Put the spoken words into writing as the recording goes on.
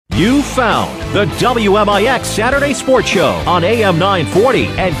You found the WMIX Saturday Sports Show on AM 940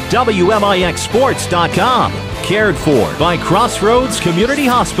 and WMIXSports.com. Cared for by Crossroads Community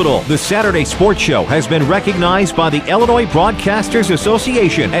Hospital. The Saturday Sports Show has been recognized by the Illinois Broadcasters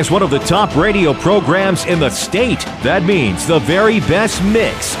Association as one of the top radio programs in the state. That means the very best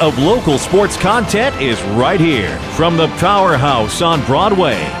mix of local sports content is right here. From the powerhouse on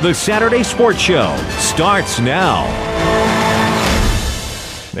Broadway, the Saturday Sports Show starts now.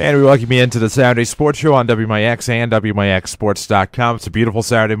 And we welcome you into the Saturday Sports Show on WMIX and WMIXSports.com. It's a beautiful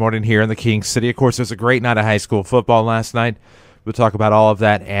Saturday morning here in the King City. Of course, there's a great night of high school football last night. We'll talk about all of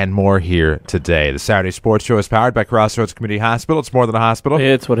that and more here today. The Saturday Sports Show is powered by Crossroads Community Hospital. It's more than a hospital.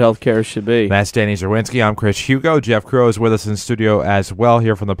 It's what healthcare should be. That's Danny Zerwinski. I'm Chris Hugo. Jeff Crow is with us in studio as well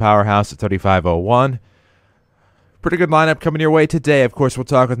here from the Powerhouse at 3501. Pretty good lineup coming your way today. Of course, we'll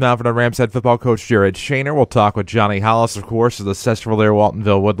talk with Mount Vernon Rams head football coach Jared Shaner. We'll talk with Johnny Hollis, of course, of the Sesterville,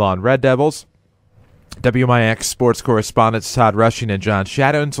 Waltonville, Woodlawn Red Devils. WMIX sports correspondents Todd Rushing and John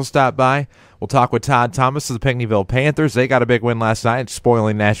Shadowns will stop by. We'll talk with Todd Thomas of the Pinckneyville Panthers. They got a big win last night,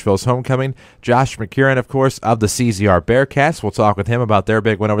 spoiling Nashville's homecoming. Josh McCurran, of course, of the CZR Bearcats. We'll talk with him about their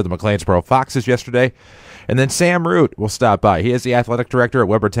big win over the McLeansboro Foxes yesterday. And then Sam Root will stop by. He is the athletic director at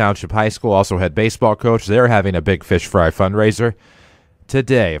Weber Township High School, also head baseball coach. They're having a big fish fry fundraiser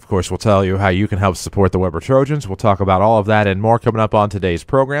today. Of course, we'll tell you how you can help support the Weber Trojans. We'll talk about all of that and more coming up on today's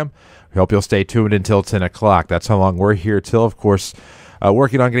program. We hope you'll stay tuned until 10 o'clock. That's how long we're here till, of course,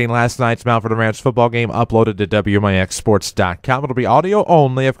 working on getting last night's Mount Vernon Rams football game uploaded to WMIXSports.com. It'll be audio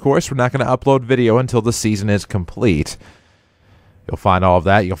only, of course. We're not going to upload video until the season is complete. You'll find all of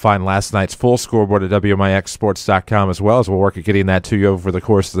that. You'll find last night's full scoreboard at WMIXSports.com as well, as we'll work at getting that to you over the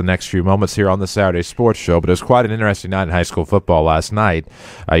course of the next few moments here on the Saturday Sports Show. But it was quite an interesting night in high school football last night.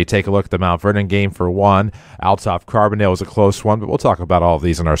 You take a look at the Mount Vernon game for one. Althoff-Carbondale was a close one, but we'll talk about all of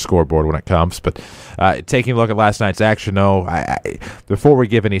these on our scoreboard when it comes. But taking a look at last night's action, though, before we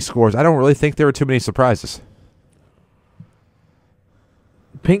give any scores, I don't really think there were too many surprises.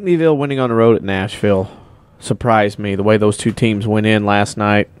 Pinckneyville winning on the road at Nashville surprised me, the way those two teams went in last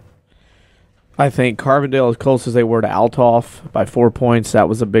night. I think Carbondale, as close as they were to Althoff by 4 points, that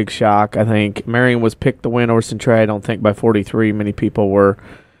was a big shock. I think Marion was picked to win over Centralia. I don't think by 43 many people were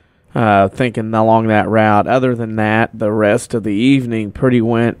thinking along that route. Other than that, the rest of the evening pretty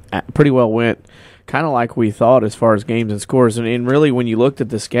well went kind of like we thought as far as games and scores. And really, when you looked at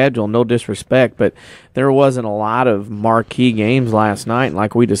the schedule, no disrespect, but there wasn't a lot of marquee games last night. And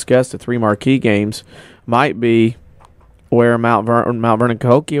like we discussed, the three marquee games might be where Mount Vernon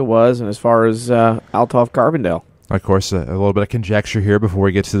Cahokia was, and as far as Althoff-Carbondale. Of course, a little bit of conjecture here before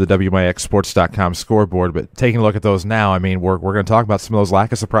we get to the WMIXSports.com scoreboard, but taking a look at those now, I mean, we're going to talk about some of those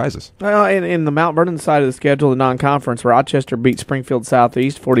lack of surprises. Well, in the Mount Vernon side of the schedule, the non-conference, Rochester beat Springfield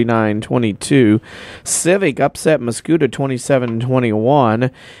Southeast 49-22. Civic upset Mascoutah 27-21.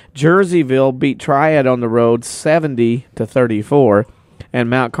 Jerseyville beat Triad on the road 70-34. And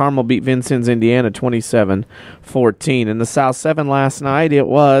Mount Carmel beat Vincennes, Indiana, 27-14. In the South 7 last night, it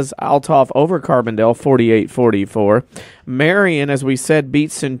was Althoff over Carbondale, 48-44. Marion, as we said,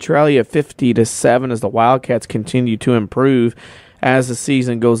 beat Centralia 50-7 as the Wildcats continue to improve as the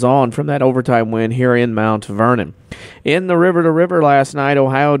season goes on from that overtime win here in Mount Vernon. In the river-to-river last night,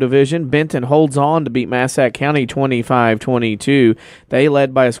 Ohio Division, Benton holds on to beat Massac County 25-22. They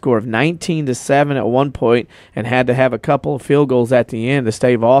led by a score of 19-7 at one point and had to have a couple of field goals at the end to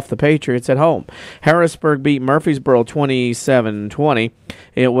stave off the Patriots at home. Harrisburg beat Murfreesboro 27-20.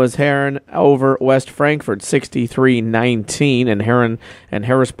 It was Heron over West Frankfort 63-19, and Heron and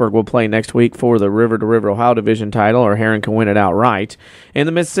Harrisburg will play next week for the river-to-river Ohio Division title, or Heron can win it outright. In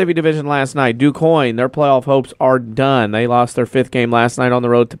the Mississippi Division last night, DuQuoin, their playoff hopes are done. They lost their fifth game last night on the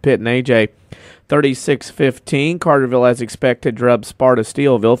road to Pitt and AJ 36-15. Carterville, as expected, drubbed Sparta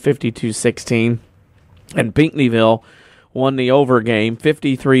Steelville 52-16. And Pinckneyville won the over game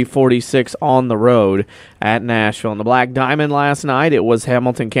 53-46 on the road at Nashville. In the Black Diamond last night, it was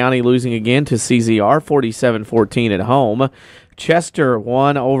Hamilton County losing again to CZR 47-14 at home. Chester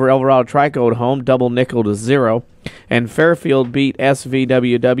won over El Dorado Trico at home, double nickel to 0. And Fairfield beat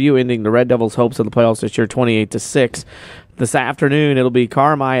SVWW, ending the Red Devils' hopes of the playoffs this year 28-6. This afternoon, it'll be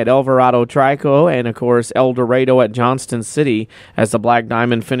Carmi at El Dorado Trico and, of course, El Dorado at Johnston City as the Black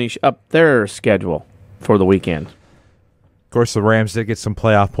Diamond finish up their schedule for the weekend. course, the Rams did get some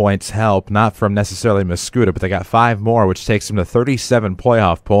playoff points help, not from necessarily Mascoutah, but they got 5 more, which takes them to 37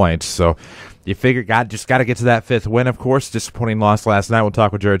 playoff points. So you figure just got to get to that 5th win, of course. Disappointing loss last night. We'll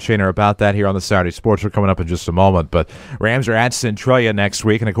talk with Jared Shaner about that here on the Saturday Sports. We're coming up in just a moment. But Rams are at Centralia next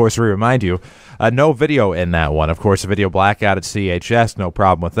week. And, of course, we remind you, no video in that one. Of course, a video blackout at CHS. No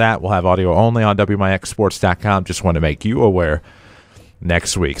problem with that. We'll have audio only on WMIXsports.com. Just want to make you aware.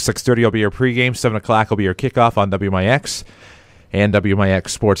 Next week, 6:30 will be your pregame. 7 o'clock will be your kickoff on WMIX and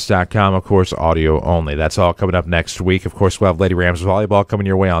WMIXsports.com. Of course, audio only. That's all coming up next week. Of course, we'll have Lady Rams volleyball coming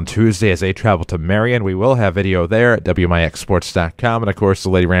your way on Tuesday as they travel to Marion. We will have video there at WMIXsports.com. And, of course, the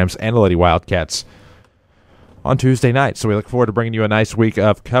Lady Rams and the Lady Wildcats on Tuesday night. So we look forward to bringing you a nice week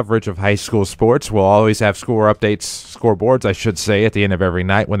of coverage of high school sports. We'll always have score updates, scoreboards, I should say, at the end of every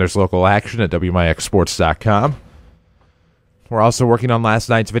night when there's local action at WMIXsports.com. We're also working on last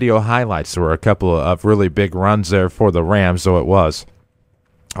night's video highlights. There were a couple of really big runs there for the Rams, though it was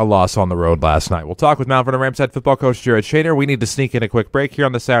a loss on the road last night. We'll talk with Mount Vernon Rams head football coach Jared Shaner. We need to sneak in a quick break here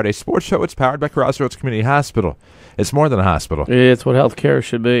on the Saturday Sports Show. It's powered by Crossroads Community Hospital. It's more than a hospital. It's what healthcare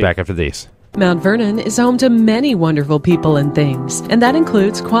should be. Back after these. Mount Vernon is home to many wonderful people and things, and that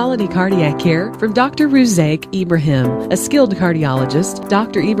includes quality cardiac care from Dr. Ruzaik Ibrahim. A skilled cardiologist,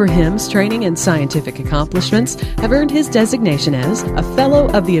 Dr. Ibrahim's training and scientific accomplishments have earned his designation as a Fellow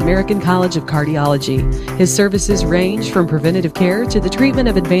of the American College of Cardiology. His services range from preventative care to the treatment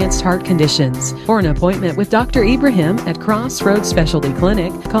of advanced heart conditions. For an appointment with Dr. Ibrahim at Crossroads Specialty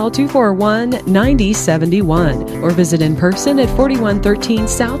Clinic, call 241-9071 or visit in person at 4113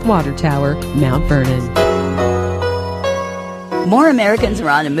 South Water Tower, Mount Vernon. More Americans are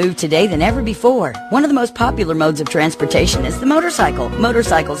on the move today than ever before. One of the most popular modes of transportation is the motorcycle.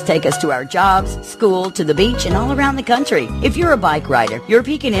 Motorcycles take us to our jobs, school, to the beach, and all around the country. If you're a bike rider, your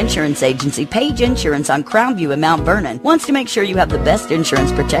Pekin Insurance Agency, Page Insurance on Crownview in Mount Vernon, wants to make sure you have the best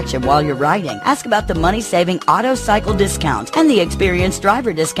insurance protection while you're riding. Ask about the money-saving auto cycle discount and the experienced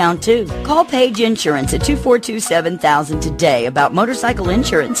driver discount, too. Call Page Insurance at 242-7000 today about motorcycle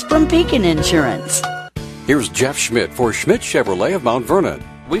insurance from Pekin Insurance. Here's Jeff Schmidt for Schmidt Chevrolet of Mount Vernon.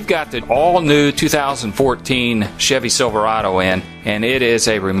 We've got the all-new 2014 Chevy Silverado in, and it is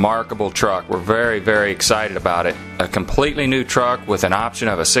a remarkable truck. We're very, very excited about it. A completely new truck with an option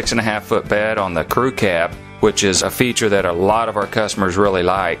of a 6.5-foot bed on the crew cab, which is a feature that a lot of our customers really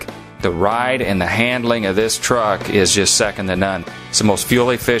like. The ride and the handling of this truck is just second to none. It's the most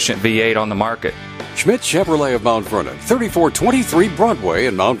fuel-efficient V8 on the market. Schmidt Chevrolet of Mount Vernon, 3423 Broadway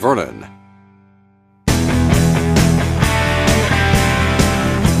in Mount Vernon.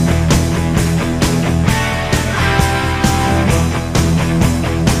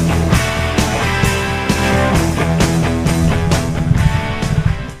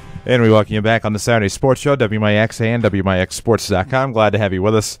 And we welcome you back on the Saturday Sports Show, WMIX and WMIXsports.com. Glad to have you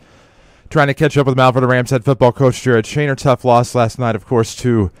with us. Trying to catch up with Mount Vernon Rams head football coach Jared Shaner. Tough loss last night, of course,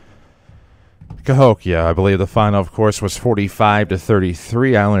 to Cahokia. I believe the final, of course, was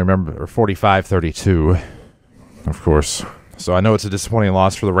 45-33. I only remember, or 45-32, of course. So I know it's a disappointing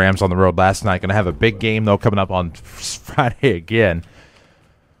loss for the Rams on the road last night. Going to have a big game, though, coming up on Friday again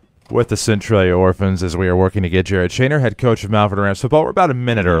with the Centralia Orphans as we are working to get Jared Shaner, head coach of Mount Vernon Rams football. We're about a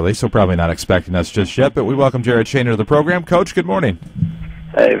minute early, so probably not expecting us just yet, but we welcome Jared Shaner to the program. Coach, good morning.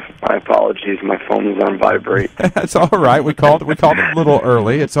 Hey, my apologies. My phone was on vibrate. That's all right. We called it a little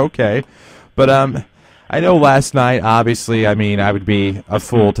early. It's okay. But I know last night, obviously, I mean, I would be a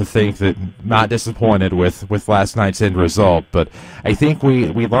fool to think that not disappointed with last night's end result. But I think we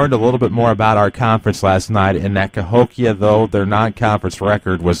learned a little bit more about our conference last night, in that Cahokia, though their non-conference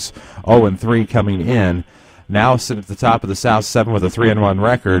record was 0-3 coming in, now sit at the top of the South 7 with a 3-1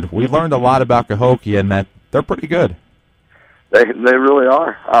 record. We learned a lot about Cahokia and that they're pretty good. They really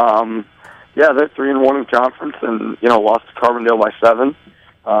are. Yeah, they're 3-1 in conference, and lost to Carbondale by 7.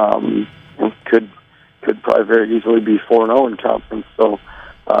 Could probably very easily be 4-0 in conference. So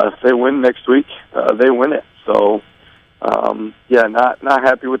if they win next week, they win it. So yeah, not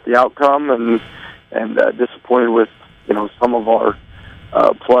happy with the outcome, and disappointed with some of our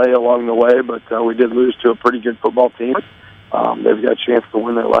play along the way. But we did lose to a pretty good football team. They've got a chance to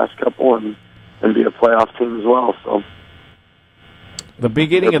win their last couple and be a playoff team as well. So. The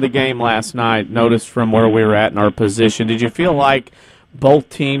beginning of the game last night, noticed from where we were at in our position, did you feel like both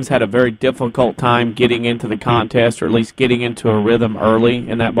teams had a very difficult time getting into the contest, or at least getting into a rhythm early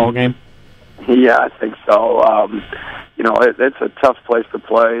in that ball game? Yeah, I think so. It's a tough place to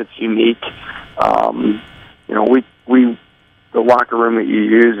play. It's unique. The locker room that you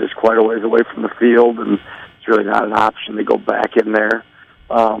use is quite a ways away from the field, and it's really not an option to go back in there.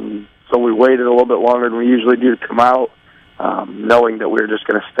 So we waited a little bit longer than we usually do to come out. knowing that we were just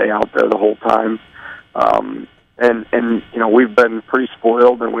going to stay out there the whole time. And we've been pretty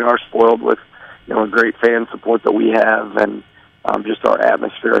spoiled, and we are spoiled with, a great fan support that we have, and just our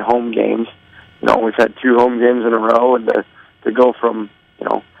atmosphere at home games. We've had 2 home games in a row, and to go from,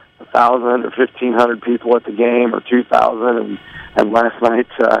 1,000 or 1,500 people at the game, or 2,000, and last night,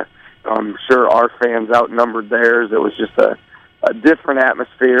 I'm sure our fans outnumbered theirs. It was just a different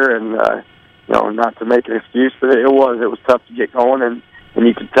atmosphere, and not to make an excuse, but it was tough to get going, and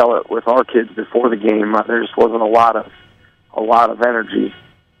you could tell it with our kids before the game. There just wasn't a lot of energy.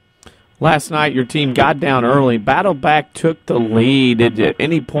 Last night, your team got down early, battled back, took the lead. At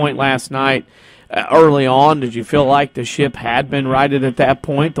any point last night, early on, did you feel like the ship had been righted at that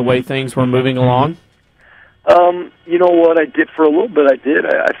point, the way things were moving along? You know what, I did for a little bit.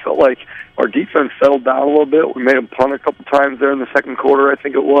 I felt like our defense settled down a little bit. We made them punt a couple times there in the second quarter, I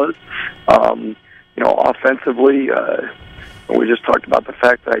think it was. Offensively, we just talked about the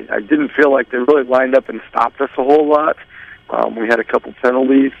fact that I didn't feel like they really lined up and stopped us a whole lot. We had a couple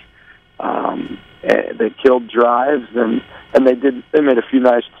penalties. They killed drives, and they made a few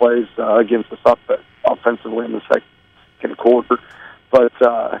nice plays against us offensively in the second quarter. But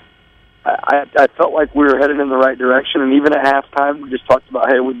I felt like we were headed in the right direction, and even at halftime, we just talked about,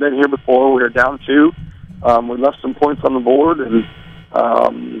 hey, we've been here before. We were down 2. We left some points on the board, and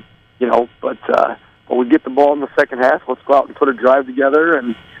but we get the ball in the second half. Let's go out and put a drive together,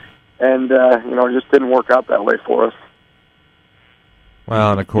 and it just didn't work out that way for us.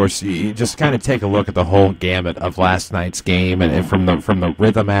 Well, and of course, you just kind of take a look at the whole gamut of last night's game, and from the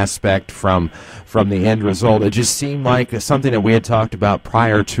rhythm aspect, from the end result, it just seemed like something that we had talked about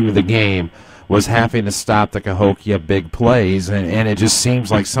prior to the game was having to stop the Cahokia big plays, and it just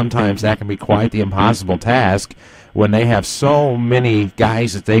seems like sometimes that can be quite the impossible task when they have so many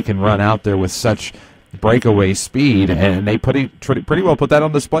guys that they can run out there with such breakaway speed, and they pretty well put that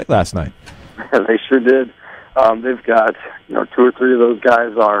on display last night. They sure did. They've got 2 or 3 of those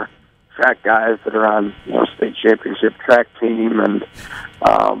guys are track guys that are on state championship track team and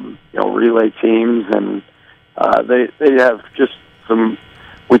relay teams, and they have just some.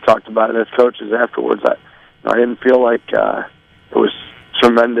 We talked about it as coaches afterwards. I didn't feel like it was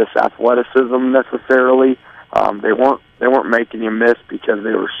tremendous athleticism necessarily. They weren't making you miss because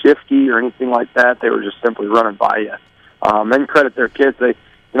they were shifty or anything like that. They were just simply running by you. And credit their kids. They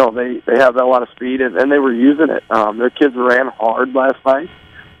have a lot of speed, and they were using it. Their kids ran hard last night,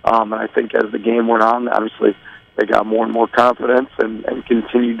 and I think as the game went on, obviously they got more and more confidence and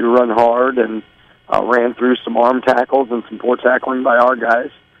continued to run hard and ran through some arm tackles and some poor tackling by our guys.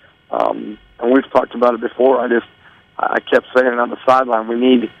 And we've talked about it before. I kept saying it on the sideline. We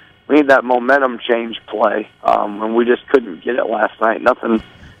need that momentum change play, and we just couldn't get it last night. Nothing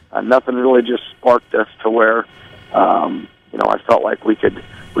really just sparked us to where I felt like we could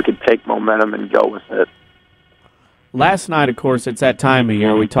take momentum and go with it. Last night, of course, it's that time of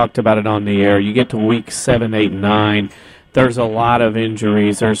year. We talked about it on the air. You get to week 7, 8, and 9. There's a lot of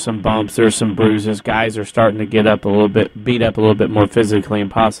injuries. There's some bumps. There's some bruises. Guys are starting to get up a little bit, beat up a little bit more physically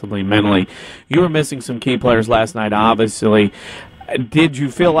and possibly mentally. You were missing some key players last night, obviously. Did you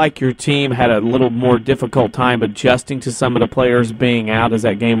feel like your team had a little more difficult time adjusting to some of the players being out as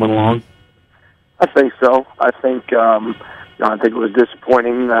that game went along? I think so. I think it was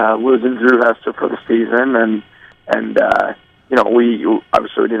disappointing losing Drew Hester for the season, and we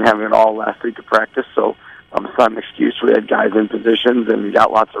obviously didn't have it all last week to practice, so it's not an excuse. We had guys in positions and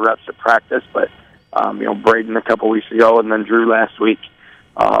got lots of reps at practice, but Braden a couple weeks ago, and then Drew last week,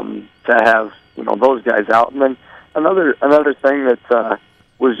 to have those guys out, and then another thing that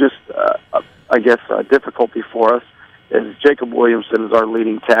was just a difficulty for us is Jacob Williamson is our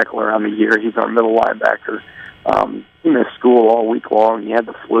leading tackler on the year. He's our middle linebacker. He missed school all week long. He had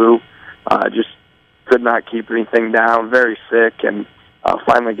the flu. Just could not keep anything down. Very sick, and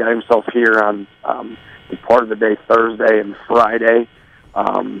finally got himself here on part of the day Thursday and Friday.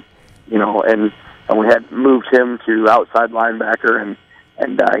 And we had moved him to outside linebacker, and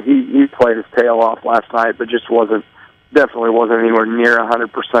he played his tail off last night, but just definitely wasn't anywhere near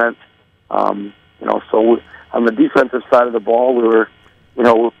 100%. So on the defensive side of the ball, we were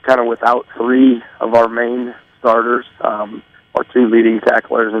kind of without 3 of our main starters, our 2 leading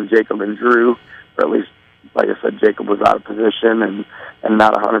tacklers, and Jacob and Drew, or at least, like I said, Jacob was out of position and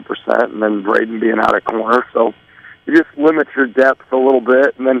not 100%, and then Braden being out of corner. So you just limit your depth a little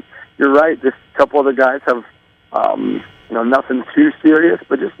bit, and then you're right, just a couple other guys have, nothing too serious,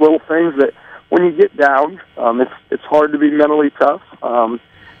 but just little things that when you get down, it's hard to be mentally tough, and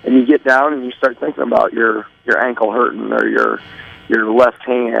you get down and you start thinking about your ankle hurting or your left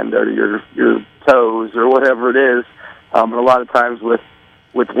hand or your toes or whatever it is, But a lot of times with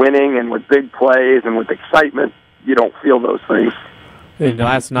winning and with big plays and with excitement, you don't feel those things. And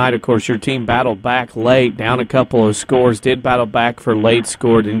last night, of course, your team battled back late, down a couple of scores, did battle back for late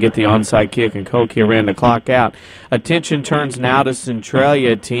score, didn't get the onside kick, and Kokia ran the clock out. Attention turns now to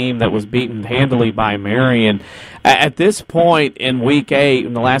Centralia, a team that was beaten handily by Marion. At this point in Week 8,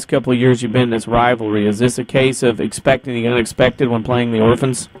 in the last couple of years you've been in this rivalry, is this a case of expecting the unexpected when playing the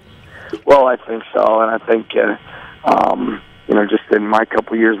Orphans? Well, I think so, and I think, just in my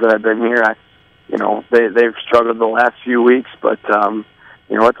couple of years that I've been here, they've struggled the last few weeks, but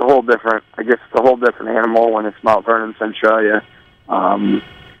it's a whole different. I guess it's a whole different animal when it's Mount Vernon Centralia.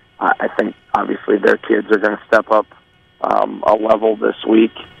 I think obviously their kids are going to step up a level this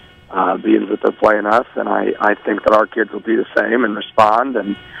week, being that they're playing us, and I think that our kids will do the same and respond.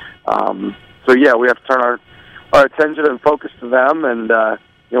 And we have to turn our attention and focus to them. And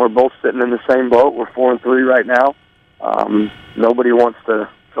we're both sitting in the same boat. We're 4-3 right now. Nobody wants to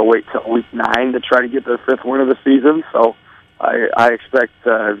wait till Week 9 to try to get their 5th win of the season. So I expect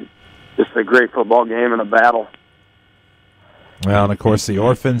just a great football game and a battle. Well, and of course the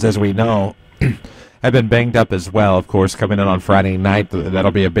Orphans, as we know, have been banged up as well. Of course, coming in on Friday night,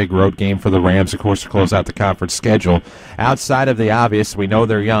 that'll be a big road game for the Rams, of course, to close out the conference schedule. Outside of the obvious, we know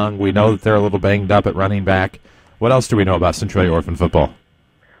they're young. We know that they're a little banged up at running back. What else do we know about Centralia Orphan football?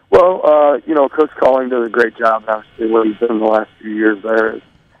 Well, Coach Calling does a great job. Obviously, what he's done the last few years there is,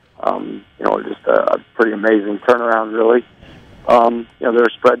 just a pretty amazing turnaround, really. They're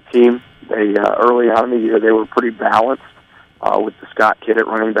a spread team. They early on in the year, they were pretty balanced with the Scott kid at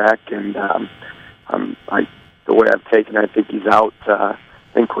running back, and the way I've taken it, I think he's out. I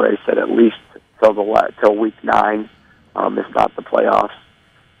think Ray said at least till Week 9, if not the playoffs.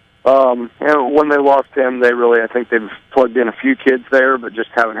 And when they lost him, I think they've plugged in a few kids there, but just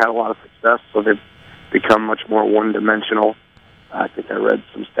haven't had a lot of success, so they've become much more one-dimensional. I think I read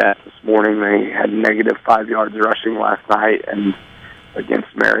some stats this morning. They had negative 5 yards rushing last night and against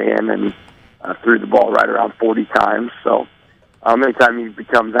Marion, and threw the ball right around 40 times. So anytime you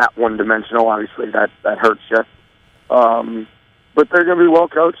become that one-dimensional, obviously that hurts you. But they're going to be well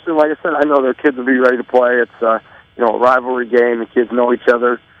coached, and like I said, I know their kids will be ready to play. It's a rivalry game. The kids know each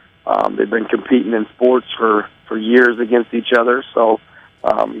other. They've been competing in sports for years against each other. So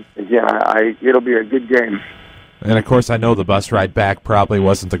again, it'll be a good game. And, of course, I know the bus ride back probably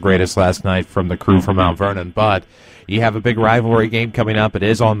wasn't the greatest last night from the crew from Mount Vernon, but you have a big rivalry game coming up. It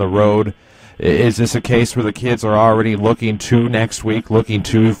is on the road. Is this a case where the kids are already looking to next week, looking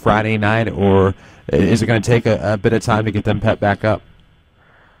to Friday night, or is it going to take a bit of time to get them pep back up?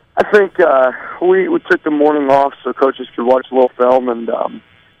 I think we took the morning off so coaches could watch a little film, and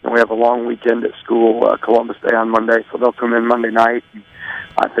we have a long weekend at school, Columbus Day on Monday, so they'll come in Monday night.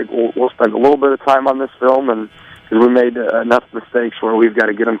 I think we'll spend a little bit of time on this film, and because we made enough mistakes where we've got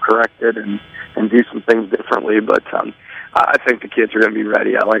to get them corrected and do some things differently. But I think the kids are going to be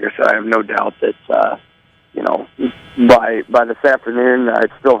ready. Like I said, I have no doubt that by this afternoon,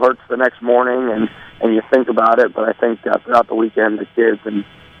 it still hurts the next morning, and you think about it. But I think throughout the weekend, the kids and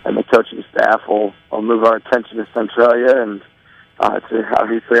the coaching staff will move our attention to Centralia. And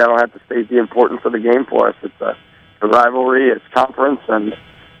obviously, I don't have to state the importance of the game for us. It's a rivalry, it's conference, and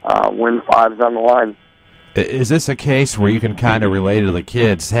win 5's on the line. Is this a case where you can kind of relate to the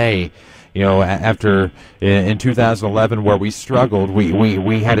kids, hey, after in 2011 where we struggled,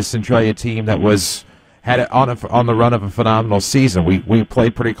 we had a Centralia team that had it on the run of a phenomenal season. We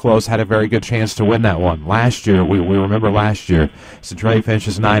played pretty close, had a very good chance to win that one. Last year, we remember last year, Centralia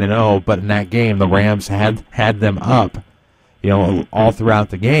finishes 9-0, but in that game, the Rams had them up, all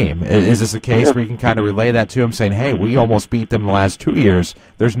throughout the game. Is this a case where you can kind of relay that to them, saying, hey, we almost beat them the last 2 years.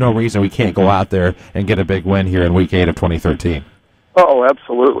 There's no reason we can't go out there and get a big win here in Week 8 of 2013. Oh,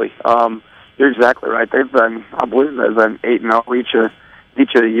 absolutely. You're exactly right. I believe they've been 8-0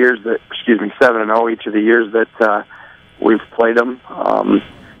 each of the years 7-0 each of the years that we've played them.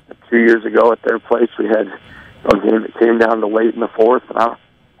 2 years ago at their place, we had a game that came down to late in the fourth, and I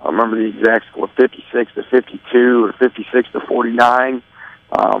don't remember the exact score, 56-52 or 56-49. It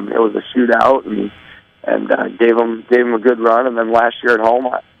was a shootout, and gave them a good run. And then last year at home,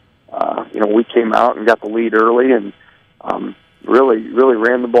 we came out and got the lead early, and really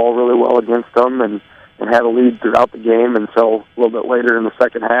ran the ball really well against them, and had a lead throughout the game until a little bit later in the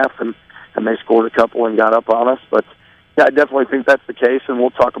second half, and they scored a couple and got up on us. But yeah, I definitely think that's the case, and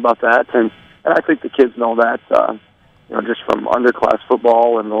we'll talk about that. And I think the kids know that. Just from underclass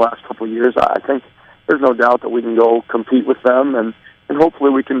football in the last couple of years, I think there's no doubt that we can go compete with them, and hopefully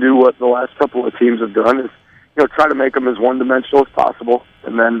we can do what the last couple of teams have done, is try to make them as one-dimensional as possible.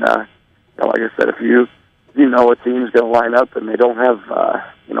 And then, like I said, if you you know a team's going to line up and they don't have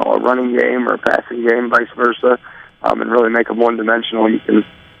a running game or a passing game, vice versa, and really make them one-dimensional. You can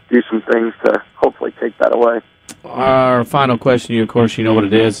do some things to hopefully take that away. Our final question, of course, you know what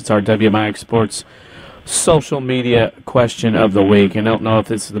it is. It's our WMIX Sports social media question of the week. I don't know if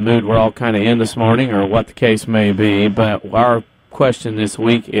this is the mood we're all kind of in this morning or what the case may be, but our question this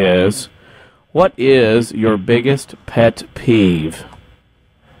week is, what is your biggest pet peeve?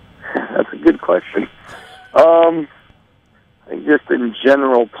 That's a good question. I think just in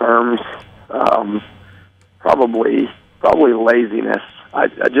general terms, probably laziness. I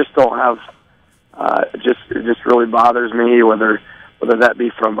just don't have. It just really bothers me, whether that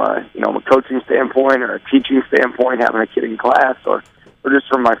be from a coaching standpoint or a teaching standpoint, having a kid in class, or just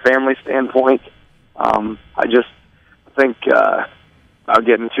from my family standpoint. I just think without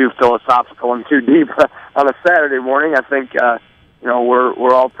getting too philosophical and too deep on a Saturday morning, I think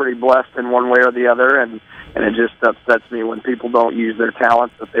we're all pretty blessed in one way or the other, and it just upsets me when people don't use their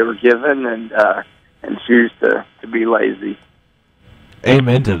talents that they were given and choose to be lazy.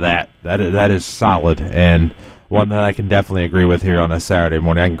 Amen to that. That is solid, and one that I can definitely agree with here on a Saturday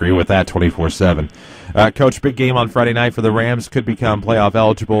morning. I can agree with that 24/7. Coach, big game on Friday night for the Rams. Could become playoff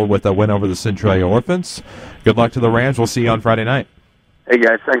eligible with a win over the Centralia Orphans. Good luck to the Rams. We'll see you on Friday night. Hey,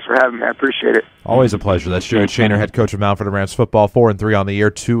 guys. Thanks for having me. I appreciate it. Always a pleasure. That's Jared Shaner, head coach of Mount Vernon Rams football, 4-3 on the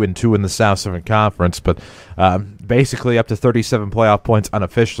year, 2-2 in the South Southern Conference, but basically up to 37 playoff points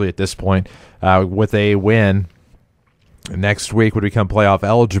unofficially at this point. With a win next week would become playoff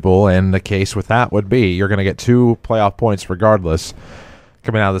eligible, and the case with that would be you're going to get 2 playoff points regardless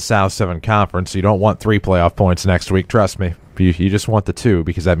coming out of the South Southern Conference. You don't want 3 playoff points next week, trust me. You just want the 2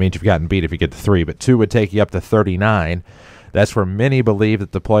 because that means you've gotten beat if you get the 3, but 2 would take you up to 39. That's where many believe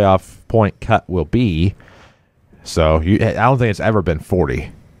that the playoff point cut will be. So I don't think it's ever been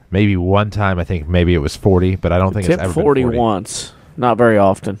 40. Maybe one time I think maybe it was 40, but I don't think it's ever been 40. 40 once. Not very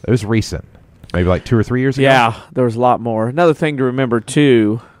often. It was recent. Maybe like 2 or 3 years ago? Yeah, there was a lot more. Another thing to remember,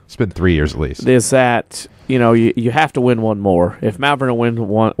 too, it's been 3 years at least, is that you have to win one more. If Mount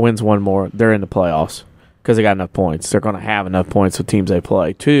Vernon wins one more, they're in the playoffs because they got enough points. They're going to have enough points with teams they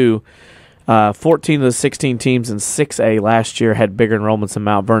play. 2, 14 of the 16 teams in 6A last year had bigger enrollments than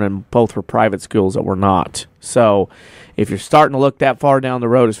Mount Vernon. Both were private schools that were not. So if you're starting to look that far down the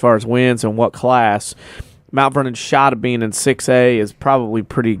road as far as wins and what class, Mount Vernon's shot of being in 6A is probably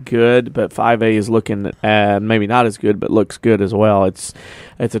pretty good, but 5A is looking maybe not as good, but looks good as well. It's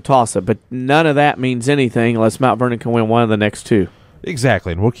a toss-up, but none of that means anything unless Mount Vernon can win one of the next 2.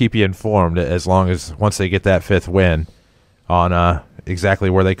 Exactly, and we'll keep you informed as long as once they get that 5th win on exactly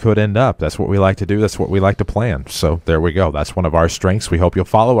where they could end up. That's what we like to do. That's what we like to plan. So there we go. That's one of our strengths. We hope you'll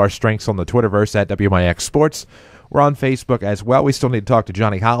follow our strengths on the Twitterverse at WMIX Sports. We're on Facebook as well. We still need to talk to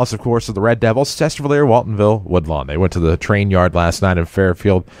Johnny Hollis, of course, of the Red Devils, Chesterfield, Waltonville, Woodlawn. They went to the train yard last night in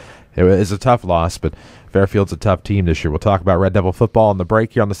Fairfield. It was a tough loss, but Fairfield's a tough team this year. We'll talk about Red Devil football on the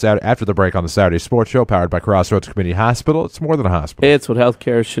break here on the Saturday, after the break on the Saturday Sports Show, powered by Crossroads Community Hospital. It's more than a hospital. It's what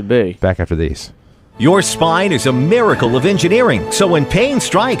healthcare should be. Back after these. Your spine is a miracle of engineering, so when pain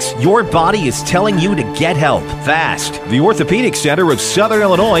strikes, your body is telling you to get help fast. The Orthopedic Center of Southern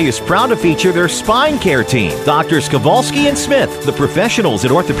Illinois is proud to feature their spine care team. Doctors Kowalski and Smith, the professionals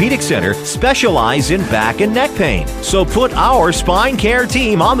at Orthopedic Center, specialize in back and neck pain. So put our spine care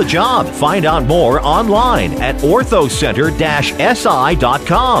team on the job. Find out more online at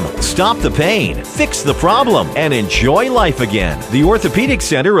orthocenter-si.com. Stop the pain, fix the problem, and enjoy life again. The Orthopedic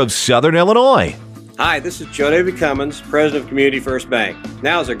Center of Southern Illinois. Hi, this is Joe David Cummins, President of Community First Bank.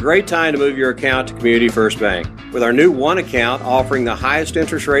 Now is a great time to move your account to Community First Bank. With our new One Account offering the highest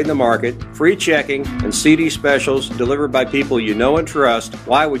interest rate in the market, free checking, and CD specials delivered by people you know and trust,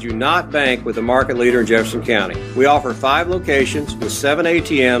 why would you not bank with the market leader in Jefferson County? We offer 5 locations with 7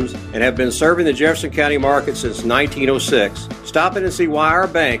 ATMs and have been serving the Jefferson County market since 1906. Stop in and see why our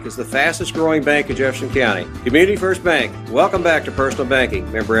bank is the fastest growing bank in Jefferson County. Community First Bank. Welcome back to Personal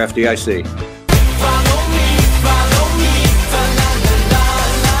Banking. Member FDIC.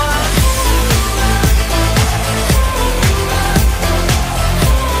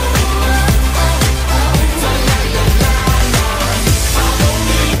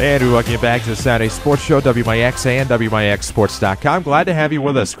 And we welcome you back to the Saturday Sports Show, WMIX and WMIXSports.com. Glad to have you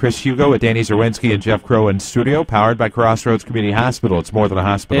with us. Chris Hugo with Danny Zerwinski and Jeff Crow in studio, powered by Crossroads Community Hospital. It's more than a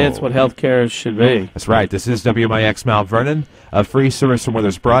hospital. It's what healthcare should be. That's right. This is WMIX Mount Vernon, a free service from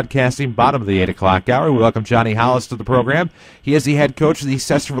Withers Broadcasting, bottom of the 8 o'clock hour. We welcome Johnny Hollis to the program. He is the head coach of the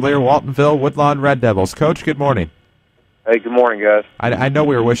Chesterfield, Waltonville, Woodlawn Red Devils. Coach, good morning. Hey, good morning, guys. I know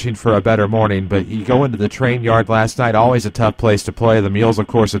we were wishing for a better morning, but you go into the train yard last night, always a tough place to play. The Mules, of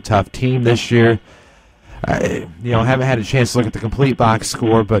course, a tough team this year. haven't had a chance to look at the complete box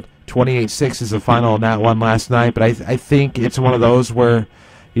score, but 28-6 is the final in that one last night. But I think it's one of those where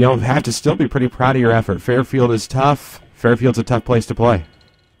have to still be pretty proud of your effort. Fairfield is tough. Fairfield's a tough place to play.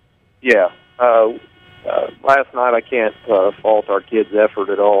 Yeah. Last night I can't fault our kids' effort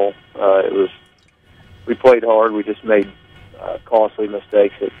at all. We played hard. We just made costly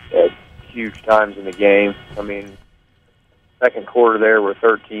mistakes at huge times in the game. I mean, second quarter there we're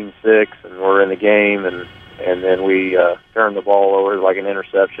 13-6 and we're in the game, and then we turned the ball over like an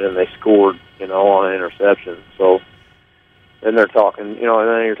interception, and they scored on an interception. So then they're talking, and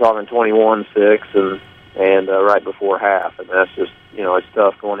then you're talking 21-6 and right before half, and that's just it's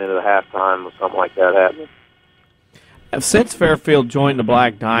tough going into the halftime with something like that happening. Since Fairfield joined the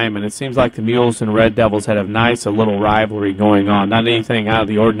Black Diamond, it seems like the Mules and Red Devils had a little rivalry going on. Not anything out of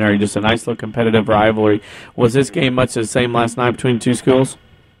the ordinary, just a nice little competitive rivalry. Was this game much the same last night between the two schools?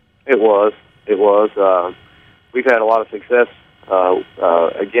 It was. We've had a lot of success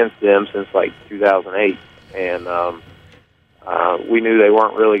against them since like 2008, and we knew they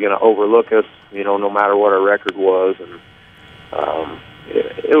weren't really going to overlook us, no matter what our record was. And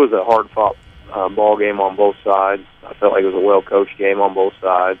it was a hard-fought ball game on both sides. I felt like it was a well-coached game on both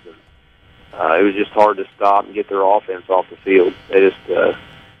sides. And, it was just hard to stop and get their offense off the field. They just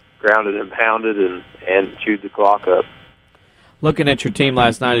grounded and pounded and chewed the clock up. Looking at your team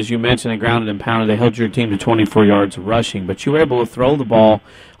last night, as you mentioned, they grounded and pounded. They held your team to 24 yards rushing, but you were able to throw the ball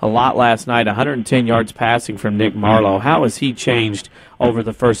a lot last night, 110 yards passing from Nick Marlowe. How has he changed over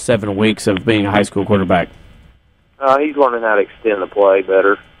the first 7 weeks of being a high school quarterback? He's learning how to extend the play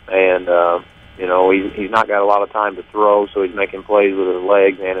better, and he's not got a lot of time to throw, so he's making plays with his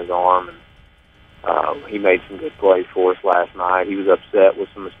legs and his arm. And he made some good plays for us last night. He was upset with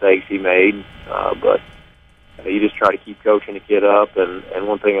some mistakes he made, but you just try to keep coaching the kid up. And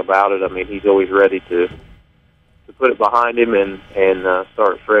one thing about it, I mean, he's always ready to put it behind him and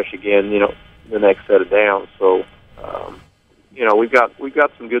start fresh again. The next set of downs. So. We've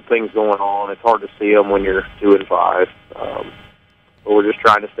got some good things going on. It's hard to see them when you're 2-5, but we're just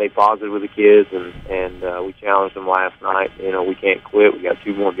trying to stay positive with the kids, and we challenged them last night. We can't quit. We got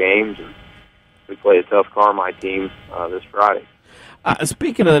 2 more games, and we play a tough Carmi team this Friday.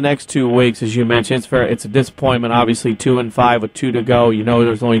 Speaking of the next 2 weeks, as you mentioned, it's a disappointment. Obviously, 2-5 with 2 to go.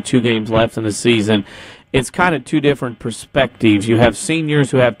 There's only 2 games left in the season. It's kind of 2 different perspectives. You have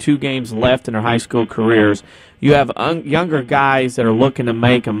seniors who have 2 games left in their high school careers. You have younger guys that are looking to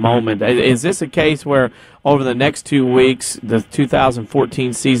make a moment. Is this a case where over the next 2 weeks, the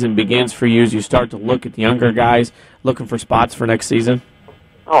 2014 season begins for you as you start to look at the younger guys looking for spots for next season?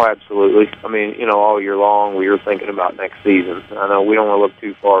 Oh, absolutely. I mean, all year long we were thinking about next season. I know we don't want to look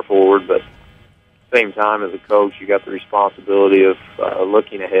too far forward, but at the same time, as a coach, you got the responsibility of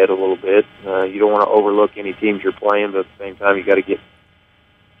looking ahead a little bit. You don't want to overlook any teams you're playing, but at the same time, you got to get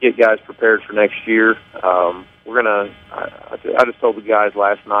guys prepared for next year. I just told the guys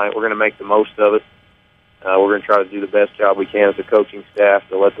last night, we're going to make the most of it. We're going to try to do the best job we can as a coaching staff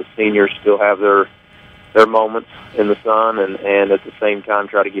to let the seniors still have their moments in the sun, and at the same time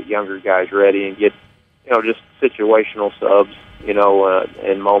try to get younger guys ready and get, just situational subs,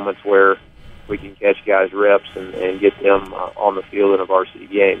 in moments where we can catch guys reps and get them on the field in a varsity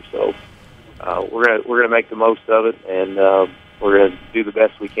game. So we're gonna make the most of it, and we're going to do the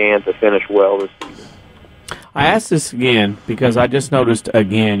best we can to finish well this season. I asked this again because I just noticed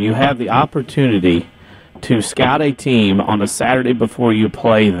again you have the opportunity to scout a team on a Saturday before you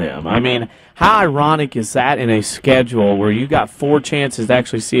play them. I mean, how ironic is that in a schedule where you got 4 chances to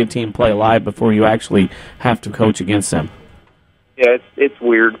actually see a team play live before you actually have to coach against them? Yeah, it's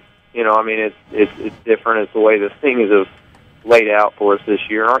weird. It's different. It's the way the things have laid out for us this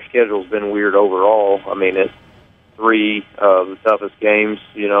year, and our schedule's been weird overall. I mean, it's 3 of the toughest games,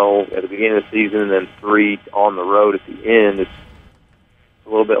 at the beginning of the season, and then 3 on the road at the end. It's a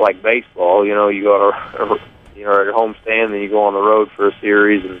little bit like baseball. You go to, at your home stand, then you go on the road for a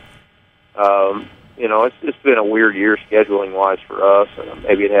series, and it's just been a weird year scheduling-wise for us.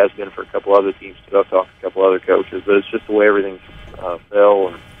 Maybe it has been for a couple other teams too. I've talked to a couple other coaches, but it's just the way everything fell,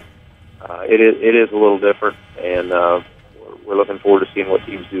 and it is a little different, and we're looking forward to seeing what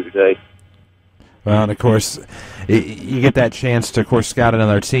teams do today. Well, and of course, you get that chance to, of course, scout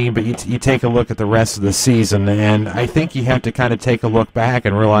another team, but you take a look at the rest of the season, and I think you have to kind of take a look back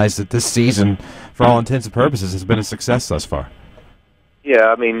and realize that this season, for all intents and purposes, has been a success thus far. Yeah,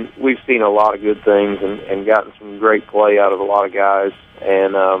 I mean, we've seen a lot of good things and gotten some great play out of a lot of guys,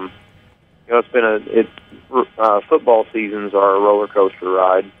 and football seasons are a roller coaster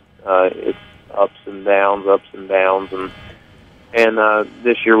ride. It's ups and downs, and And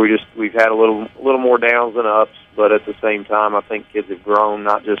this year we've had a little more downs than ups, but at the same time, I think kids have grown,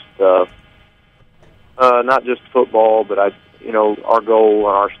 not just football, but our goal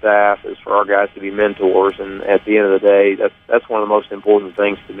on our staff is for our guys to be mentors. And at the end of the day, that's one of the most important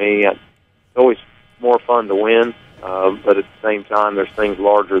things to me. It's always more fun to win, but at the same time, there's things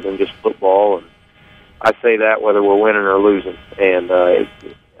larger than just football, and I say that whether we're winning or losing. And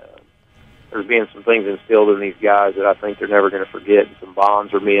there's being some things instilled in these guys that I think they're never going to forget, and some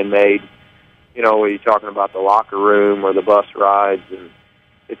bonds are being made. When you're talking about the locker room or the bus rides, and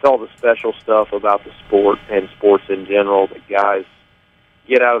it's all the special stuff about the sport and sports in general that guys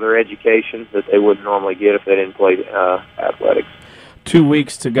get out of their education that they wouldn't normally get if they didn't play athletics. 2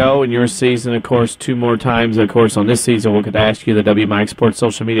 weeks to go in your season, of course, 2 more times. Of course, on this season, we could ask you the WMIX Sports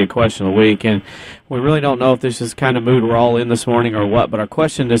Social Media Question of the Week, and we really don't know if this is kind of mood we're all in this morning or what, but our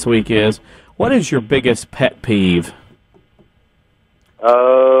question this week is, what is your biggest pet peeve?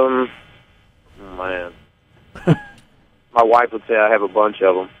 Man. My wife would say I have a bunch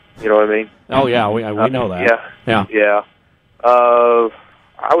of them. You know what I mean? Oh, yeah, we know that. Yeah.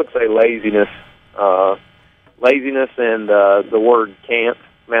 I would say laziness. Laziness and the word can't.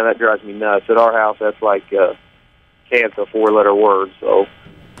 Man, that drives me nuts. At our house, that's like can't's a 4-letter word. So,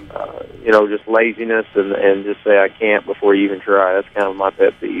 just laziness and just say I can't before you even try. That's kind of my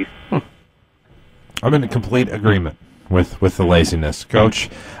pet peeve. I'm in complete agreement with the laziness. Coach,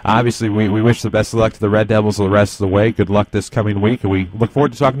 obviously we wish the best of luck to the Red Devils the rest of the way. Good luck this coming week, and we look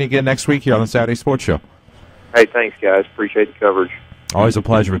forward to talking to you again next week here on the Saturday Sports Show. Hey, thanks, guys. Appreciate the coverage. Always a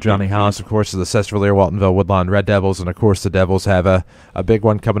pleasure with Johnny Hollis, of course, of the Cesterville, Waltonville, Woodlawn Red Devils, and, of course, the Devils have a big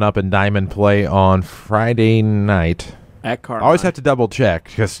one coming up in Diamond Play on Friday night. At Carmi. I always have to double-check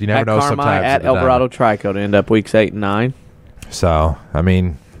because you never know sometimes. At El Dorado Trico to end up weeks 8 and 9. So, I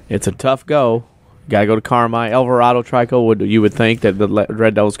mean, it's a tough go. Got to go to Carmi. El Dorado Trico, you would think that the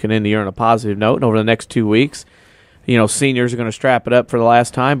Red Devils can end the year on a positive note, and over the next 2 weeks, seniors are going to strap it up for the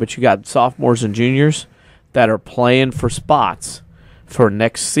last time, but you got sophomores and juniors that are playing for spots for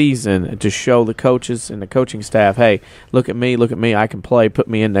next season to show the coaches and the coaching staff, hey, look at me, I can play, put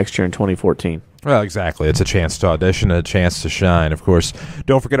me in next year in 2014. Well, exactly. It's a chance to audition and a chance to shine. Of course,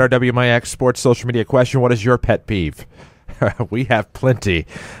 don't forget our WMIX Sports Social Media Question. What is your pet peeve? We have plenty.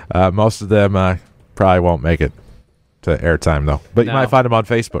 Most of them probably won't make it to airtime, though. But you might find them on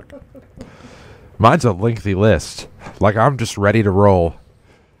Facebook. Mine's a lengthy list. Like, I'm just ready to roll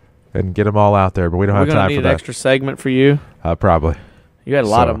and get them all out there, but we don't have time for that. We're going to need an extra segment for you? Probably. You had a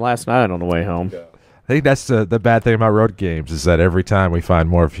lot of them last night on the way home. I think that's the bad thing about road games is that every time we find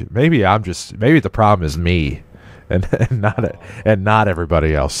more of you. Maybe the problem is me and not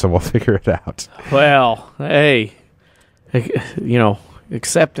everybody else, so we'll figure it out. Well, hey,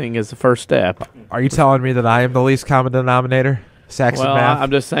 accepting is the first step. Are you telling me that I am the least common denominator? Saxon math?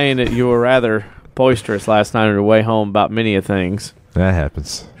 I'm just saying that you were rather boisterous last night on your way home about many of things. That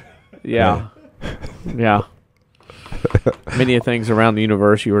happens. Yeah. Yeah. Many of things around the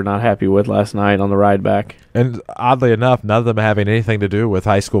universe you were not happy with last night on the ride back. And oddly enough, none of them having anything to do with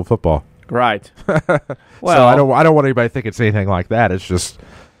high school football. Right. Well, so I don't want anybody to think it's anything like that. It's just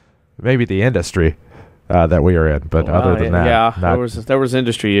maybe the industry that we are in. But other than that, yeah, there was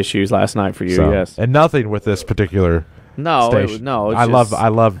industry issues last night for you. So, yes, and nothing with this particular. station. I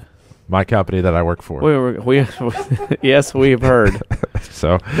love my company that I work for. Yes, we have heard.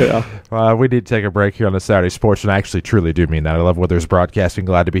 So we need to take a break here on the Saturday Sports, and I actually truly do mean that. I love Withers Broadcasting.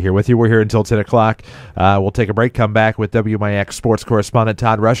 Glad to be here with you. We're here until 10 o'clock. We'll take a break, come back with WMIX sports correspondent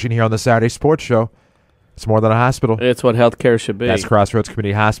Todd Rushing here on the Saturday Sports Show. It's more than a hospital. It's what healthcare should be. That's Crossroads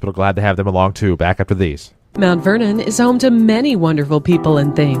Community Hospital. Glad to have them along, too. Back after these. Mount Vernon is home to many wonderful people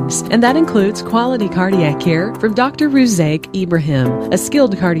and things, and that includes quality cardiac care from Dr. Ruzaik Ibrahim. A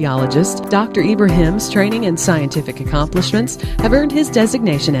skilled cardiologist, Dr. Ibrahim's training and scientific accomplishments have earned his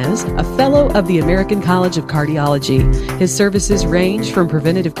designation as a Fellow of the American College of Cardiology. His services range from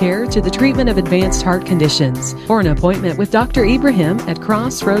preventative care to the treatment of advanced heart conditions. For an appointment with Dr. Ibrahim at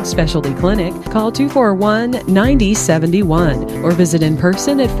Crossroads Specialty Clinic, call 241-9071 or visit in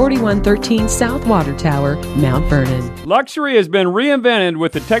person at 4113 South Water Tower, Mount Vernon. Luxury has been reinvented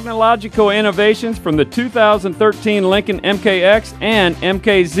with the technological innovations from the 2013 Lincoln MKX and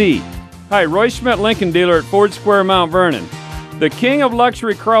MKZ. Hi, Roy Schmidt Lincoln dealer at Ford Square, Mount Vernon. The king of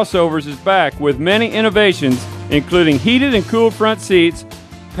luxury crossovers is back with many innovations, including heated and cooled front seats,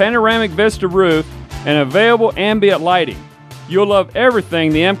 panoramic vista roof, and available ambient lighting. You'll love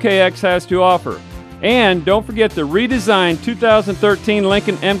everything the MKX has to offer. And don't forget the redesigned 2013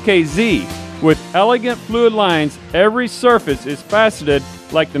 Lincoln MKZ. With elegant fluid lines, every surface is faceted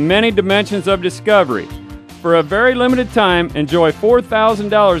like the many dimensions of discovery. For a very limited time, enjoy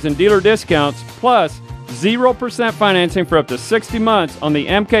 $4,000 in dealer discounts plus 0% financing for up to 60 months on the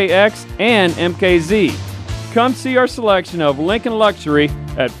MKX and MKZ. Come see our selection of Lincoln Luxury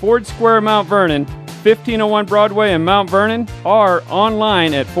at Ford Square, Mount Vernon, 1501 Broadway in Mount Vernon, or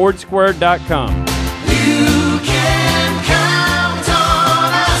online at fordsquare.com. You can count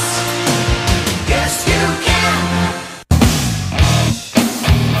on us. Yes, you can.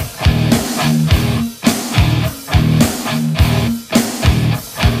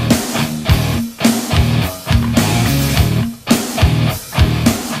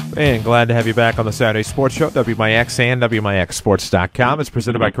 And glad to have you back on the Saturday Sports Show, WMIX and WMIXSports.com. It's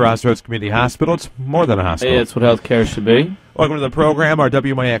presented by Crossroads Community Hospital. It's more than a hospital. Hey, it's what healthcare should be. Welcome to the program. Our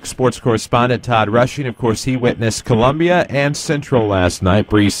WMIX sports correspondent, Todd Rushing. Of course, he witnessed Columbia and Central last night.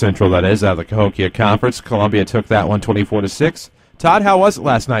 Breeze Central, that is, out of the Cahokia Conference. Columbia took that one 24-6. Todd, how was it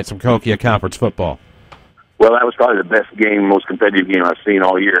last night, some Cahokia Conference football? Well, that was probably the best game, most competitive game I've seen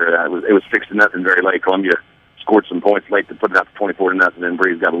all year. It was 6-0 very late. Columbia scored some points late to put it out to 24-0, and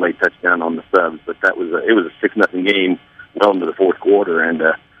Breeze got a late touchdown on the subs. But it was a 6-0 game well into the fourth quarter, and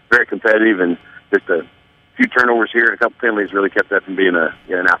very competitive, and just a few turnovers here and a couple penalties really kept that from being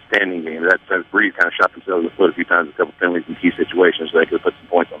an outstanding game. That Breeze kind of shot themselves in the foot a few times, a couple penalties in key situations, so they could have put some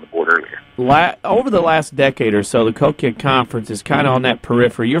points on the board earlier. Over the last decade or so, the Cahokia Conference is kind of on that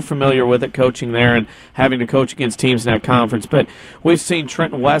periphery. You're familiar with it, coaching there and having to coach against teams in that conference. But we've seen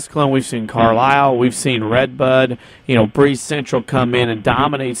Trenton Westcliffe, we've seen Carlisle, we've seen Redbud, Breeze Central come in and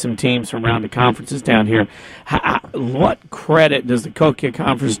dominate some teams from around the conferences down here. What credit does the Cahokia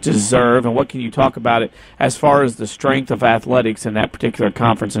Conference deserve, and what can you talk about it as far as the strength of athletics in that particular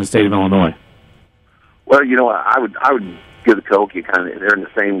conference in the state of Illinois? Well, I would give the Cahokia they're in the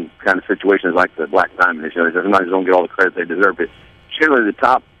same kind of situation as like the Black Diamond. They sometimes don't get all the credit they deserve, but generally the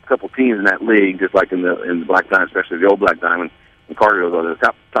top couple teams in that league, just like in the Black Diamond, especially the old Black Diamond and Cargill, the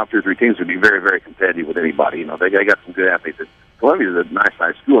top 2 or 3 teams would be very, very competitive with anybody. They got some good athletes. Columbia's a nice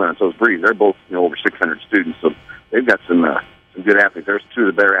sized school, and so is Breeze. They're both over 600 students, so they've got some good athletes. There's 2 of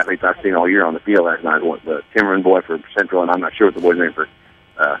the better athletes I've seen all year on the field last night. The Timmerman boy for Central, and I'm not sure what the boy's name for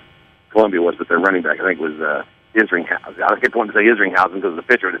Columbia was, but their running back, I think, was Isringhausen. I kept wanting to say Isringhausen because of the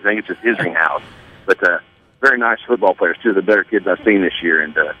picture of the thing. It's just Isringhausen. But very nice football players, 2 of the better kids I've seen this year.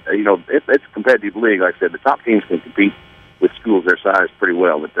 And, it's a competitive league. Like I said, the top teams can compete with schools their size pretty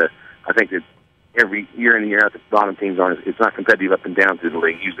well. But I think that every year in and year out, the bottom teams aren't. It's not competitive up and down through the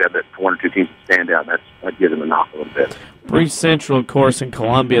league. You usually have that 1 or 2 teams that stand out, and that gives them a knock a little bit. Breeze Central, of course, and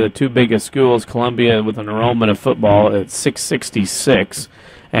Columbia, the 2 biggest schools. Columbia with an enrollment of football at 666.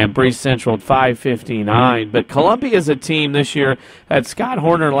 And Breeze Central at 559. But Columbia is a team this year that Scott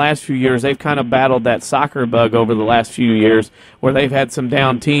Horner the last few years, they've kind of battled that soccer bug over the last few years where they've had some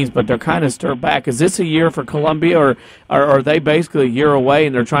down teams, but they're kind of stirred back. Is this a year for Columbia, or are they basically a year away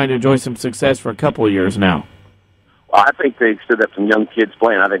and they're trying to enjoy some success for a couple of years now? Well, I think they still have some young kids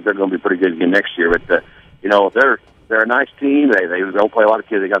playing. I think they're going to be pretty good again next year. But, they're a nice team. They don't play a lot of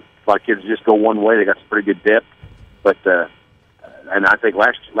kids. They got a lot of kids that just go one way. They got some pretty good depth. But, and I think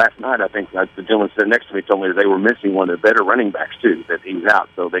last night, I think the gentleman sitting next to me told me that they were missing one of the better running backs, too, that he was out.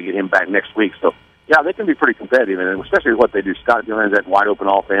 So they get him back next week. So, yeah, they can be pretty competitive, and especially what they do. Scott Dillon has that wide-open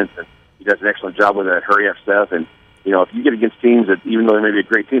offense, and he does an excellent job with that hurry-up stuff. And, if you get against teams that, even though they may be a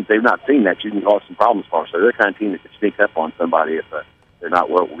great team, if they've not seen that, you can cause some problems for them. So they're the kind of team that can sneak up on somebody if they're not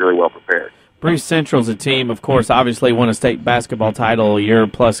really well prepared. Breeze Central's a team, of course, obviously won a state basketball title a year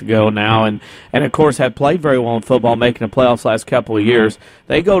plus ago now, and of course have played very well in football, making the playoffs last couple of years.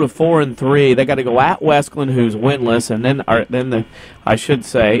 They go to 4-3. They got to go at Westland, who's winless, and then I should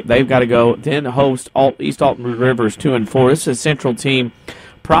say they've got to go then host East Alton Rivers 2-4. This is a Central team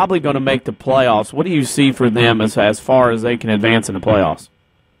probably going to make the playoffs. What do you see for them as far as they can advance in the playoffs?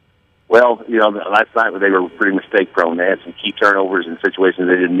 Well, last night they were pretty mistake-prone. They had some key turnovers in situations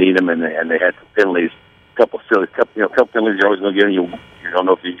they didn't need them, and they had some penalties. A couple penalties you're always going to get, and you don't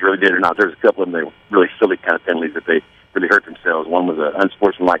know if you really did or not. There's a couple of them that were really silly kind of penalties that they really hurt themselves. One was an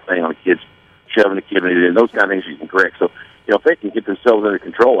unsportsmanlike thing on a kid, shoving a kid, and those kind of things you can correct. So, if they can get themselves under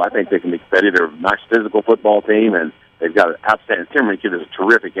control, I think they can be competitive. They're a nice physical football team, and they've got an outstanding. Timmerman kid is a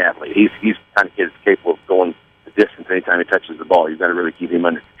terrific athlete. He's the kind of kid that's capable of going distance anytime he touches the ball. You've got to really keep him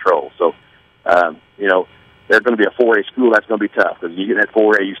under control. So, they're going to be a 4A school. That's going to be tough because you get that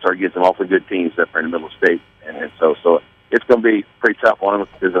 4A, you start getting some awfully good teams up there in the middle of the state. And so it's going to be pretty tough on them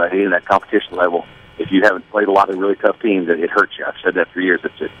because in that competition level, if you haven't played a lot of really tough teams, it hurts you. I've said that for years.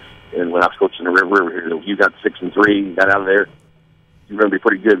 And when I was coaching the River here, you got 6-3, you got out of there, you're going to be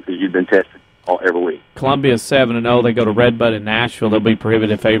pretty good because you've been tested every week. Columbia's 7-0. They go to Redbud in Nashville. They'll be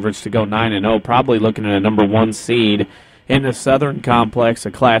prohibitive favorites to go 9-0. Probably looking at a number 1 seed in the Southern Complex,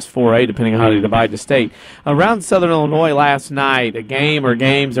 a Class 4A, depending on how they divide the state. Around Southern Illinois last night, a game or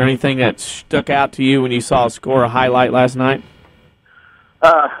games or anything that stuck out to you when you saw a score, a highlight last night?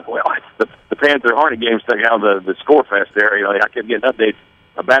 Well, the Panther Harney game stuck out of the score fest there. You know, I kept getting updates.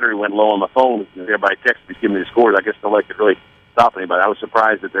 My battery went low on my phone. Everybody texted me, giving me the scores. I guess nobody could really stop anybody. I was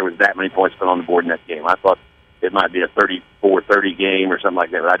surprised that there was that many points put on the board in that game. I thought it might be a 34-30 game or something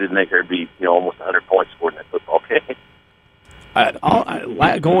like that, but I didn't think there'd be almost 100 points scored in that football game.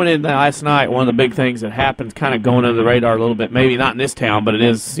 Going in last night, one of the big things that happened, kind of going under the radar a little bit, maybe not in this town, but it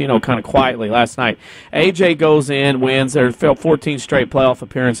is, kind of quietly last night. AJ goes in, wins their 14th straight playoff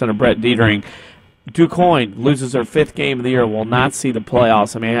appearance under Brett Dietering. DuQuoin loses their 5th game of the year, will not see the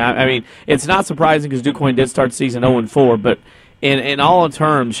playoffs. I mean, it's not surprising because DuQuoin did start the season 0-4, but in all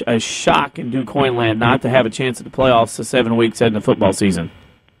terms, a shock in DuQuoin land not to have a chance at the playoffs the 7 weeks into the football season.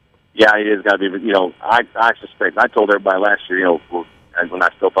 Yeah, it is got to be. I suspect. I told everybody last year, when I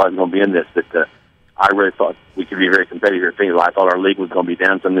still thought I was going to be in this, that I really thought we could be very competitive. I thought our league was going to be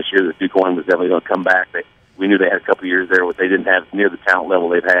down some this year. That DuQuoin was definitely going to come back. We knew they had a couple of years there where they didn't have near the talent level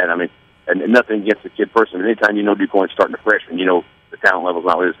they've had. I mean, and nothing against the kid person. Anytime DuQuoin's starting a freshman, the talent level's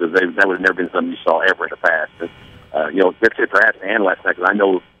not what it is, because that would have never been something you saw ever in the past. And, their kid perhaps and last night, because I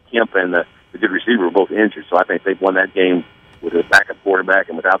know Kemp and the good receiver were both injured, so I think they've won that game with a backup quarterback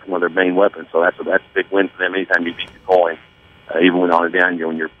and without one of their main weapons. So that's a big win for them anytime you beat DuQuoin, even when on a down year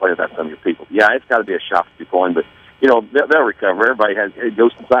when you're playing without some of your people. Yeah, it's got to be a shock to DuQuoin, but they'll recover. Everybody it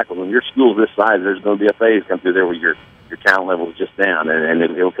goes in cycles. When your school's this size, there's going to be a phase come through there where your talent level is just down, and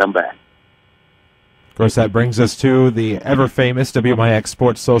it'll come back. Of course, that brings us to the ever-famous WMIX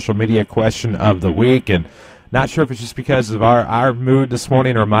Sports social media question of the week, and not sure if it's just because of our mood this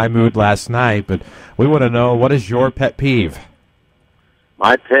morning or my mood last night, but we want to know, what is your pet peeve?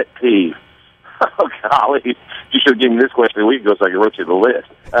 My pet peeve? Oh, golly. You should have given me this question a week ago so I could wrote you the list.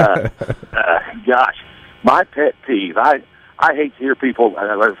 Gosh, my pet peeve. I hate to hear people, as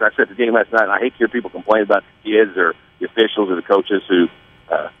I said at the game last night, I hate to hear people complain about the kids or the officials or the coaches who,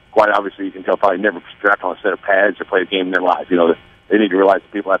 quite obviously, you can tell probably never strapped on a set of pads or played a game in their lives. They need to realize the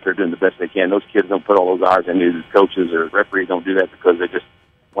people out there are doing the best they can. Those kids don't put all those hours into it. Coaches or referees don't do that because they just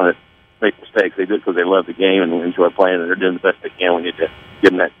want to make mistakes. They do it because they love the game and enjoy playing, and they're doing the best they can. We need to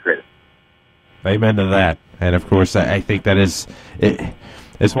give them that credit. Amen to that. And, of course, I think that is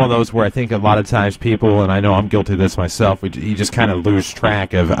it's one of those where I think a lot of times people, and I know I'm guilty of this myself, you just kind of lose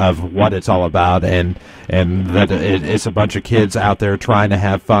track of what it's all about, and that it's a bunch of kids out there trying to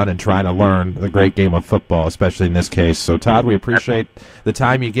have fun and trying to learn the great game of football, especially in this case. So, Todd, we appreciate the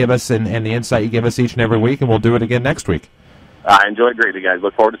time you give us and the insight you give us each and every week, and we'll do it again next week. I enjoyed it greatly, guys.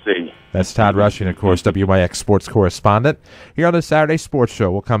 Look forward to seeing you. That's Todd Rushing, of course, WMIX sports correspondent here on the Saturday Sports Show.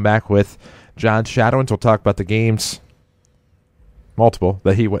 We'll come back with John Shadowins. We'll talk about the games, multiple,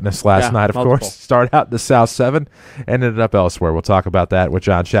 that he witnessed last night, of course. Started out in the South 7, ended up elsewhere. We'll talk about that with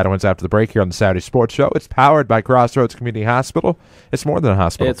John Shadowins after the break here on the Saturday Sports Show. It's powered by Crossroads Community Hospital. It's more than a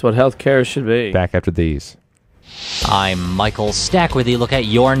hospital. It's what healthcare should be. Back after these. I'm Michael Stack with you. Look at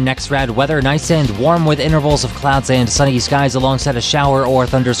your next rad weather. Nice and warm with intervals of clouds and sunny skies alongside a shower or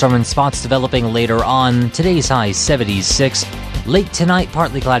thunderstorm in spots developing later on. Today's high 76. Late tonight,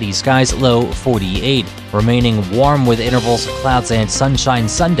 partly cloudy skies, low 48. Remaining warm with intervals of clouds and sunshine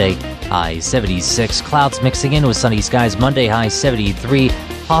Sunday, high 76. Clouds mixing in with sunny skies Monday, high 73.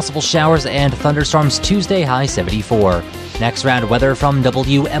 Possible showers and thunderstorms Tuesday, high 74. Next round weather from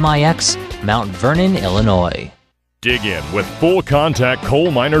WMIX, Mount Vernon, Illinois. Dig in with full contact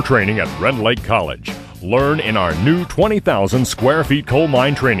coal miner training at Red Lake College. Learn in our new 20,000 square feet coal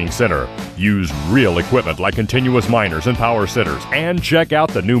mine training center. Use real equipment like continuous miners and power sitters, and check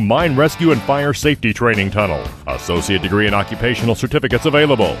out the new mine rescue and fire safety training tunnel. Associate degree and occupational certificates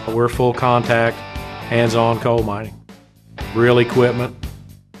available. We're full contact, hands-on coal mining. Real equipment,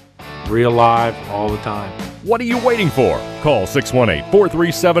 real live, all the time. What are you waiting for? Call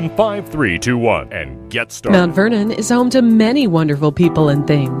 618-437-5321 and get started. Mount Vernon is home to many wonderful people and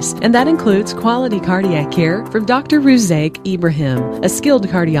things, and that includes quality cardiac care from Dr. Ruzaik Ibrahim. A skilled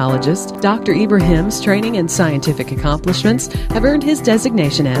cardiologist, Dr. Ibrahim's training and scientific accomplishments have earned his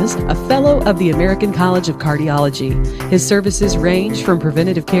designation as a Fellow of the American College of Cardiology. His services range from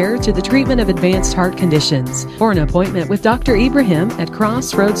preventative care to the treatment of advanced heart conditions. For an appointment with Dr. Ibrahim at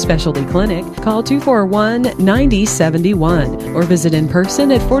Crossroads Specialty Clinic, call 241-9071 or visit in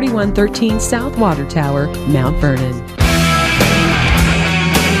person at 4113 South Water Tower, Mount Vernon.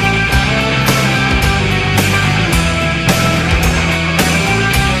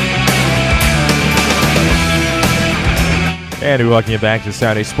 And we welcome you back to the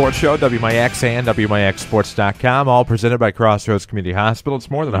Saturday Sports Show, WMIX and WMIXSports.com, all presented by Crossroads Community Hospital. It's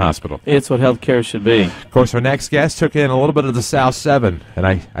more than a hospital. It's what healthcare should be. Of course, our next guest took in a little bit of the South 7, and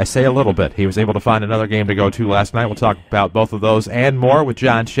I say a little bit. He was able to find another game to go to last night. We'll talk about both of those and more with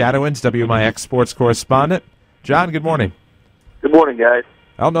John Shadowins, WMIX sports correspondent. John, good morning. Good morning, guys.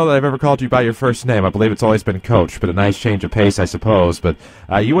 I don't know that I've ever called you by your first name. I believe it's always been Coach, but a nice change of pace, I suppose. But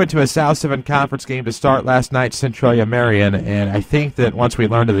you went to a South 7 conference game to start last night, Centralia Marion, and I think that once we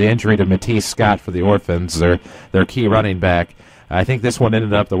learned of the injury to Matisse Scott for the Orphans, their key running back, I think this one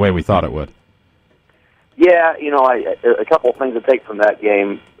ended up the way we thought it would. Yeah, a couple of things to take from that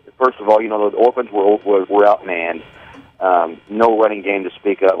game. First of all, the Orphans were outmanned. No running game to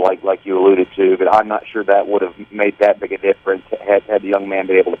speak of, like you alluded to, but I'm not sure that would have made that big a difference had the young man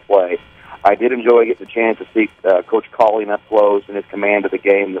been able to play. I did enjoy getting the chance to see Coach Colling up close and his command of the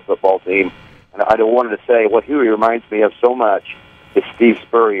game, the football team. And I wanted to say what he reminds me of so much is Steve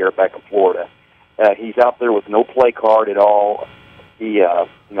Spurrier back in Florida. He's out there with no play card at all. He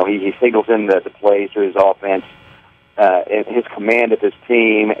signals in the plays to his offense. And his command of his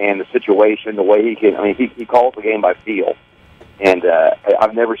team and the situation, the way he calls the game by feel. And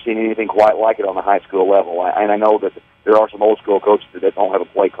I've never seen anything quite like it on the high school level. And I know that there are some old school coaches that don't have a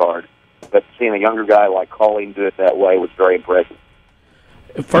play card. But seeing a younger guy like Colleen do it that way was very impressive.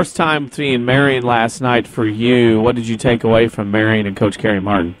 First time seeing Marion last night for you. What did you take away from Marion and Coach Kerry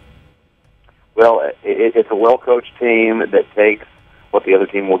Martin? Well, it's a well-coached team that takes what the other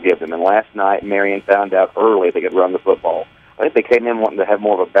team will give them. And last night, Marion found out early they could run the football. I think they came in wanting to have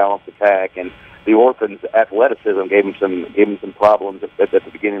more of a balanced attack, and the Orphans' athleticism gave them some problems at the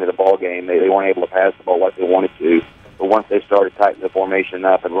beginning of the ball game. They weren't able to pass the ball like they wanted to. But once they started tightening the formation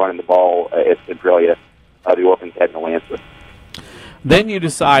up and running the ball at Centralia, the Orphans had no answer. Then you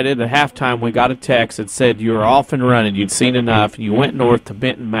decided at halftime we got a text that said you were off and running, you'd seen enough, and you went north to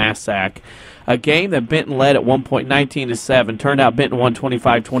Benton-Massac. A game that Benton led at one point 19-7. Turned out Benton won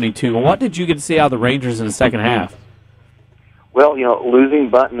 25-22. What did you get to see out of the Rangers in the second half? Well,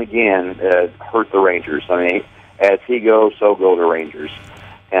 losing Bunton again hurt the Rangers. I mean, as he goes, so go the Rangers.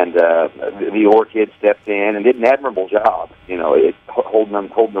 And the Orr kid stepped in and did an admirable job.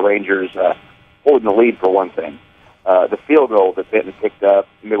 Holding the Rangers, holding the lead for one thing. The field goal that Benton picked up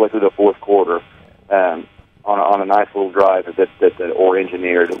midway through the fourth quarter on a nice little drive that Orr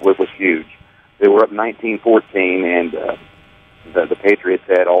engineered was huge. They were up 19-14, and the Patriots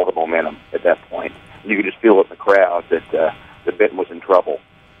had all the momentum at that point. You could just feel it in the crowd that Benton was in trouble.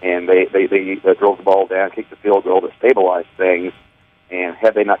 And they drove the ball down, kicked the field goal to stabilize things, and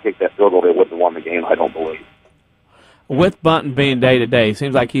had they not kicked that field goal, they wouldn't have won the game, I don't believe. With Bunton being day-to-day,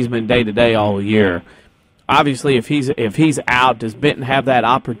 seems like he's been day-to-day all year. Obviously, if he's out, does Benton have that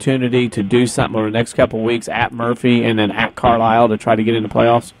opportunity to do something over the next couple of weeks at Murphy and then at Carlisle to try to get into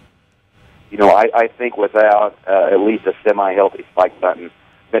playoffs? I think without at least a semi-healthy Spike Bunton,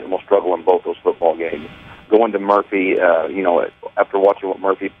 Benton will struggle in both those football games. Going to Murphy, after watching what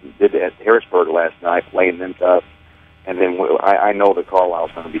Murphy did at Harrisburg last night, playing them tough, and then I know that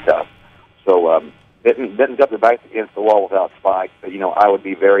Carlisle's going to be tough. So Benton's got their backs against the wall without Spike, but, I would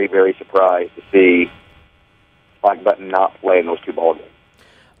be very, very surprised to see Spike Bunton not play in those two ball games.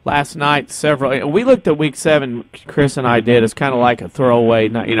 Last night, we looked at Week 7, Chris and I did, as kind of like a throwaway.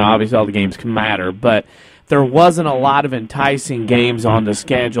 Obviously all the games can matter, but there wasn't a lot of enticing games on the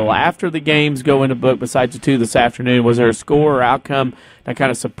schedule. After the games go into book, besides the two this afternoon, was there a score or outcome that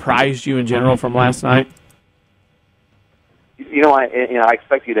kind of surprised you in general from last night? I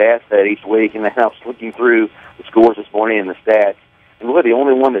expect you to ask that each week, and then I was looking through the scores this morning and the stats, and really the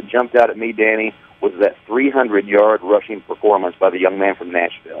only one that jumped out at me, Danny, was that 300-yard rushing performance by the young man from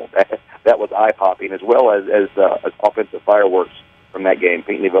Nashville. That was eye-popping, as well as offensive fireworks from that game.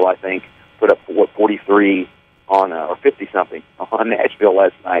 Pinckneyville, I think, put up 43 on or 50-something on Nashville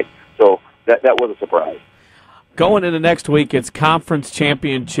last night. So that was a surprise. Going into next week, it's Conference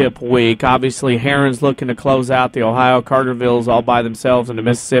Championship Week. Obviously, Heron's looking to close out the Ohio. Carterville's all by themselves in the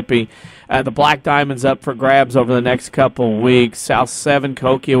Mississippi. The Black Diamond's up for grabs over the next couple of weeks. South 7,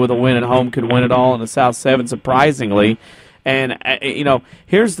 Cokia with a win at home could win it all in the South 7, surprisingly. And,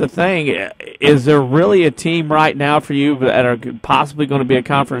 here's the thing. Is there really a team right now for you that are possibly going to be a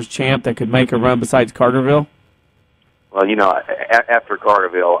conference champ that could make a run besides Carterville? Well, after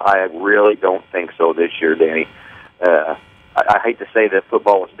Carterville, I really don't think so this year, Danny. I hate to say that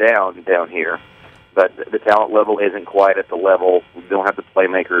football is down here, but the talent level isn't quite at the level. We don't have the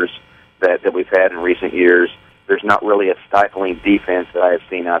playmakers that we've had in recent years. There's not really a stifling defense that I have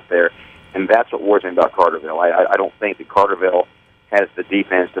seen out there, and that's what worries me about Carterville. I don't think that Carterville has the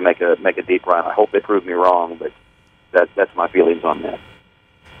defense to make a deep run. I hope they prove me wrong, but that's my feelings on that.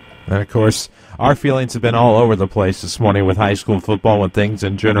 And, of course, our feelings have been all over the place this morning with high school football and things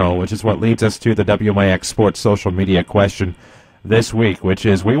in general, which is what leads us to the WMIX Sports social media question this week, which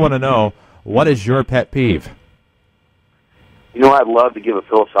is we want to know, what is your pet peeve? You know, I'd love to give a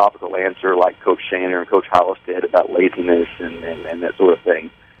philosophical answer like Coach Shaner and Coach Hollis did about laziness and that sort of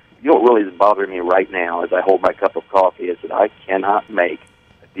thing. You know what really is bothering me right now as I hold my cup of coffee is that I cannot make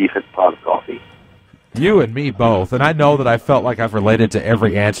a decent pot of coffee. You and me both, and I know that I felt like I've related to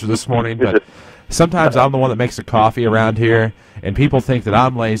every answer this morning, but sometimes I'm the one that makes the coffee around here, and people think that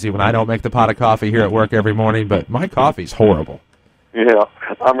I'm lazy when I don't make the pot of coffee here at work every morning, but my coffee's horrible. Yeah,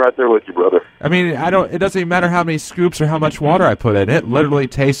 I'm right there with you, brother. I mean, it doesn't even matter how many scoops or how much water I put in. It literally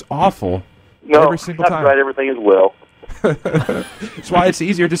tastes awful every single time. Right, everything is well. That's why it's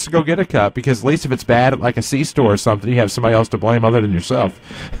easier just to go get a cup, because at least if it's bad at like a C-store or something, you have somebody else to blame other than yourself.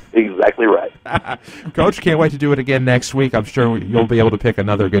 Exactly right. Coach, can't wait to do it again next week. I'm sure you'll be able to pick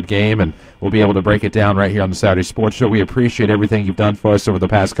another good game, and we'll be able to break it down right here on the Saturday Sports Show. We appreciate everything you've done for us over the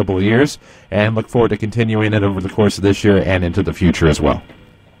past couple of years, and look forward to continuing it over the course of this year and into the future as well.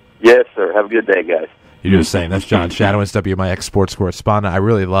 Yes, sir. Have a good day, guys. You do the same. That's John Shadowins, WMIX Sports Correspondent. I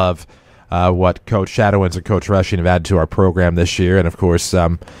really love what Coach Shadowins and Coach Rushing have added to our program this year. And, of course,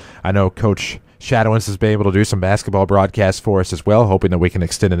 I know Coach Shadowins has been able to do some basketball broadcasts for us as well, hoping that we can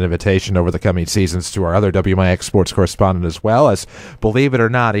extend an invitation over the coming seasons to our other WMIX sports correspondent as well, as, believe it or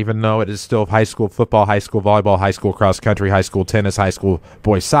not, even though it is still high school football, high school volleyball, high school cross country, high school tennis, high school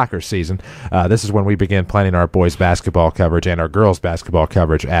boys soccer season, this is when we begin planning our boys basketball coverage and our girls basketball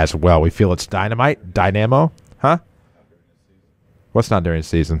coverage as well. We feel it's dynamo, huh? What's not during the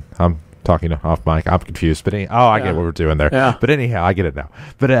season? I'm talking off mic. I'm confused, but I get what we're doing there. Yeah. But anyhow, I get it now.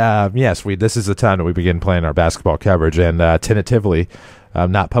 But yes, this is the time that we begin playing our basketball coverage, and tentatively,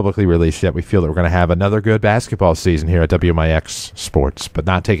 not publicly released yet, we feel that we're going to have another good basketball season here at WMIX Sports, but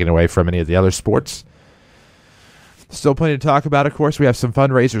not taking away from any of the other sports. Still plenty to talk about, of course. We have some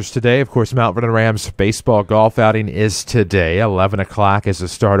fundraisers today. Of course, Mount Vernon Rams baseball golf outing is today. 11 o'clock is the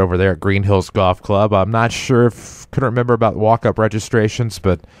start over there at Green Hills Golf Club. I'm not sure couldn't remember about walk-up registrations,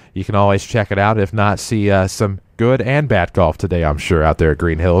 but you can always check it out. If not, see some good and bad golf today, I'm sure, out there at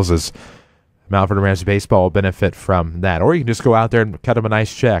Green Hills, as Mount Vernon Rams baseball will benefit from that. Or you can just go out there and cut them a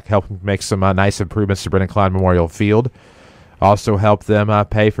nice check, help them make some nice improvements to Brennan Klein Memorial Field. Also help them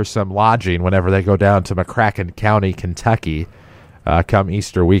pay for some lodging whenever they go down to McCracken County, Kentucky, come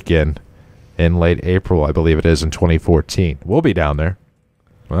Easter weekend in late April, I believe it is, in 2014. We'll be down there.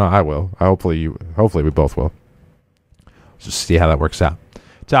 Well, I will. Hopefully we both will. Just see how that works out.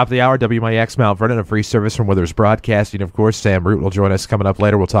 Top of the hour, WMIX Mount Vernon, a free service from Withers Broadcasting. Of course, Sam Root will join us coming up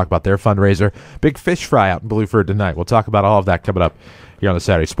later. We'll talk about their fundraiser. Big fish fry out in Blueford tonight. We'll talk about all of that coming up here on the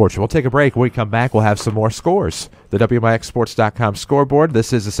Saturday Sports Show. We'll take a break. When we come back, we'll have some more scores. The WMIXSports.com scoreboard.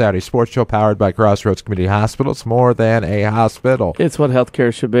 This is the Saturday Sports Show powered by Crossroads Community Hospital. It's more than a hospital. It's what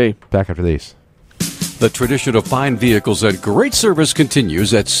healthcare should be. Back after these. The tradition of fine vehicles and great service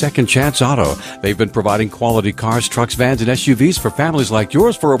continues at Second Chance Auto. They've been providing quality cars, trucks, vans, and SUVs for families like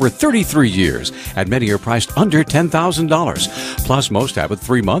yours for over 33 years, and many are priced under $10,000. Plus, most have a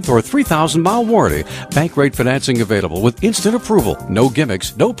 3-month or 3,000-mile warranty. Bank rate financing available with instant approval. No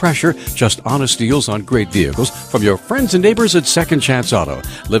gimmicks, no pressure, just honest deals on great vehicles from your friends and neighbors at Second Chance Auto,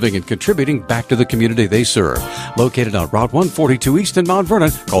 living and contributing back to the community they serve. Located on Route 142 East in Mount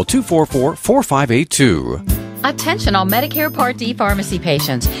Vernon, call 244-4582. Attention all Medicare Part D pharmacy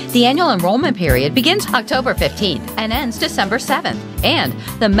patients. The annual enrollment period begins October 15th and ends December 7th. And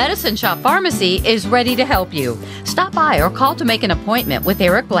the Medicine Shop Pharmacy is ready to help you. Stop by or call to make an appointment with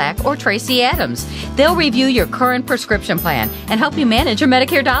Eric Black or Tracy Adams. They'll review your current prescription plan and help you manage your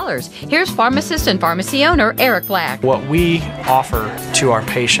Medicare dollars. Here's pharmacist and pharmacy owner Eric Black. What we offer to our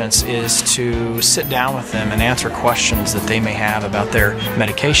patients is to sit down with them and answer questions that they may have about their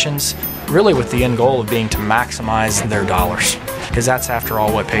medications, really with the end goal of being to maximize their dollars, because that's, after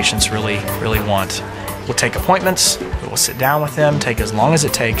all, what patients really want. We'll take appointments, we'll sit down with them, take as long as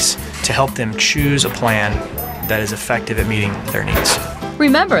it takes to help them choose a plan that is effective at meeting their needs.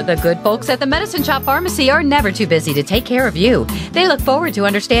 Remember, the good folks at the Medicine Shop Pharmacy are never too busy to take care of you. They look forward to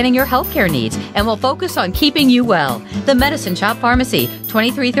understanding your healthcare needs and will focus on keeping you well. The Medicine Shop Pharmacy,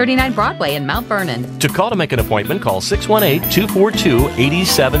 2339 Broadway in Mount Vernon. To call to make an appointment, call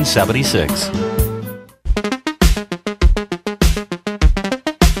 618-242-8776.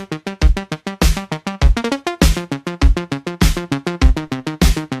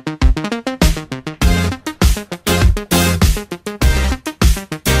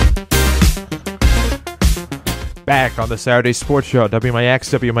 back on the Saturday Sports Show,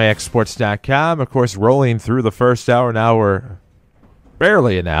 WMIX, WMIXSports.com. Of course, rolling through the first hour. Now we're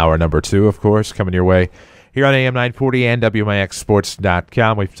barely an hour, number 2, of course, coming your way here on AM 940 and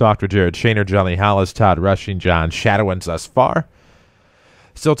WMIXSports.com. We've talked with Jared Shaner, Johnny Hollis, Todd Rushing, John Shadowins thus far.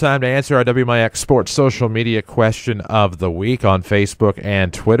 Still time to answer our WMIX Sports social media question of the week on Facebook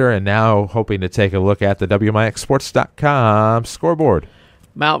and Twitter, and now hoping to take a look at the WMIXSports.com scoreboard.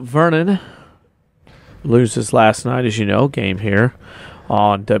 Mount Vernon loses last night, as you know, game here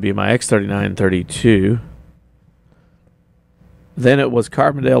on WMIX 39-32. Then it was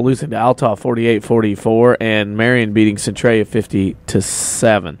Carbondale losing to Altha 48-44 and Marion beating Centralia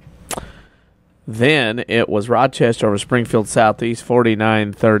 50-7. Then it was Rochester over Springfield Southeast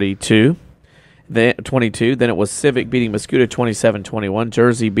 49-32. Then 22. Then it was Civic beating Mascoutah 27-21.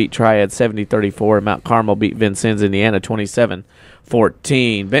 Jersey beat Triad 70-34 and Mount Carmel beat Vincennes, Indiana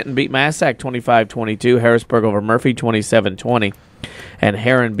 27-14. Benton beat Massac 25-22. Harrisburg over Murphy 27-20. And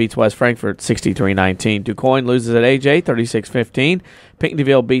Heron beats West Frankfort 63-19. DuQuoin loses at AJ 36-15.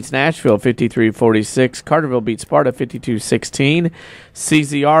 Pinckneyville beats Nashville 53-46. Carterville beats Sparta 52-16.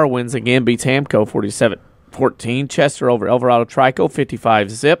 CZR wins again, beats Hamco 47-14. Chester over Eldorado Trico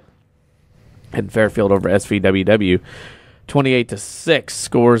 55-zip. And Fairfield over SVWW 28-6.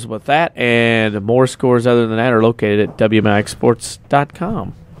 Scores with that, and more scores other than that are located at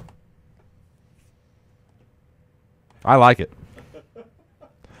WMIXSports.com. I like it.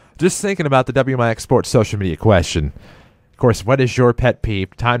 Just thinking about the WMIX Sports social media question. Of course, what is your pet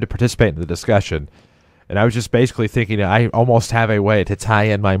peeve? Time to participate in the discussion. And I was just basically thinking I almost have a way to tie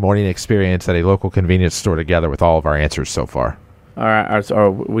in my morning experience at a local convenience store together with all of our answers so far. All right.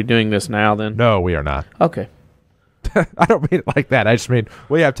 Are we doing this now then? No, we are not. Okay. I don't mean it like that. I just mean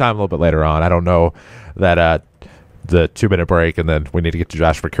we have time a little bit later on. I don't know that the 2-minute break and then we need to get to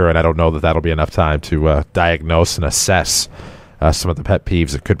Josh McCurran. I don't know that that'll be enough time to diagnose and assess some of the pet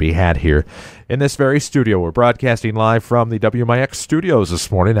peeves that could be had here in this very studio. We're broadcasting live from the WMIX studios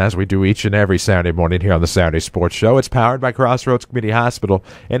this morning, as we do each and every Saturday morning here on the Saturday Sports Show. It's powered by Crossroads Community Hospital,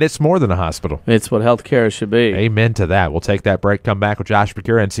 and it's more than a hospital. It's what healthcare should be. Amen to that. We'll take that break, come back with Josh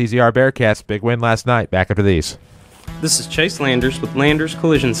McCurran and CZR Bearcats. Big win last night. Back after these. This is Chase Landers with Landers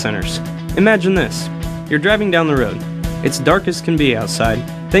Collision Centers. Imagine this. You're driving down the road. It's dark as can be outside.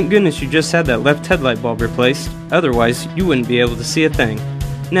 Thank goodness you just had that left headlight bulb replaced. Otherwise, you wouldn't be able to see a thing.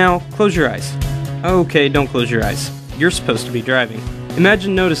 Now, close your eyes. Okay, don't close your eyes. You're supposed to be driving.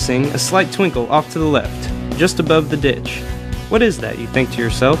 Imagine noticing a slight twinkle off to the left, just above the ditch. What is that, you think to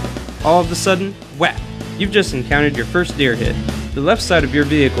yourself? All of a sudden, whap! You've just encountered your first deer hit. The left side of your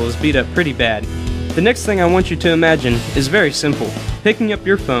vehicle is beat up pretty bad. The next thing I want you to imagine is very simple. Picking up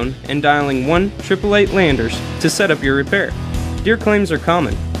your phone and dialing 1-888-LANDERS to set up your repair. Deer claims are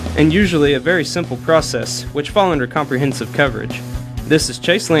common, and usually a very simple process, which fall under comprehensive coverage. This is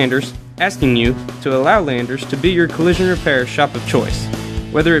Chase Landers, asking you to allow Landers to be your collision repair shop of choice.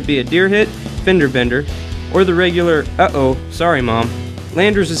 Whether it be a deer hit, fender bender, or the regular, uh-oh, sorry mom,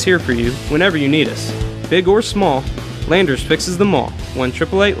 Landers is here for you whenever you need us. Big or small, Landers fixes them all.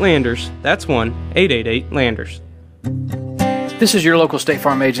 1-888-LANDERS, that's 1-888-LANDERS. This is your local State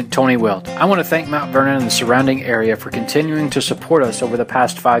Farm agent, Tony Wilt. I want to thank Mount Vernon and the surrounding area for continuing to support us over the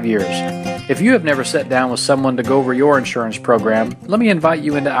past 5 years. If you have never sat down with someone to go over your insurance program, let me invite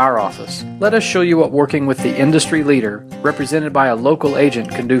you into our office. Let us show you what working with the industry leader, represented by a local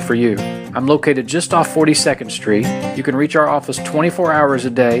agent, can do for you. I'm located just off 42nd Street. You can reach our office 24 hours a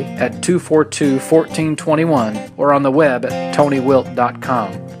day at 242-1421 or on the web at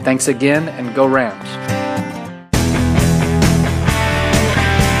tonywilt.com. Thanks again, and go Rams.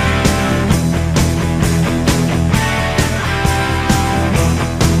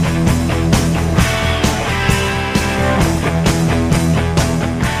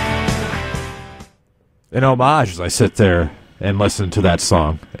 An homage as I sit there and listen to that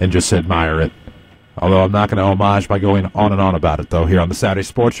song and just admire it. Although I'm not going to homage by going on and on about it, though, here on the Saturday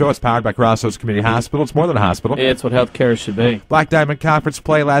Sports Show. It's powered by Crossroads Community Hospital. It's more than a hospital. It's what healthcare should be. Black Diamond Conference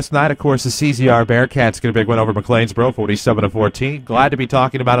play last night. Of course, the CZR Bearcats get a big win over McLeansboro, 47-14. Glad to be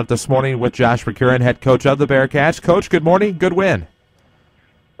talking about it this morning with Josh McCurran, head coach of the Bearcats. Coach, good morning. Good win.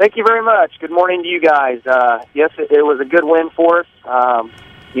 Thank you very much. Good morning to you guys. Yes, it was a good win for us.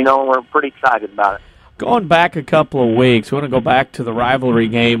 We're pretty excited about it. Going back a couple of weeks, we want to go back to the rivalry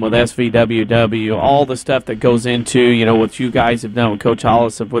game with SVWW, all the stuff that goes into, what you guys have done with Coach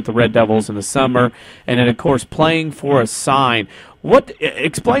Hollis with the Red Devils in the summer, and then, of course, playing for a sign.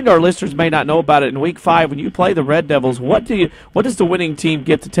 Explain to our listeners may not know about it. In Week 5, when you play the Red Devils, what does the winning team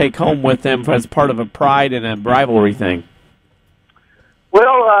get to take home with them as part of a pride and a rivalry thing?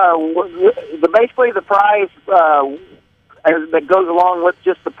 Well, basically the prize that goes along with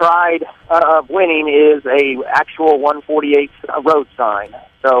just the pride of winning is a actual 148 road sign.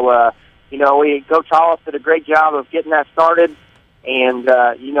 So, Coach Hollis did a great job of getting that started. And,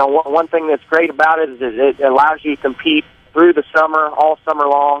 one thing that's great about it is it allows you to compete through the summer, all summer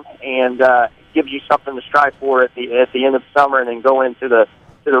long, and gives you something to strive for at the end of the summer and then go into the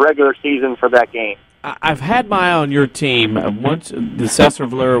regular season for that game. I've had my eye on your team once the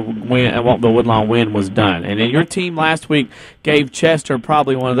Cecil-Valera win, the Woodlawn win was done. And then your team last week gave Chester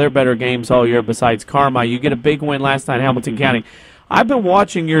probably one of their better games all year besides Carmi. You get a big win last night in Hamilton County. I've been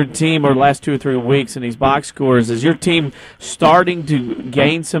watching your team over the last 2 or 3 weeks in these box scores. Is your team starting to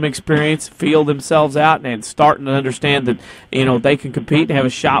gain some experience, feel themselves out, and starting to understand that they can compete and have a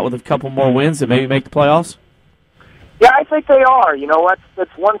shot with a couple more wins and maybe make the playoffs? Yeah, I think they are.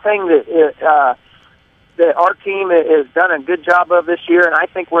 That's one thing that our team has done a good job of this year, and I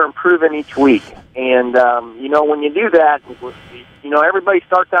think we're improving each week. And when you do that, everybody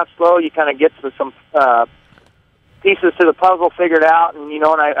starts out slow. You kind of get to some pieces to the puzzle figured out, and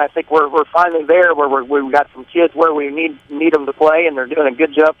I think we're finally there where we've got some kids where we need them to play, and they're doing a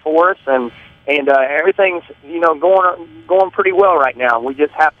good job for us, and everything's going pretty well right now. We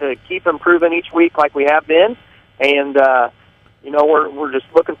just have to keep improving each week like we have been, and we're just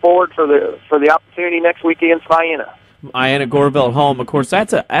looking forward for the opportunity next week against Vienna. Vienna Goreville at home. Of course,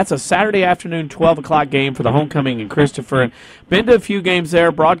 that's a Saturday afternoon 12 o'clock game for the homecoming in Christopher. And been to a few games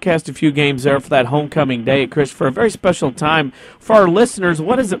there, broadcast a few games there for that homecoming day at Christopher. A very special time for our listeners.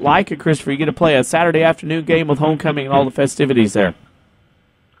 What is it like at Christopher? You get to play a Saturday afternoon game with homecoming and all the festivities there.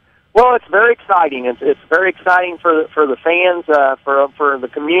 Well, it's very exciting. It's very exciting for the fans, for the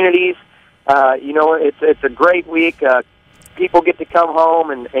communities. It's a great week. People get to come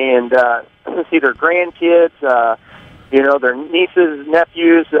home and see their grandkids, their nieces,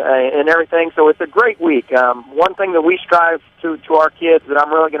 nephews, and everything. So it's a great week. One thing that we strive to our kids that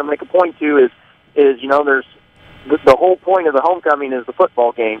I'm really going to make a point to is there's the whole point of the homecoming is the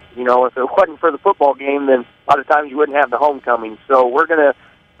football game. If it wasn't for the football game, then a lot of times you wouldn't have the homecoming. So we're gonna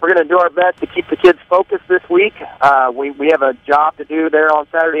do our best to keep the kids focused this week. We have a job to do there on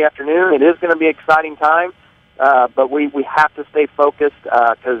Saturday afternoon. It is going to be an exciting time. But we have to stay focused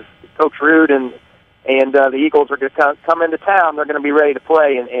because Coach Rude and the Eagles are going to come into town. They're going to be ready to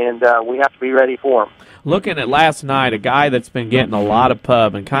play, and we have to be ready for them. Looking at last night, a guy that's been getting a lot of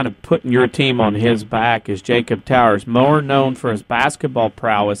pub and kind of putting your team on his back is Jacob Towers, more known for his basketball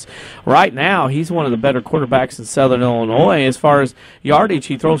prowess. Right now, he's one of the better quarterbacks in Southern Illinois. As far as yardage,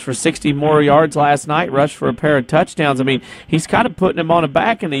 he throws for 60 more yards last night, rushed for a pair of touchdowns. I mean, he's kind of putting him on the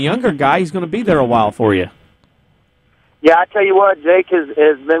back, and the younger guy, he's going to be there a while for you. Yeah, I tell you what, Jake has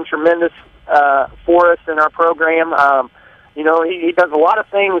been tremendous for us in our program. He does a lot of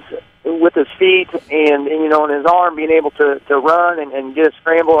things with his feet and his arm, being able to run and get a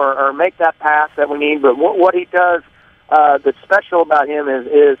scramble or make that pass that we need. But what he does that's special about him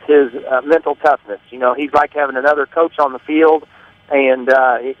is his mental toughness. He's like having another coach on the field, and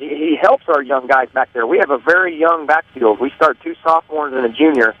he helps our young guys back there. We have a very young backfield. We start 2 sophomores and a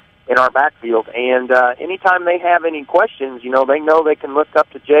junior in our backfield, and anytime they have any questions, they know they can look up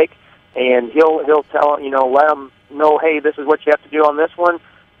to Jake, and he'll tell let them know, hey, this is what you have to do on this one,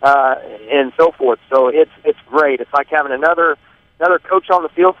 and so forth. So it's great. It's like having another coach on the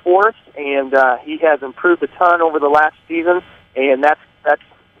field for us, and he has improved a ton over the last season, and that's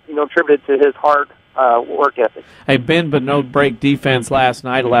attributed to his hard work ethic. A bend but no break defense last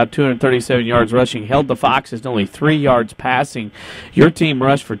night, allowed 237 yards rushing, held the Foxes to only 3 yards passing. Your team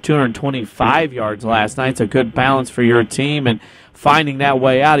rushed for 225 yards last night. It's a good balance for your team, and finding that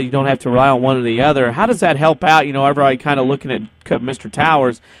way out, you don't have to rely on one or the other. How does that help out? Everybody kind of looking at Mr.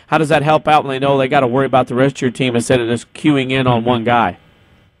 Towers. How does that help out when they know they got to worry about the rest of your team instead of just queuing in on one guy?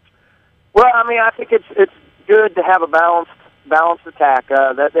 Well, I think it's good to have a balanced attack.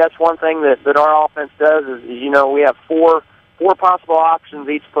 That's one thing that our offense does is we have four possible options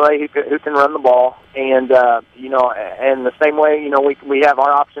each play who can run the ball, and and the same way we have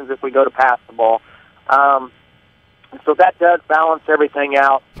our options if we go to pass the ball. So that does balance everything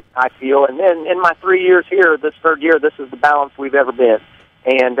out, I feel. And then in my 3 years here, this third year, this is the balance we've ever been.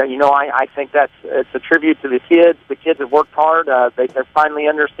 And I think it's a tribute to the kids. The kids have worked hard. They're finally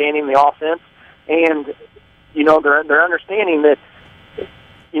understanding the offense, and they're understanding that,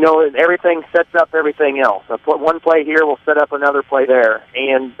 everything sets up everything else. One play here will set up another play there.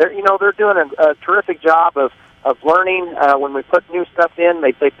 And they're doing a terrific job of learning. When we put new stuff in,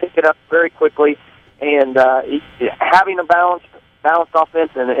 they pick it up very quickly. And having a balanced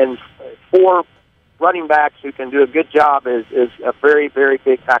offense and four running backs who can do a good job is a very, very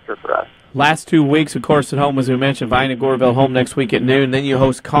big factor for us. Last 2 weeks, of course, at home, as we mentioned, Vienna Goreville home next week at noon. Then you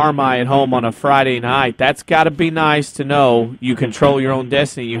host Carmi at home on a Friday night. That's got to be nice to know you control your own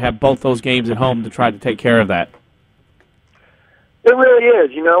destiny. You have both those games at home to try to take care of that. It really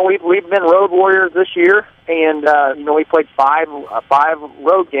is. You know, we've been road warriors this year, and you know, we played five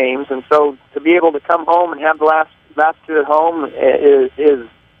road games, and so to be able to come home and have the last two at home is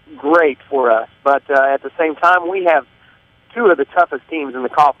great for us. But at the same time, we have two of the toughest teams in the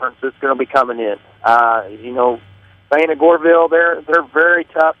conference that's going to be coming in. You know, Vienna Goreville, they're very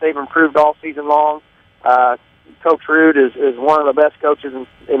tough. They've improved all season long. Coach Rude is one of the best coaches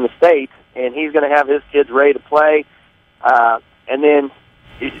in the state, and he's going to have his kids ready to play. And then,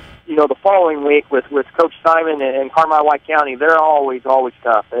 you know, the following week with Coach Simon and Carmi-White County, they're always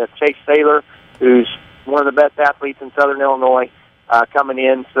tough. They have Chase Saylor, who's one of the best athletes in Southern Illinois, coming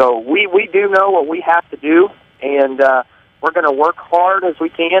in. So we do know what we have to do, and we're going to work hard as we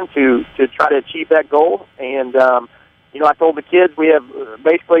can to try to achieve that goal. And, you know, I told the kids we have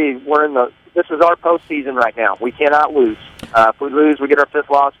this is our postseason right now. We cannot lose. If we lose, we get our fifth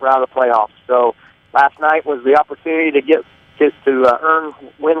loss, we're out of the playoffs. So last night was the opportunity to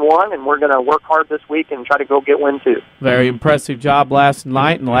win one, and we're going to work hard this week and try to go get win two. Very impressive job last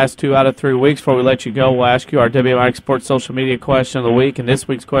night and the last 2 out of 3 weeks. Before we let you go, we'll ask you our WMIX Sports social media question of the week, and this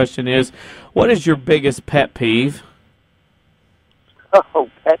week's question is, what is your biggest pet peeve? Oh,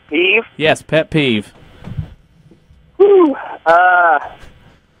 pet peeve? Yes, pet peeve. Whew.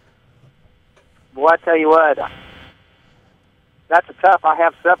 Well, I tell you what, that's a tough. I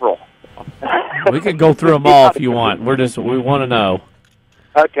have several. We can go through them all if you want. We want to know.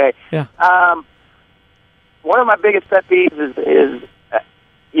 Okay. Yeah. One of my biggest pet peeves is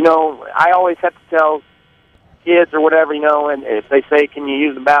you know, I always have to tell kids or whatever, you know, and if they say, "Can you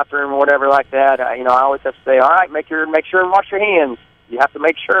use the bathroom?" or whatever like that, you know, I always have to say, "All right, make sure and wash your hands. You have to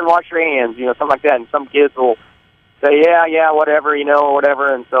make sure and wash your hands," you know, something like that. And some kids will say, "Yeah, whatever," you know,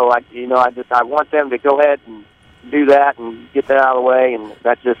 whatever. And so I want them to go ahead and do that and get that out of the way, and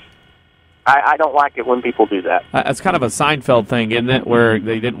that just. I don't like it when people do that. It's kind of a Seinfeld thing, isn't it, where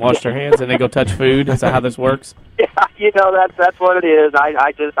they didn't wash their hands and they go touch food? Is that how this works? Yeah, you know, that's what it is.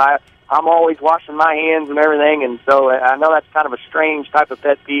 I'm always washing my hands and everything, and so I know that's kind of a strange type of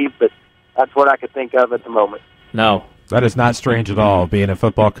pet peeve, but that's what I could think of at the moment. No. That is not strange at all, being a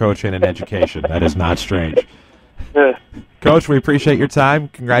football coach and in education. That is not strange. Coach, we appreciate your time.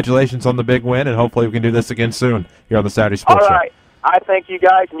 Congratulations on the big win, and hopefully we can do this again soon here on the Saturday Sports Show. All right. I thank you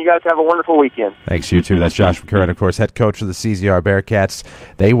guys, and you guys have a wonderful weekend. Thanks, you too. That's Josh McCurran, of course, head coach of the CZR Bearcats.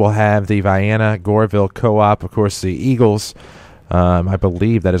 They will have the Vienna Goreville Co-op, of course, the Eagles. I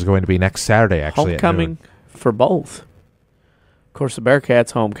believe that is going to be next Saturday, actually. Homecoming for both. Of course, the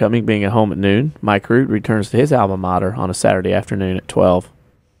Bearcats' homecoming being at home at noon. Mike Root returns to his alma mater on a Saturday afternoon at 12.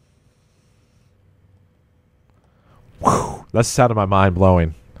 Whew, that's the sound of my mind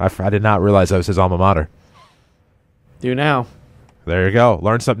blowing. I did not realize that was his alma mater. Do now. There you go.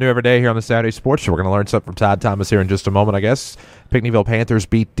 Learn something new every day here on the Saturday Sports Show. We're going to learn something from Todd Thomas here in just a moment, I guess. Pinckneyville Panthers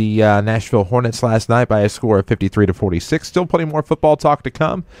beat the Nashville Hornets last night by a score of 53-46. Still plenty more football talk to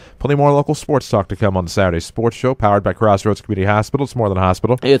come. Plenty more local sports talk to come on the Saturday Sports Show, powered by Crossroads Community Hospital. It's more than a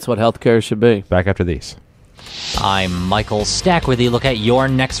hospital. It's what healthcare should be. Back after these. I'm Michael Stack with you. Look at your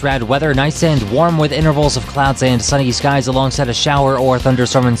next rad weather. Nice and warm with intervals of clouds and sunny skies alongside a shower or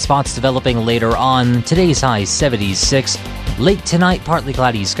thunderstorm in spots developing later on. Today's high 76. Late tonight, partly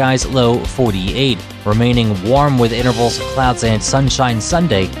cloudy skies, low 48. Remaining warm with intervals of clouds and sunshine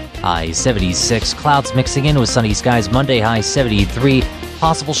Sunday, high 76. Clouds mixing in with sunny skies Monday, high 73.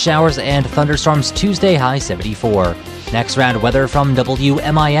 Possible showers and thunderstorms Tuesday, high 74. Next rad weather from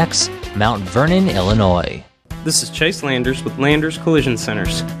WMIX, Mount Vernon, Illinois. This is Chase Landers with Landers Collision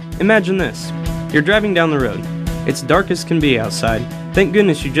Centers. Imagine this. You're driving down the road. It's dark as can be outside. Thank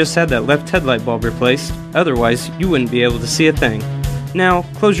goodness you just had that left headlight bulb replaced. Otherwise, you wouldn't be able to see a thing. Now,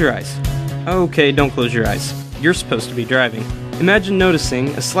 close your eyes. Okay, don't close your eyes. You're supposed to be driving. Imagine noticing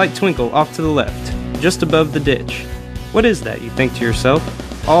a slight twinkle off to the left, just above the ditch. What is that, you think to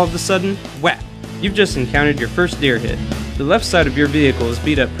yourself? All of a sudden, whap! You've just encountered your first deer hit. The left side of your vehicle is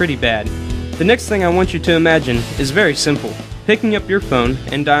beat up pretty bad. The next thing I want you to imagine is very simple. Picking up your phone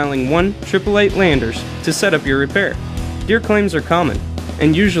and dialing 1-888-LANDERS to set up your repair. Deer claims are common,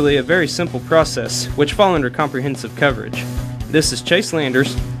 and usually a very simple process, which fall under comprehensive coverage. This is Chase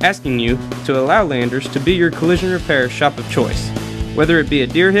Landers asking you to allow Landers to be your collision repair shop of choice. Whether it be a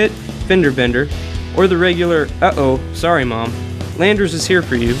deer hit, fender bender, or the regular, uh-oh, sorry mom, Landers is here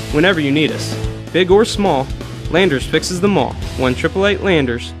for you whenever you need us. Big or small, Landers fixes them all.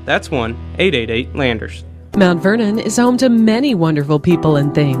 1-888-LANDERS. That's 1-888-LANDERS. Mount Vernon is home to many wonderful people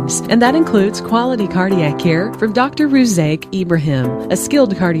and things, and that includes quality cardiac care from Dr. Ruzaik Ibrahim. A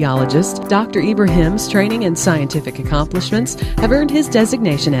skilled cardiologist, Dr. Ibrahim's training and scientific accomplishments have earned his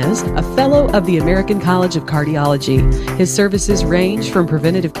designation as a Fellow of the American College of Cardiology. His services range from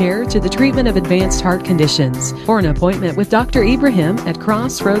preventative care to the treatment of advanced heart conditions. For an appointment with Dr. Ibrahim at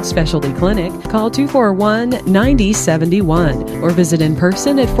Crossroads Specialty Clinic, call 241-9071 or visit in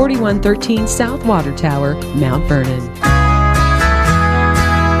person at 4113 South Water Tower, Mount Vernon. And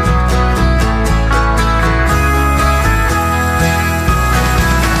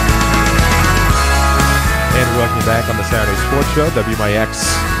welcome back on the Saturday Sports Show, WMIX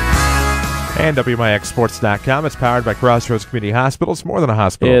and WMIXSports.com. It's powered by Crossroads Community Hospital. It's more than a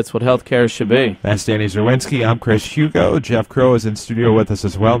hospital. It's what healthcare should be. That's Danny Zerwinski. I'm Chris Hugo. Jeff Crow is in studio with us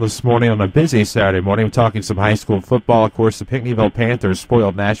as well this morning on a busy Saturday morning. We're talking some high school football. Of course, the Pinckneyville Panthers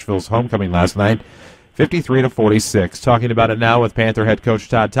spoiled Nashville's homecoming last night, 53-46. Talking about it now with Panther head coach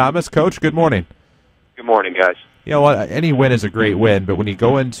Todd Thomas. Coach, good morning. Good morning, guys. You know what? Any win is a great win, but when you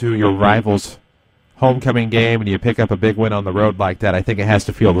go into your rival's homecoming game and you pick up a big win on the road like that, I think it has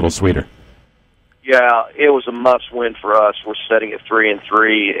to feel a little sweeter. Yeah, it was a must-win for us. We're setting at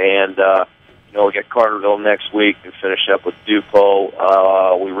 3-3, and we got Carterville next week and finish up with Dupo.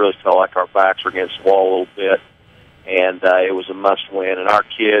 We really felt like our backs were against the wall a little bit, and it was a must-win. And our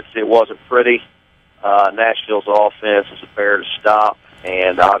kids, it wasn't pretty. Nashville's offense is a bear to stop,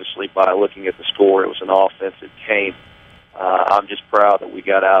 and obviously by looking at the score, it was an offensive game. I'm just proud that we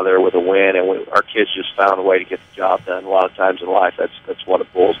got out of there with a win, and our kids just found a way to get the job done. A lot of times in life, that's what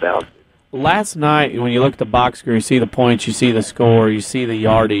it boils down to. Last night, when you look at the box score, you see the points, you see the score, you see the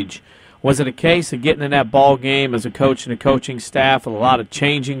yardage. Was it a case of getting in that ball game as a coach and a coaching staff with a lot of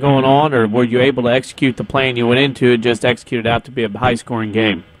changing going on, or were you able to execute the plan you went into and just execute it out to be a high-scoring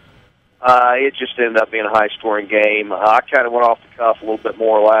game? It just ended up being a high-scoring game. I kind of went off the cuff a little bit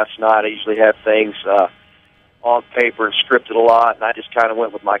more last night. I usually have things on paper and scripted a lot, and I just kind of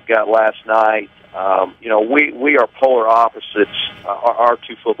went with my gut last night. We are polar opposites. Our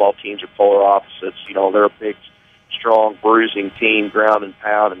two football teams are polar opposites. They're a big, strong, bruising team, ground and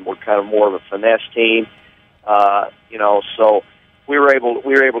pound, and we're kind of more of a finesse team. So we were able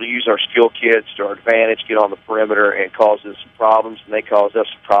to use our skill kids to our advantage, get on the perimeter, and cause us some problems, and they caused us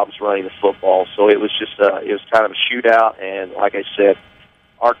some problems running the football. So it was just it was kind of a shootout, and like I said,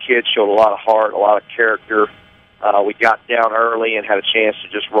 our kids showed a lot of heart, a lot of character. We got down early and had a chance to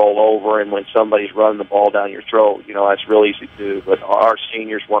just roll over, and when somebody's running the ball down your throat, that's real easy to do. But our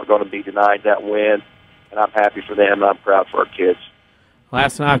seniors weren't going to be denied that win, and I'm happy for them, and I'm proud for our kids.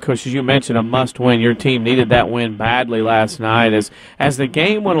 Last night, Coach, as you mentioned, a must-win. Your team needed that win badly last night. As the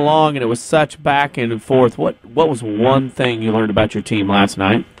game went along and it was such back and forth, what was one thing you learned about your team last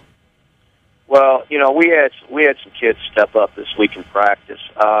night? Well, we had some kids step up this week in practice.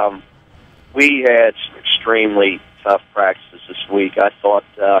 We had some extremely tough practices this week. I thought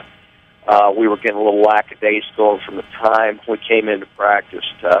we were getting a little lackadaisical from the time we came into practice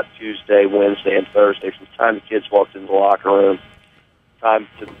Tuesday, Wednesday, and Thursday. From the time the kids walked into the locker room, to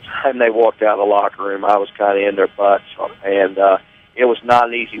the time they walked out of the locker room, I was kind of in their butts. And it was not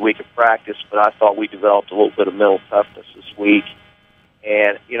an easy week of practice, but I thought we developed a little bit of mental toughness this week.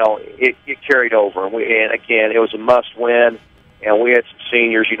 And, it carried over. And again, it was a must-win. And we had some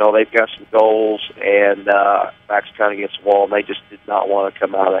seniors, they've got some goals, and backs kind of against the wall, and they just did not want to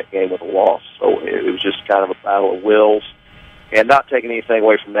come out of that game with a loss. So it was just kind of a battle of wills. And not taking anything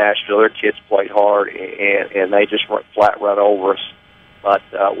away from Nashville, their kids played hard, and they just went flat run over us. But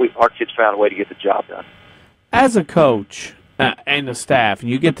our kids found a way to get the job done. As a coach and the staff, and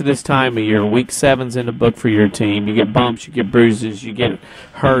you get to this time of year, week 7's in the book for your team, you get bumps, you get bruises, you get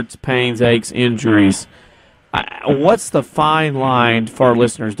hurts, pains, aches, injuries. What's the fine line for our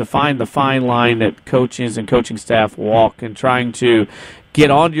listeners? Define the fine line that coaches and coaching staff walk in trying to get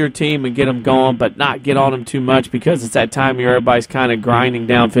onto your team and get them going, but not get on them too much because it's that time of year everybody's kind of grinding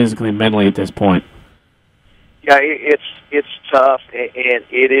down physically and mentally at this point. Yeah, it's tough, and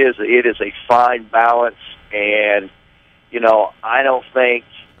it is a fine balance, and I don't think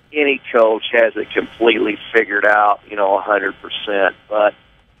any coach has it completely figured out, 100%, but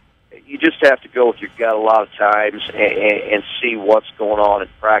you just have to go with your gut a lot of times and see what's going on in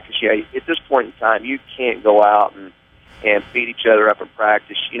practice. Yeah, at this point in time, you can't go out and beat each other up in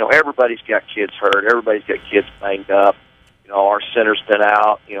practice. Everybody's got kids hurt. Everybody's got kids banged up. Our center's been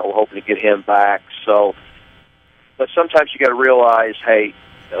out. We're hoping to get him back. So, but sometimes you got to realize, hey,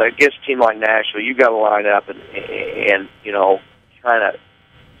 against a team like Nashville, you got to line up and kind of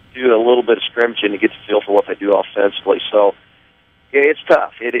do a little bit of scrimmaging to get the feel for what they do offensively. So yeah, it's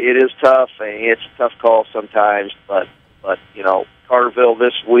tough. It is tough, and it's a tough call sometimes. But you know, Carterville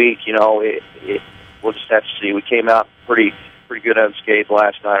this week, you know, we'll just have to see. We came out pretty good unscathed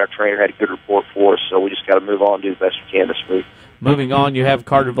last night. Our trainer had a good report for us, so we just got to move on and do the best we can this week. Moving on, you have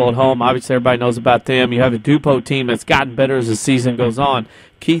Carterville at home. Obviously, everybody knows about them. You have a DuPont team that's gotten better as the season goes on.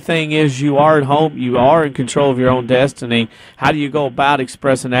 Key thing is you are at home. You are in control of your own destiny. How do you go about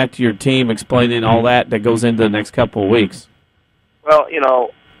expressing that to your team, explaining all that goes into the next couple of weeks? Well,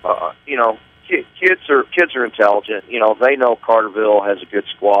 kids are intelligent. You know, they know Carterville has a good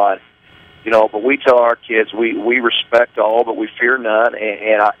squad. You know, but we tell our kids we respect all, but we fear none.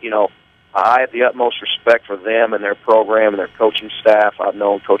 And I have the utmost respect for them and their program and their coaching staff. I've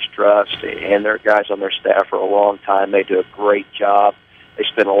known Coach Trust and their guys on their staff for a long time. They do a great job. They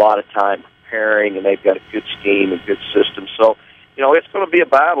spend a lot of time preparing, and they've got a good scheme and good system. So, you know, it's going to be a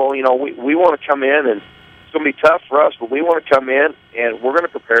battle. You know, we want to come in, and it's going to be tough for us, but we want to come in, and we're going to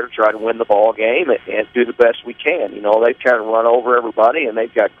prepare to try to win the ball game and do the best we can. You know, they've kind of run over everybody, and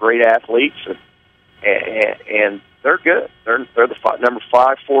they've got great athletes, and they're good. They're the number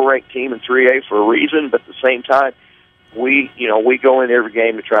 5 4-ranked team in 3A for a reason, but at the same time, we go in every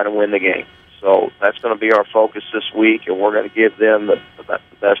game to try to win the game. So that's going to be our focus this week, and we're going to give them the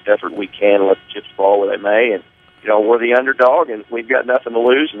best effort we can and let the chips fall where they may. And, you know, we're the underdog, and we've got nothing to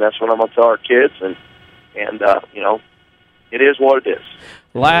lose, and that's what I'm going to tell our kids. And you know, it is what it is.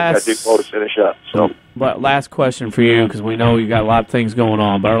 Last to finish up. So, but last question for you, because we know you got a lot of things going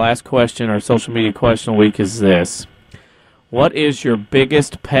on. But our last question, our social media question of the week, is this: what is your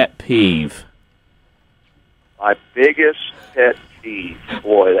biggest pet peeve? My biggest pet peeve,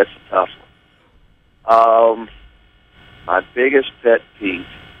 boy, that's a tough one. My biggest pet peeve.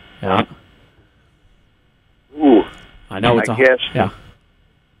 Yeah. Ooh. I know it's I guess. Yeah.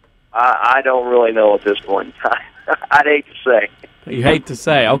 I don't really know at this point in time. I'd hate to say. You hate to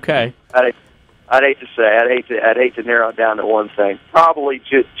say, okay. I'd hate to say. I'd hate to narrow it down to one thing. Probably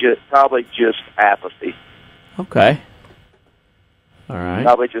just apathy. Okay. All right.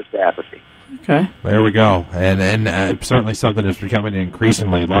 Probably just apathy. Okay. There we go. And certainly something that's becoming an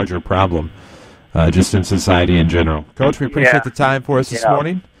increasingly larger problem just in society in general. Coach, we appreciate the time for us this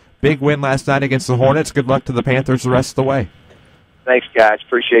morning. Big win last night against the Hornets. Good luck to the Panthers the rest of the way. Thanks, guys.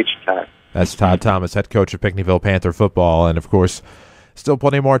 Appreciate your time. That's Todd Thomas, head coach of Pinckneyville Panther football. And, of course, still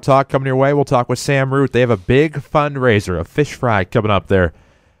plenty more talk coming your way. We'll talk with Sam Root. They have a big fundraiser, a fish fry coming up there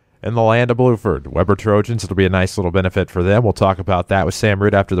in the land of Blueford. Weber Trojans, it'll be a nice little benefit for them. We'll talk about that with Sam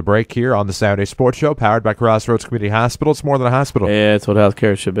Root after the break here on the Saturday Sports Show, powered by Crossroads Community Hospital. It's more than a hospital. Yeah, it's what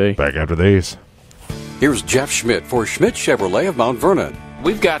healthcare should be. Back after these. Here's Jeff Schmidt for Schmidt Chevrolet of Mount Vernon.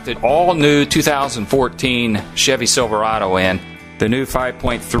 We've got the all-new 2014 Chevy Silverado in. The new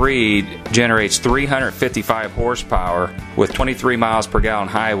 5.3 generates 355 horsepower with 23 miles per gallon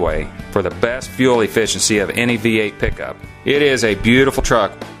highway for the best fuel efficiency of any V8 pickup. It is a beautiful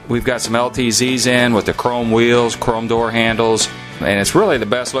truck. We've got some LTZs in with the chrome wheels, chrome door handles, and it's really the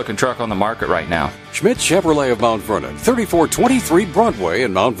best looking truck on the market right now. Schmidt Chevrolet of Mount Vernon, 3423 Broadway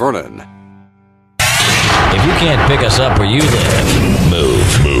in Mount Vernon. If you can't pick us up where you live,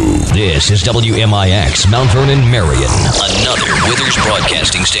 move. This is WMIX, Mount Vernon, Marion, another Withers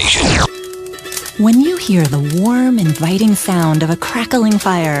Broadcasting Station. When you hear the warm, inviting sound of a crackling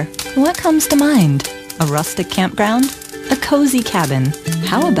fire, what comes to mind? A rustic campground? A cozy cabin?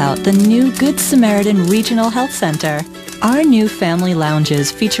 How about the new Good Samaritan Regional Health Center? Our new family lounges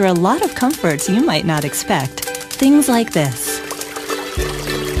feature a lot of comforts you might not expect. Things like this.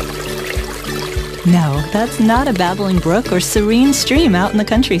 No, that's not a babbling brook or serene stream out in the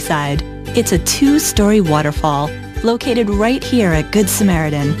countryside. It's a 2-story waterfall located right here at Good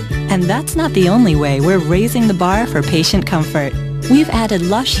Samaritan. And that's not the only way we're raising the bar for patient comfort. We've added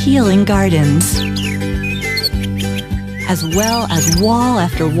lush healing gardens, as well as wall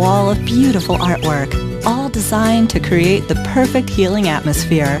after wall of beautiful artwork, all designed to create the perfect healing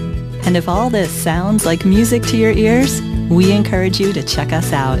atmosphere. And if all this sounds like music to your ears, we encourage you to check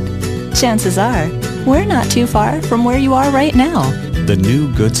us out. Chances are, we're not too far from where you are right now. The new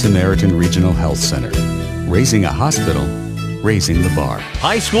Good Samaritan Regional Health Center. Raising a hospital, raising the bar.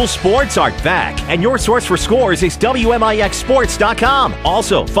 High school sports are back, and your source for scores is WMIXsports.com.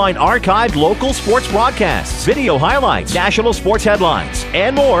 Also, find archived local sports broadcasts, video highlights, national sports headlines,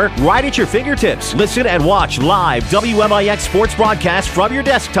 and more right at your fingertips. Listen and watch live WMIX sports broadcasts from your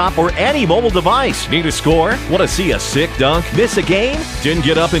desktop or any mobile device. Need a score? Want to see a sick dunk? Miss a game? Didn't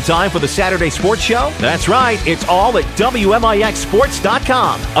get up in time for the Saturday sports show? That's right, it's all at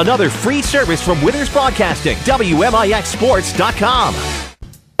WMIXsports.com. Another free service from Withers Broadcasting, WMIXsports.com.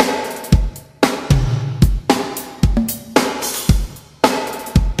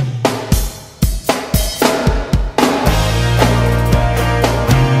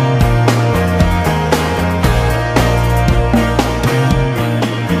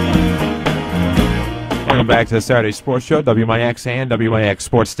 back to the Saturday Sports Show, WMIX and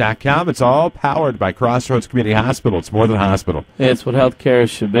WMIXSports.com. It's all powered by Crossroads Community Hospital. It's more than a hospital. It's what healthcare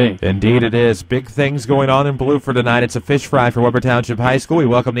should be. Indeed it is. Big things going on in Blueford tonight. It's a fish fry for Weber Township High School. We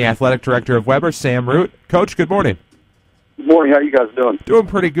welcome the athletic director of Weber, Sam Root. Coach, good morning. Good morning. How are you guys doing? Doing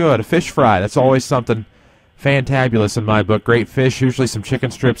pretty good. A fish fry. That's always something fantabulous in my book. Great fish, usually some chicken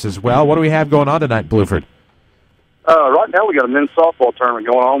strips as well. What do we have going on tonight in Blueford? Right now we got a men's softball tournament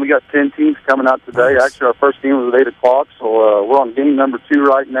going on. We got 10 teams coming out today. Nice. Actually, our first game was at 8 o'clock, so we're on game number 2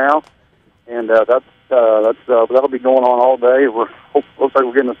 right now, and that'll be going on all day. Looks like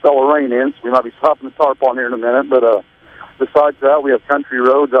we're getting a spell of rain in, so we might be stopping the tarp on here in a minute. But besides that, we have Country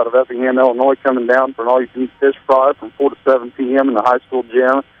Roads out of Effingham, Illinois, coming down for an all-you-can-eat fish fry from 4 to 7 p.m. in the high school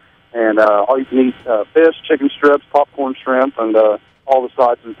gym, and all-you-can-eat fish, chicken strips, popcorn shrimp, and all the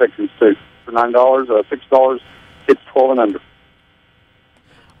sides and fixings too for $9, $6. Kids 12 and under.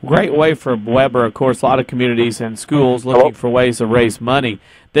 Great way for Weber. Of course, a lot of communities and schools looking for ways to raise money.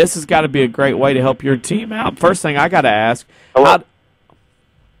 This has got to be a great way to help your team out. First thing I got to ask. Hello.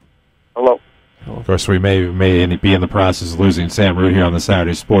 Of course, we may be in the process of losing Sam Root here on the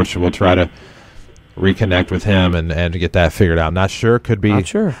Saturday Sports Show. We'll try to reconnect with him and get that figured out. Not sure. Could be. Not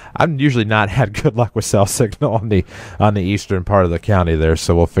sure. I've usually not had good luck with cell signal on the eastern part of the county there,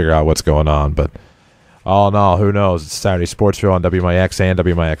 so we'll figure out what's going on. But all in all, who knows? It's Saturday Sports Show on WMIX and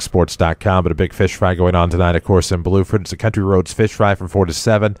WMIXSports.com, but a big fish fry going on tonight, of course, in Blueford. It's a Country Roads fish fry from 4 to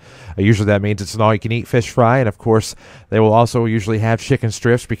 7. Usually that means it's an all-you-can-eat fish fry, and, of course, they will also usually have chicken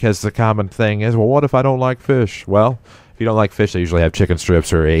strips because the common thing is, well, what if I don't like fish? Well, if you don't like fish, they usually have chicken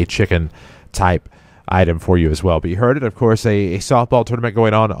strips or a chicken-type item for you as well. But you heard it, of course, a softball tournament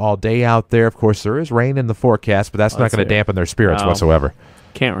going on all day out there. Of course, there is rain in the forecast, but that's not going to dampen their spirits whatsoever.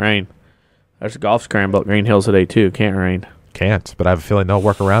 Can't rain. There's a golf scramble at Green Hills today, too. Can't rain. Can't, but I have a feeling they'll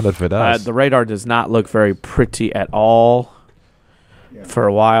work around it if it does. The radar does not look very pretty at all for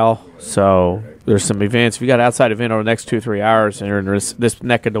a while. So there's some events. If you got an outside event over the next 2-3 hours and you're in this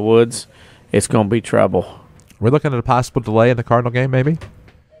neck of the woods, it's going to be trouble. We're looking at a possible delay in the Cardinal game, maybe?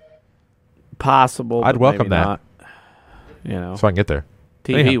 Possible. I'd welcome that. Not. You know, so I can get there.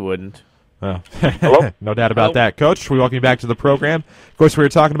 TV wouldn't. Oh. No doubt about that. Coach, we welcome you back to the program. Of course, we were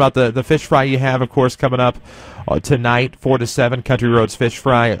talking about the fish fry you have, of course, coming up tonight, 4 to 7, Country Roads Fish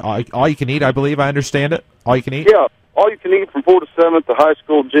Fry. All you can eat, I believe. I understand it. All you can eat? Yeah, all you can eat from 4 to 7 at the high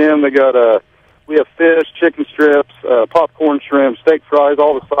school gym. We have fish, chicken strips, popcorn shrimp, steak fries,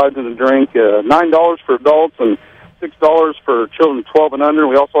 all the sides and the drink. $9 for adults and $6 for children 12 and under.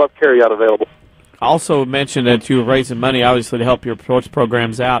 We also have carryout available. Also mentioned that you were raising money, obviously, to help your sports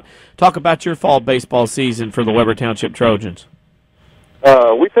programs out. Talk about your fall baseball season for the Weber Township Trojans.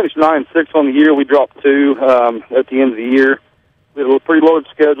 We finished 9-6 on the year. We dropped 2 at the end of the year. We had a pretty loaded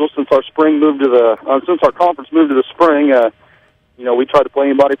schedule since our since our conference moved to the spring. We tried to play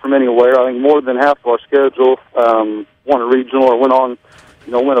anybody from anywhere. I think more than half of our schedule won a regional or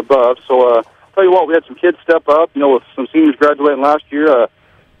went above. So I'll tell you what, we had some kids step up. With some seniors graduating last year.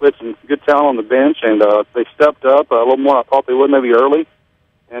 We had some good talent on the bench, and they stepped up a little more than I thought they would, maybe early.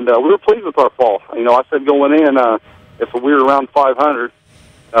 And we were pleased with our fall. I said going in, if we were around 500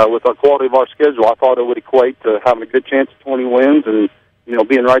 with our quality of our schedule, I thought it would equate to having a good chance of 20 wins and,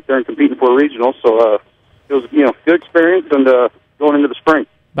 being right there and competing for a regional. So it was, good experience and going into the spring.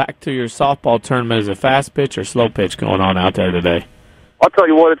 Back to your softball tournament, is it fast pitch or slow pitch going on out there today? I'll tell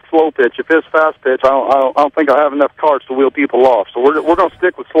you what, it's slow pitch. If it's fast pitch, I don't think I have enough cards to wheel people off. So we're going to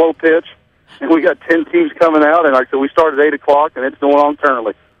stick with slow pitch. And we got 10 teams coming out, and like I said, we started at 8 o'clock, and it's going on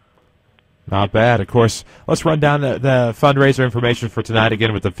currently. Not bad. Of course, let's run down the fundraiser information for tonight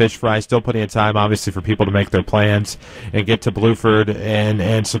again with the fish fry. Still plenty of time, obviously, for people to make their plans and get to Blueford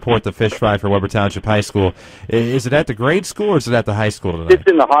and support the fish fry for Weber Township High School. Is it at the grade school or is it at the high school tonight? It's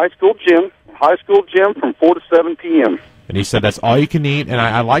in the high school gym from 4 to 7 p.m. And he said that's all you can eat, and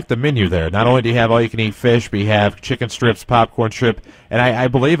I like the menu there. Not only do you have all you can eat fish, but you have chicken strips, popcorn shrimp, and I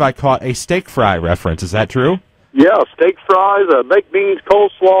believe I caught a steak fry reference. Is that true? Yeah, steak fries, baked beans,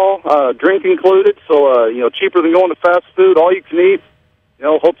 coleslaw, drink included. So cheaper than going to fast food. All you can eat.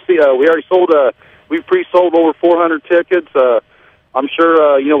 Hope to see. We already sold. We've pre-sold over 400 tickets. I'm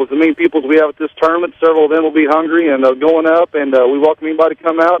sure with the many people we have at this tournament, several of them will be hungry and going up. And we welcome anybody to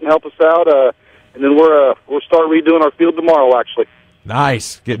come out and help us out. And then we'll start redoing our field tomorrow, actually.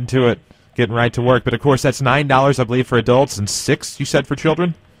 Nice. Getting to it. Getting right to work. But, of course, that's $9, I believe, for adults and $6, you said, for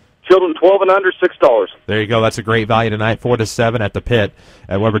children? Children 12 and under, $6. There you go. That's a great value tonight, 4 to 7 at the pit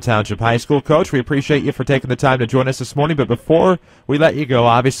at Weber Township High School. Coach, we appreciate you for taking the time to join us this morning. But before we let you go,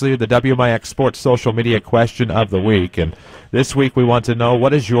 obviously, the WMIX Sports social media question of the week. And this week we want to know,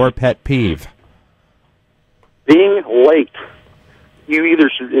 what is your pet peeve? being late. You either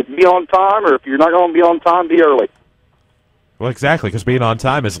should be on time, or if you're not going to be on time, be early. Well, exactly, because being on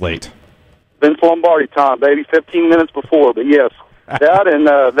time is late. Vince Lombardi time, baby, 15 minutes before. But yes, that, and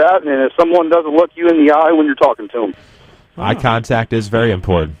if someone doesn't look you in the eye when you're talking to them. Eye contact is very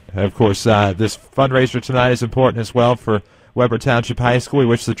important. Of course, this fundraiser tonight is important as well for Weber Township High School. We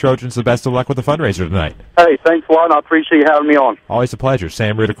wish the Trojans the best of luck with the fundraiser tonight. Hey, thanks a lot, and I appreciate you having me on. Always a pleasure.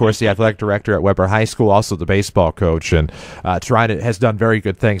 Sam Root, of course, the athletic director at Weber High School, also the baseball coach, and has done very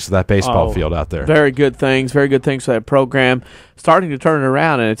good things to that baseball field out there. Very good things for that program. Starting to turn it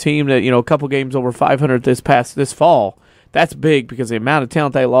around, and a team that, a couple games over 500 this fall. That's big because the amount of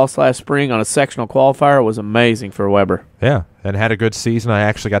talent they lost last spring on a sectional qualifier was amazing for Weber. Yeah, and had a good season. I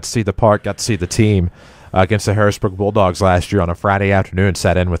actually got to see the park, got to see the team against the Harrisburg Bulldogs last year on a Friday afternoon.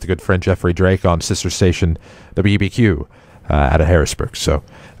 Sat in with a good friend Jeffrey Drake on sister station WBQ out of Harrisburg. So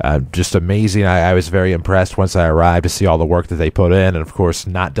just amazing. I was very impressed once I arrived to see all the work that they put in, and of course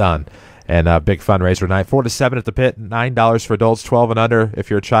not done. And a big fundraiser tonight, 4 to 7 at the pit, $9 for adults, 12 and under. If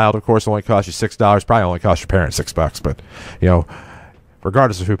you're a child, of course, only costs you $6. Probably only costs your parents $6, but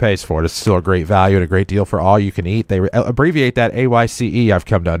regardless of who pays for it, it's still a great value and a great deal for all you can eat. They abbreviate that AYCE, I've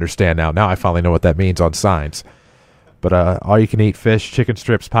come to understand now. Now I finally know what that means on signs. But all you can eat fish, chicken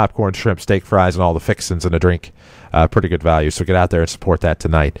strips, popcorn, shrimp, steak fries, and all the fixins and a drink. Pretty good value. So get out there and support that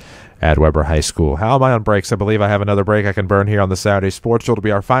tonight at Weber High School. How am I on breaks? I believe I have another break I can burn here on the Saturday Sports Show. It'll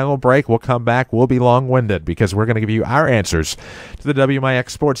be our final break. We'll come back. We'll be long-winded because we're going to give you our answers to the WMIX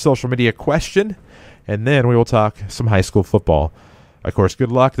Sports social media question, and then we will talk some high school football. Of course,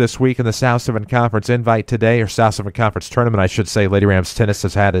 good luck this week in the South 7 Conference invite today, or South 7 Conference tournament, I should say. Lady Rams tennis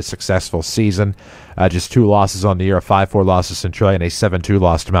has had a successful season. Just 2 losses on the year, a 5-4 loss to Centralia and a 7-2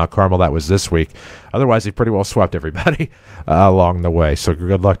 loss to Mount Carmel. That was this week. Otherwise, they pretty well swept everybody along the way. So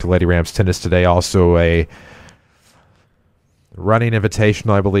good luck to Lady Rams tennis today. Also a running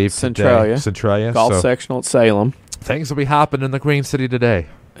invitational, I believe, Centralia. Golf sectional at Salem. Things will be hopping in the Queen City today.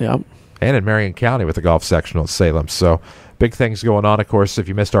 Yep. And in Marion County with the golf sectional at Salem. So big things going on. Of course, if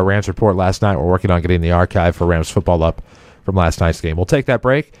you missed our Rams report last night, we're working on getting the archive for Rams football up from last night's game. We'll take that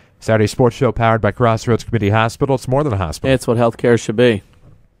break. Saturday Sports Show powered by Crossroads Community Hospital. It's more than a hospital. It's what healthcare should be.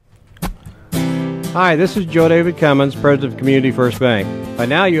 Hi, this is Joe David Cummins, President of Community First Bank. By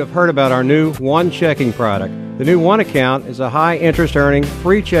now you have heard about our new One Checking product. The new One Account is a high-interest earning,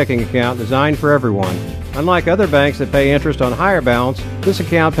 free checking account designed for everyone. Unlike other banks that pay interest on higher balance, this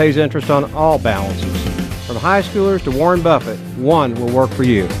account pays interest on all balances. From high schoolers to Warren Buffett, One will work for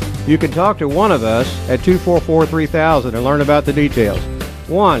you. You can talk to one of us at 244-3000 and learn about the details.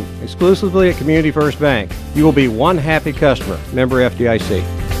 One, exclusively at Community First Bank. You will be one happy customer. Member FDIC.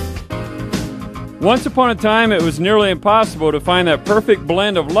 Once upon a time, it was nearly impossible to find that perfect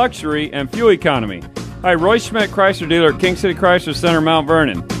blend of luxury and fuel economy. Hi, Roy Schmidt, Chrysler dealer at King City Chrysler Center, Mount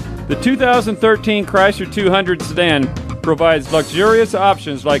Vernon. The 2013 Chrysler 200 sedan provides luxurious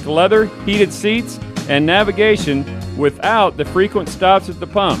options like leather, heated seats, and navigation without the frequent stops at the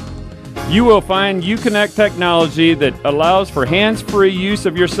pump. You will find Uconnect technology that allows for hands-free use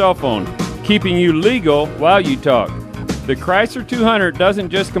of your cell phone, keeping you legal while you talk. The Chrysler 200 doesn't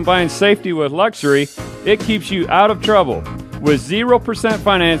just combine safety with luxury, it keeps you out of trouble. With 0%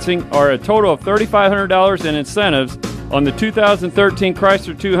 financing or a total of $3,500 in incentives on the 2013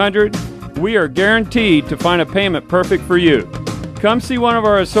 Chrysler 200, we are guaranteed to find a payment perfect for you. Come see one of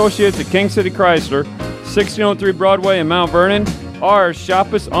our associates at King City Chrysler, 1603 Broadway in Mount Vernon, or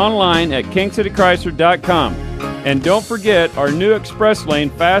shop us online at kingcitychrysler.com. And don't forget our new Express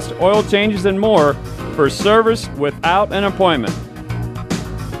Lane fast oil changes and more for service without an appointment.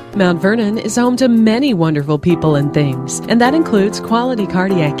 Mount Vernon is home to many wonderful people and things, and that includes quality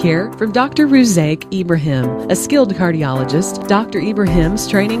cardiac care from Dr. Ruzaik Ibrahim. A skilled cardiologist, Dr. Ibrahim's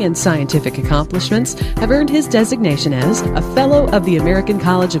training and scientific accomplishments have earned his designation as a Fellow of the American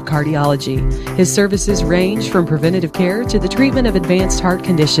College of Cardiology. His services range from preventative care to the treatment of advanced heart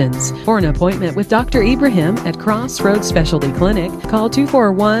conditions. For an appointment with Dr. Ibrahim at Crossroads Specialty Clinic, call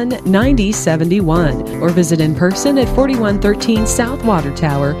 241-9071 or visit in person at 4113 South Water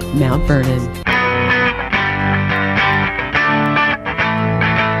Tower, Mount Vernon.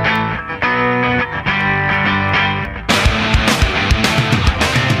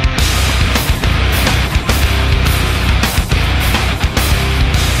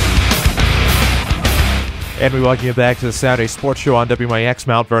 And we welcome you back to the Saturday Sports Show on WMIX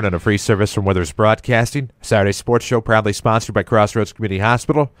Mount Vernon, a free service from Withers Broadcasting. Saturday Sports Show proudly sponsored by Crossroads Community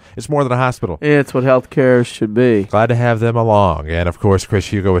Hospital. It's more than a hospital. It's what healthcare should be. Glad to have them along. And, of course, Chris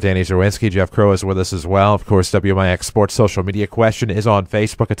Hugo with Danny Zerwinski. Jeff Crow is with us as well. Of course, WMIX Sports social media question is on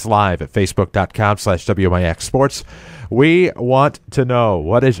Facebook. It's live at facebook.com/WMIX Sports. We want to know,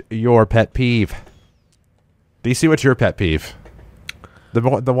 what is your pet peeve? DC, what's your pet peeve?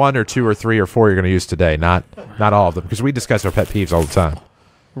 The one or two or three or four you're going to use today, not all of them, because we discuss our pet peeves all the time.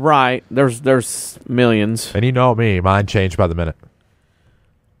 Right. There's millions. And you know me, mine change by the minute.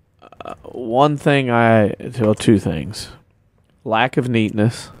 Two things. Lack of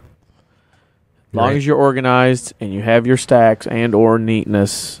neatness. As long as you're organized and you have your stacks and or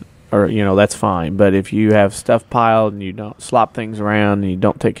neatness, or that's fine. But if you have stuff piled and you don't slop things around and you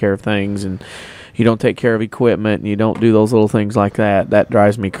don't take care of things and you don't take care of equipment and you don't do those little things like that, that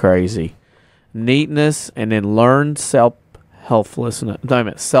drives me crazy. Neatness, and then learned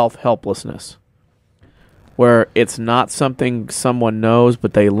self-helplessness, where it's not something someone knows,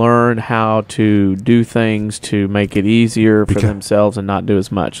 but they learn how to do things to make it easier for themselves and not do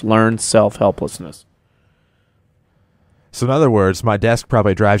as much. Learned self-helplessness. So in other words, my desk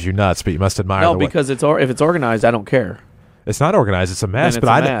probably drives you nuts, but you must admire No, because if it's organized, I don't care. It's not organized. It's a mess.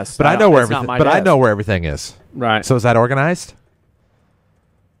 Then it's I know where everything is. Right. So is that organized?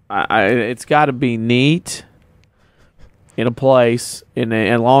 It's got to be neat in a place.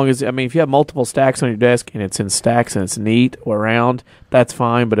 As long as if you have multiple stacks on your desk and it's in stacks and it's neat or around, that's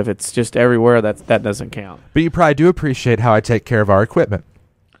fine. But if it's just everywhere, that doesn't count. But you probably do appreciate how I take care of our equipment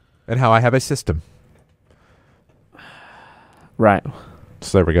and how I have a system. Right.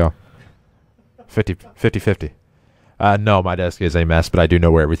 So there we go. 50-50. No, my desk is a mess, but I do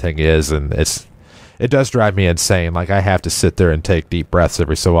know where everything is, and it does drive me insane. Like, I have to sit there and take deep breaths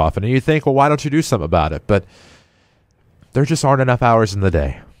every so often. And you think, well, why don't you do something about it? But there just aren't enough hours in the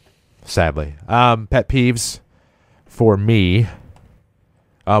day, sadly. Pet peeves for me.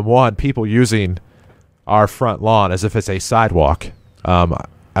 One, people using our front lawn as if it's a sidewalk.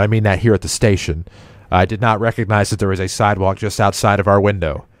 I mean that here at the station. I did not recognize that there was a sidewalk just outside of our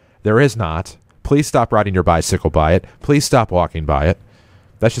window. There is not. Please stop riding your bicycle by it. Please stop walking by it.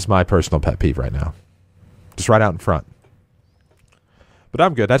 That's just my personal pet peeve right now. Just right out in front. But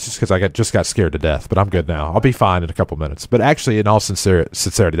I'm good. That's just because I just got scared to death. But I'm good now. I'll be fine in a couple minutes. But actually, in all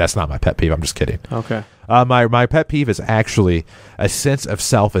sincerity, that's not my pet peeve. I'm just kidding. Okay. My pet peeve is actually a sense of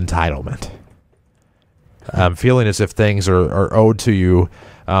self-entitlement. Feeling as if things are owed to you.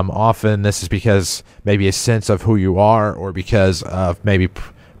 Often this is because maybe a sense of who you are, or because of maybe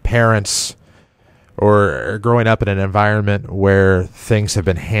parents, or growing up in an environment where things have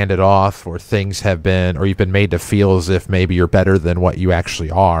been handed off, or you've been made to feel as if maybe you're better than what you actually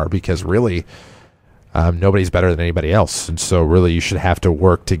are, because really nobody's better than anybody else. And so really you should have to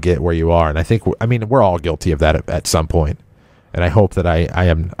work to get where you are. And we're all guilty of that at some point. And I hope that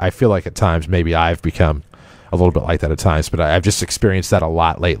I feel like at times maybe I've become a little bit like that at times, but I've just experienced that a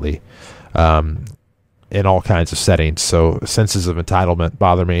lot lately. In all kinds of settings. So senses of entitlement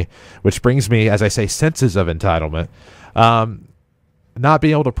bother me, which brings me, as I say, senses of entitlement, not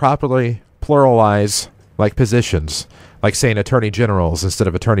being able to properly pluralize like positions, like saying attorney generals instead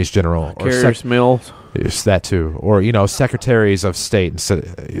of attorneys general, or Carriers Mills. Yes, that too, or secretaries of state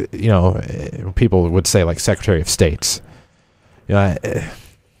instead. People would say like secretary of states.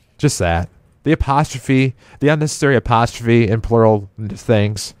 Just that, the unnecessary apostrophe in plural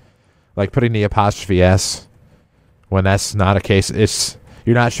things. Like putting the apostrophe S when that's not a case.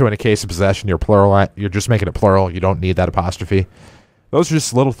 You're not showing a case of possession. You're plural. You're just making it plural. You don't need that apostrophe. Those are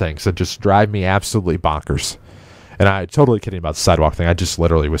just little things that just drive me absolutely bonkers. And I'm totally kidding about the sidewalk thing. I just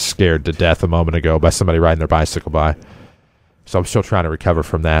literally was scared to death a moment ago by somebody riding their bicycle by. So I'm still trying to recover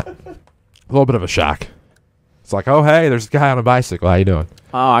from that. A little bit of a shock. It's like, oh, hey, there's a guy on a bicycle. How you doing?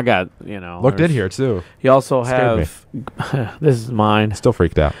 Oh, I got, looked in here, too. You also have, this is mine. Still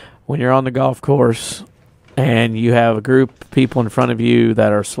freaked out. When you're on the golf course and you have a group of people in front of you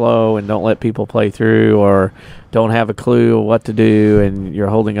that are slow and don't let people play through, or don't have a clue what to do, and you're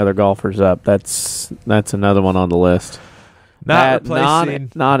holding other golfers up, that's another one on the list.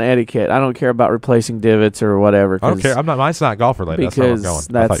 Non-etiquette. I don't care about replacing divots or whatever. I don't care. Mine's not golf related. Because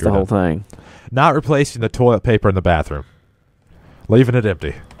that's the whole thing. Not replacing the toilet paper in the bathroom. Leaving it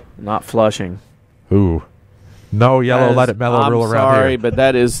empty. Not flushing. Ooh. No yellow, let it mellow rule around here. I'm sorry, but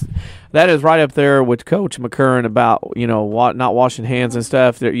that is right up there with Coach McCurran about not washing hands and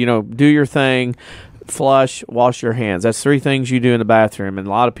stuff. Do your thing, flush, wash your hands. That's three things you do in the bathroom, and a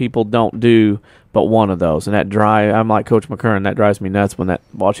lot of people don't do but one of those. And I'm like Coach McCurran. That drives me nuts when that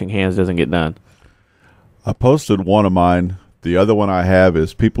washing hands doesn't get done. I posted one of mine. The other one I have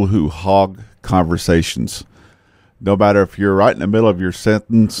is people who hog conversations. No matter if you're right in the middle of your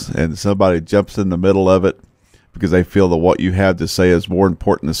sentence and somebody jumps in the middle of it because they feel that what you have to say is more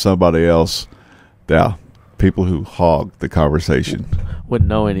important than somebody else. Yeah, people who hog the conversation. Wouldn't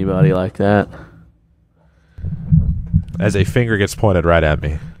know anybody like that. As a finger gets pointed right at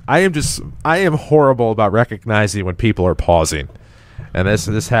me. I am horrible about recognizing when people are pausing. And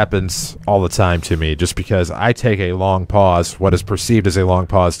this happens all the time to me just because I take a long pause, what is perceived as a long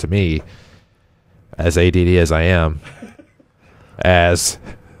pause to me, as ADD as I am, as,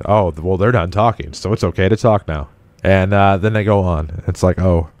 oh, well, they're done talking, so it's okay to talk now. And then they go on. It's like,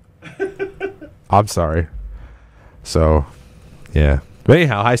 oh, I'm sorry. So, yeah. But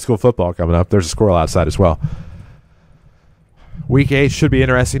anyhow, high school football coming up. There's a squirrel outside as well. Week 8 should be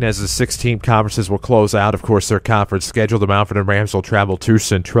interesting as the 16 conferences will close out, of course, their conference schedule. The Mountford and Rams will travel to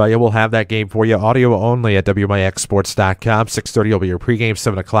Centralia. We'll have that game for you, audio only at WMIXsports.com. 6:30 will be your pregame.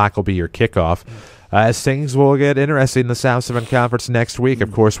 7 o'clock will be your kickoff. As things will get interesting in the South 7 Conference next week,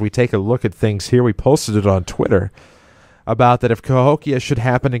 of course, we take a look at things here. We posted it on Twitter about that if Cahokia should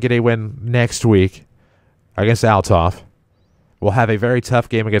happen to get a win next week against Althoff, we'll have a very tough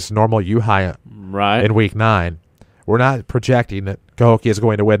game against Normal U-High in Week 9. We're not projecting that Cahokia is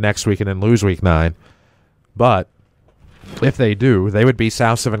going to win next week and then lose Week 9. But if they do, they would be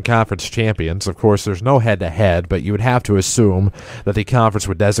South 7 Conference champions. Of course, there's no head-to-head, but you would have to assume that the conference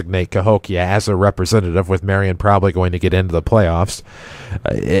would designate Cahokia as a representative, with Marion probably going to get into the playoffs.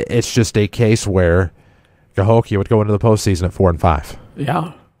 It's just a case where Cahokia would go into the postseason at 4-5.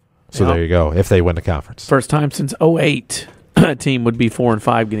 Yeah. So there you go, if they win the conference. First time since 2008, a team would be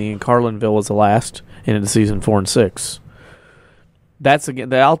 4-5 getting in. Carlinville was the last. Into the season 4-6. That's again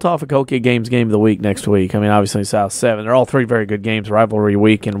the Althoff Cahokia game's game of the week next week. I mean, obviously South 7. They're all three very good games. Rivalry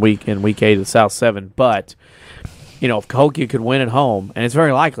week and week 8 of South 7. But if Cahokia could win at home, and it's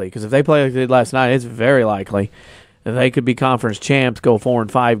very likely because if they play like they did last night, it's very likely that they could be conference champs, go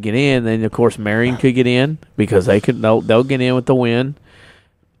 4-5, get in. Then of course Marion could get in because they'll get in with the win.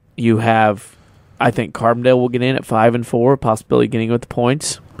 You have, I think Carbondale will get in at 5-4, possibility of getting with the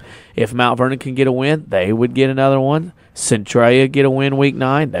points. If Mount Vernon can get a win, they would get another one. Centralia get a win Week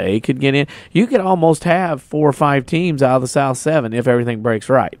 9, they could get in. You could almost have 4 or 5 teams out of the South 7 if everything breaks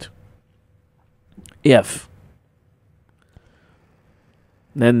right. If.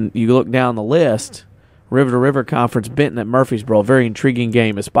 Then you look down the list, River to River Conference, Benton at Murfreesboro, very intriguing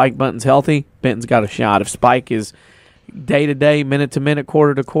game. If Spike Bunton's healthy, Benton's got a shot. If Spike is day-to-day, minute-to-minute,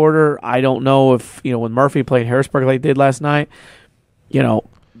 quarter-to-quarter, I don't know if, when Murphy played Harrisburg like they did last night,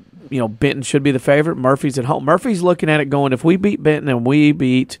 Benton should be the favorite. Murphy's at home. Murphy's looking at it going, if we beat Benton and we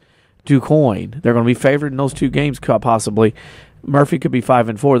beat DuQuoin, they're going to be favored in those 2 games possibly. Murphy could be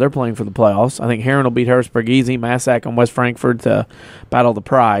 5-4. They're playing for the playoffs. I think Heron will beat Harrisburg easy. Massac and West Frankfort to battle the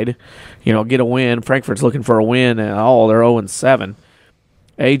pride. Get a win. Frankfort's looking for a win, and they're 0-7.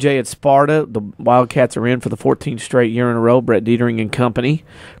 AJ at Sparta, the Wildcats are in for the 14th straight year in a row. Brett Dietering and company.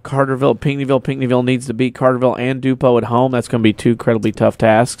 Carterville, Pinckneyville. Pinckneyville needs to beat Carterville and DuPo at home. That's going to be 2 incredibly tough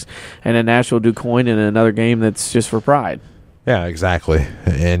tasks. And then Nashville, DuQuoin in another game that's just for pride. Yeah, exactly.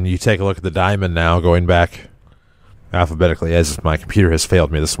 And you take a look at the diamond now, going back alphabetically, as my computer has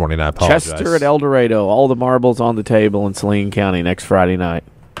failed me this morning. I apologize. Chester at El Dorado. All the marbles on the table in Saline County next Friday night.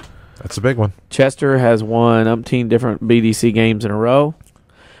 That's a big one. Chester has won umpteen different BDC games in a row.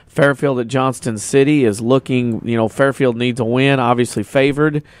 Fairfield at Johnston City is looking, Fairfield needs a win, obviously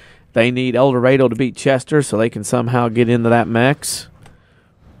favored. They need El Dorado to beat Chester so they can somehow get into that mix.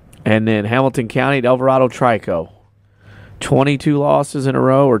 And then Hamilton County at Alvarado Trico. 22 losses in a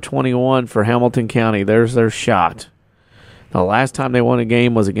row or 21 for Hamilton County. There's their shot. The last time they won a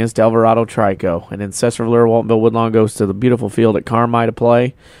game was against Alvarado Trico. And then Cesar-Valera Waltonville Woodlawn goes to the beautiful field at Carmi to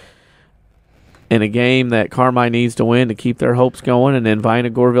play in a game that Carmi needs to win to keep their hopes going. And then Vina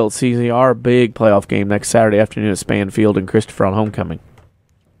Goreville at CZR, a big playoff game next Saturday afternoon at Span Field and Christopher on homecoming.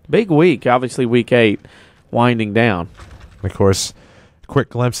 Big week, obviously Week 8 winding down. Of course,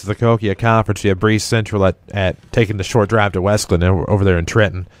 quick glimpse of the Cahokia Conference. You have Breeze Central at taking the short drive to Westland over there in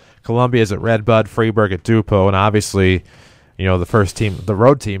Trenton. Columbia's at Redbud, Freeburg at DuPo, and obviously, the first team, the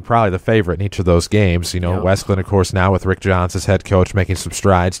road team, probably the favorite in each of those games. Westland, of course, now with Rick Johns as head coach, making some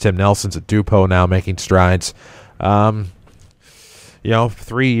strides. Tim Nelson's at DuPo now making strides. 3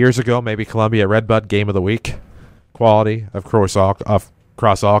 years ago, maybe Columbia Redbud game of the week. Quality, of course,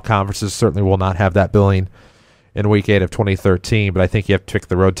 across all conferences. Certainly will not have that billing in Week 8 of 2013, but I think you have to pick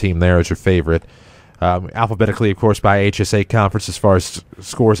the road team there as your favorite. Alphabetically, of course, by HSA conference as far as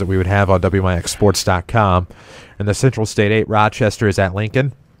scores that we would have on WMIXsports.com. In the Central State 8, Rochester is at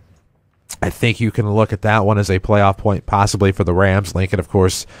Lincoln. I think you can look at that one as a playoff point possibly for the Rams. Lincoln, of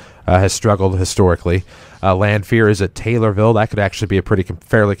course, has struggled historically. Lanphier is at Taylorville. That could actually be a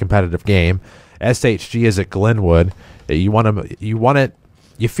fairly competitive game. SHG is at Glenwood.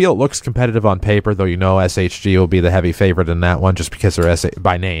 You feel it looks competitive on paper, though you know SHG will be the heavy favorite in that one just because they're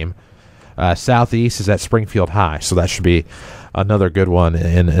by name. Southeast is at Springfield High, so that should be another good one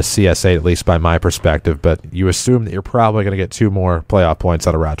in a CSA, at least by my perspective. But you assume that you're probably going to get 2 more playoff points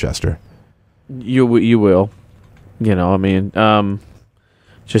out of Rochester. You will.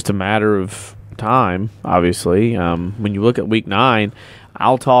 Just a matter of time, obviously. When you look at Week 9,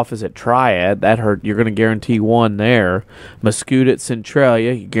 Altoff is at Triad. That hurt. You're going to guarantee 1 there. Mascout at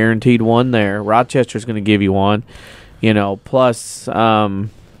Centralia, you guaranteed 1 there. Rochester's going to give you 1. Plus, Carbondale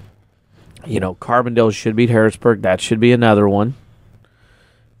should beat Harrisburg. That should be another one.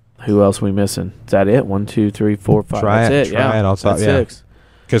 Who else are we missing? Is that it? 1, 2, 3, 4, 5. That's it. Triad, yeah, that's 6.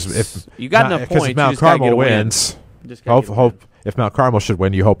 Because if you got enough points, if Mount Carmel wins, hope if Mount Carmel should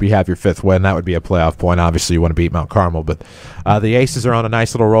win, you hope you have your 5th win. That would be a playoff point. Obviously, you want to beat Mount Carmel, but the Aces are on a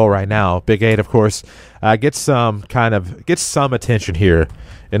nice little roll right now. Big 8, of course, gets some attention here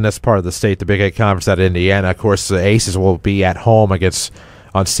in this part of the state. The Big 8 Conference out of Indiana. Of course, the Aces will be at home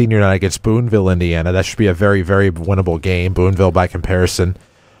on senior night against Boonville, Indiana. That should be a very, very winnable game. Boonville, by comparison,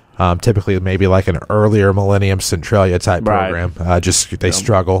 typically maybe like an earlier Millennium Centralia type program. They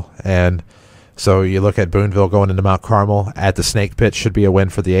struggle, and so you look at Boonville going into Mount Carmel at the Snake Pit should be a win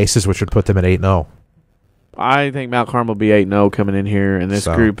for the Aces, which would put them at 8-0. I think Mount Carmel will be 8-0 coming in here, and this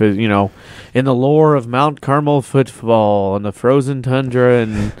group is, in the lore of Mount Carmel football and the frozen tundra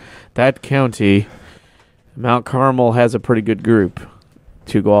and that county, Mount Carmel has a pretty good group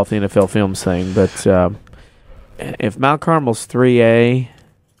to go off the NFL Films thing. But if Mount Carmel's 3A,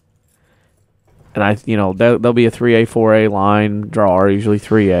 and there'll be a 3A, 4A line draw, usually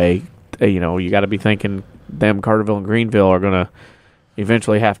 3A. You got to be thinking them Carterville and Greenville are going to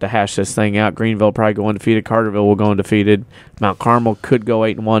eventually have to hash this thing out. Greenville probably go undefeated. Carterville will go undefeated. Mount Carmel could go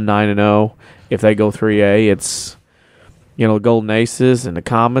 8-1, 9-0. If they go 3A, it's the Golden Aces and the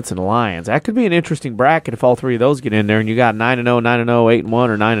Comets and the Lions. That could be an interesting bracket if all 3 of those get in there, and you got 9-0, 9-0, 8-1,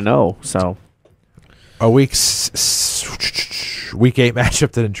 or 9-0. So a Week 8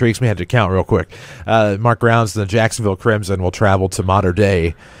 matchup that intrigues me. I had to count real quick. Mark Brown's the Jacksonville Crimson will travel to Mater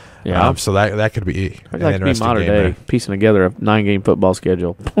Dei. Yeah, so that could be an interesting Mater Dei, piecing together a 9-game football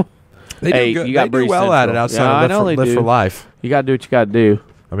schedule. They do well at it outside of Live for Life. You got to do what you got to do.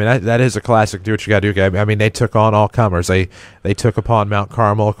 I mean, that is a classic do what you got to do game. I mean, they took on all comers. They took upon Mount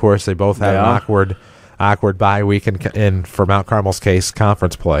Carmel. Of course, they both had an awkward bye week in for Mount Carmel's case,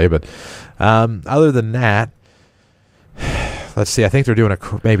 conference play. But other than that, let's see. I think they're doing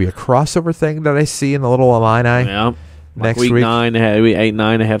maybe a crossover thing that I see in the little Illini. Yeah. Next week week 9, 8,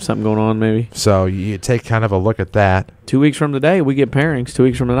 9, they have something going on maybe. So you take kind of a look at that. 2 weeks from today, we get pairings. 2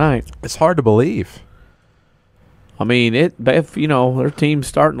 weeks from tonight. It's hard to believe. I mean, if their team's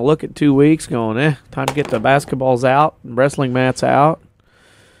starting to look at 2 weeks, going, time to get the basketballs out, and wrestling mats out.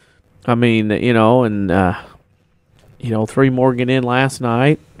 I mean, 3 more get in last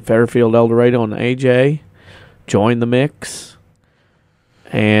night. Fairfield, El Dorado, and AJ joined the mix,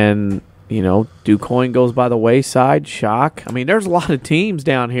 and DuQuoin goes by the wayside. Shock. I mean, there's a lot of teams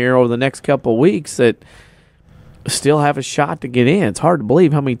down here over the next couple of weeks that still have a shot to get in. It's hard to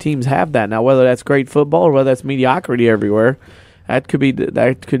believe how many teams have that. Now, whether that's great football or whether that's mediocrity everywhere, that could be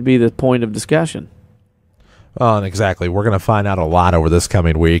the point of discussion. And exactly. We're going to find out a lot over this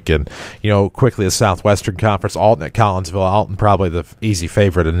coming week. And, quickly, the Southwestern Conference, Alton at Collinsville. Alton probably the easy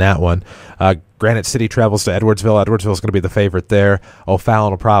favorite in that one. Granite City travels to Edwardsville. Edwardsville is going to be the favorite there.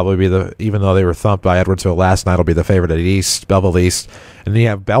 O'Fallon will probably be even though they were thumped by Edwardsville last night, will be the favorite at Belleville East. And then you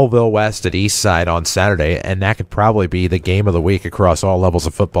have Belleville West at Eastside on Saturday, and that could probably be the game of the week across all levels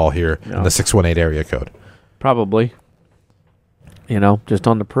of football here in the 618 area code. Probably. Just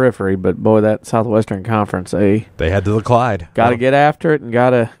on the periphery, but boy, that Southwestern Conference, they head to the Clyde. Got to get after it, and got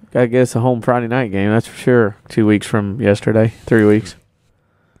to get us a home Friday night game. That's for sure. 2 weeks from yesterday, 3 weeks.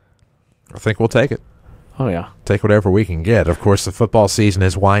 I think we'll take it. Oh yeah, take whatever we can get. Of course, the football season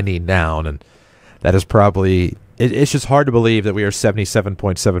is winding down, and that is probably. It's just hard to believe that we are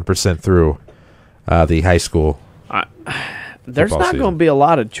 77.7% through the high school. There's not going to be a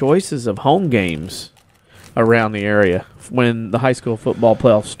lot of choices of home games around the area when the high school football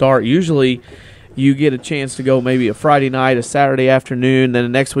playoffs start. Usually you get a chance to go maybe a Friday night, a Saturday afternoon, then the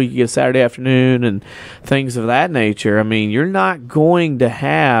next week you get a Saturday afternoon and things of that nature. I mean, you're not going to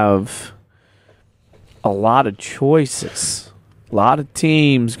have a lot of choices. A lot of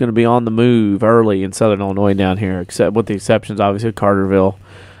teams going to be on the move early in Southern Illinois down here, except with the exceptions, obviously, of Carterville.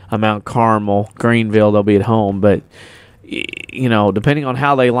 Mount Carmel, Greenville. They'll be at home, but depending on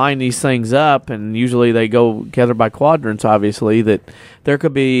how they line these things up, and usually they go together by quadrants, obviously, that there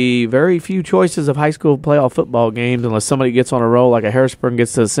could be very few choices of high school playoff football games unless somebody gets on a roll like a Harrisburg and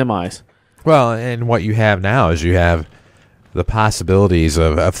gets to the semis. Well, and what you have now is you have the possibilities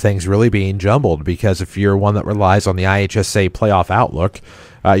of things really being jumbled, because if you're one that relies on the IHSA playoff outlook,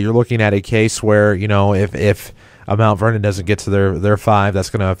 you're looking at a case where, if Mount Vernon doesn't get to their 5, that's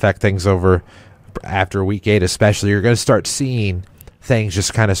going to affect things over after week 8 especially. You're going to start seeing things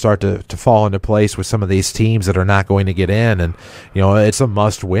just kind of start to fall into place with some of these teams that are not going to get in. And, it's a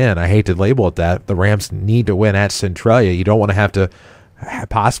must win. I hate to label it that. The Rams need to win at Centralia. You don't want to have to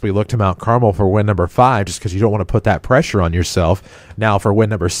possibly look to Mount Carmel for win number 5 just because you don't want to put that pressure on yourself. Now for win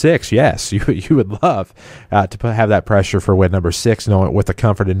number 6, yes, you would love to have that pressure for win number 6, with the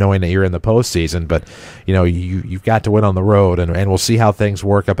comfort of knowing that you're in the postseason. But you've got to win on the road, and we'll see how things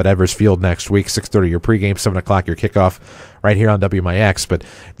work up at Evers Field next week. 6:30 your pregame, 7 o'clock your kickoff, right here on WMIX. But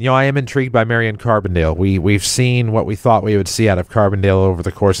I am intrigued by Marion Carbondale. We've seen what we thought we would see out of Carbondale over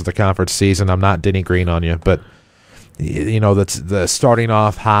the course of the conference season. I'm not Denny Green on you, but that's the starting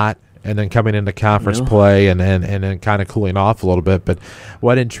off hot and then coming into conference play and then kind of cooling off a little bit. But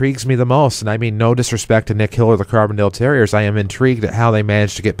what intrigues me the most, and I mean no disrespect to Nick Hill or the Carbondale Terriers, I am intrigued at how they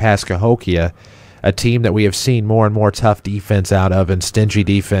managed to get past Cahokia, a team that we have seen more and more tough defense out of and stingy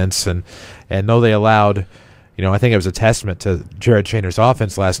defense. And though they allowed, I think it was a testament to Jared Shainer's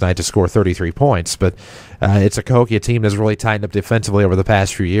offense last night to score 33 points. But it's a Cahokia team that's really tightened up defensively over the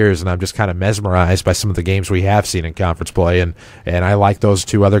past few years, and I'm just kind of mesmerized by some of the games we have seen in conference play, and I like those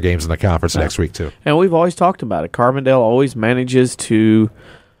 2 other games in the conference next week too. And we've always talked about it. Carbondale always manages to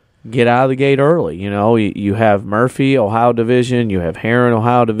get out of the gate early. You have Murphy, Ohio Division, you have Heron,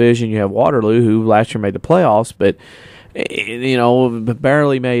 Ohio Division, you have Waterloo, who last year made the playoffs, but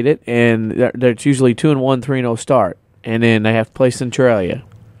barely made it, and it's usually 2-1, 3-0 start, and then they have to play Centralia,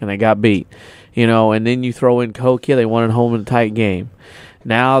 and they got beat, and then you throw in Cahokia, they won at home in a tight game.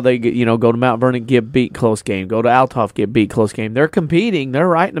 Now they go to Mount Vernon, get beat, close game. Go to Althoff, get beat, close game. They're competing. They're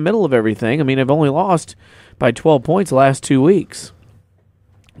right in the middle of everything. I mean, they've only lost by 12 points the last 2 weeks,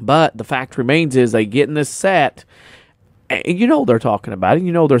 but the fact remains is they get in this set. They're talking about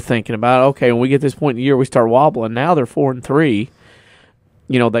it. They're thinking about it. Okay, when we get this point in the year, we start wobbling. Now they're 4-3.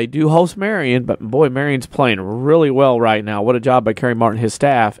 They do host Marion, but boy, Marion's playing really well right now. What a job by Kerry Martin and his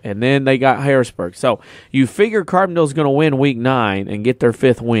staff. And then they got Harrisburg. So you figure Carbondale's going to win week 9 and get their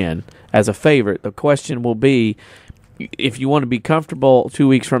 5th win as a favorite. The question will be, if you want to be comfortable 2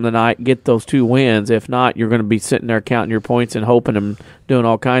 weeks from the night, get those 2 wins. If not, you're going to be sitting there counting your points and hoping and doing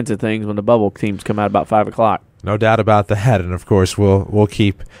all kinds of things when the bubble teams come out about 5 o'clock. No doubt about that, and of course we'll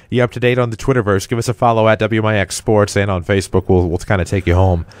keep you up to date on the Twitterverse. Give us a follow at WMIX Sports, and on Facebook we'll kind of take you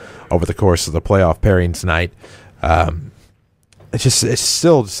home over the course of the playoff pairings night. It's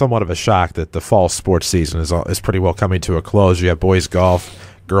still somewhat of a shock that the fall sports season is pretty well coming to a close. You have boys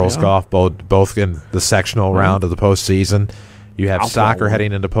golf, girls golf, both in the sectional round of the postseason. You have soccer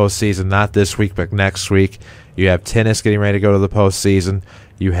heading into postseason, not this week but next week. You have tennis getting ready to go to the postseason.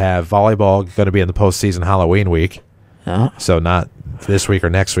 You have volleyball going to be in the postseason Halloween week. So not this week or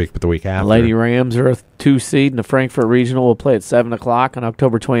next week, but the week after. Lady Rams are a 2 seed, and the Frankfort Regional will play at 7 o'clock on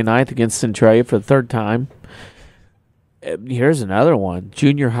October 29th against Centralia for the 3rd time. Here's another one.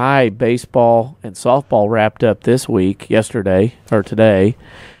 Junior high baseball and softball wrapped up today.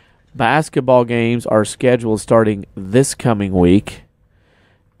 Basketball games are scheduled starting this coming week.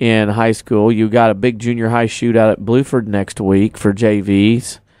 In high school, you got a big junior high shootout at Bluford next week for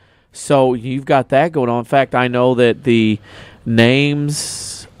JVs. So you've got that going on. In fact, I know that the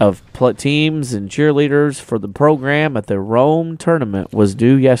names of teams and cheerleaders for the program at the Rome tournament was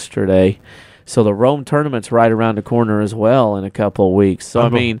due yesterday. So the Rome tournament's right around the corner as well in a couple of weeks. So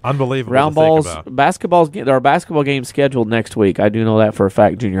unbelievable. Round balls, there are basketball games scheduled next week. I do know that for a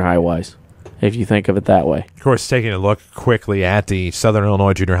fact, junior high wise, if you think of it that way. Of course, taking a look quickly at the Southern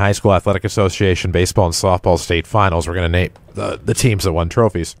Illinois Junior High School Athletic Association baseball and softball state finals, we're going to name the teams that won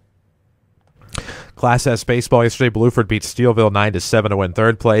trophies. Class S baseball yesterday, Bluford beat Steelville 9-7 to win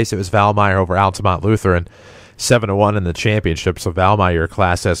 3rd place. It was Valmeyer over Altamont Lutheran 7-1 in the championship, so Valmeyer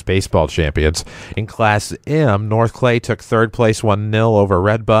Class S baseball champions. In Class M, North Clay took 3rd place 1-0 over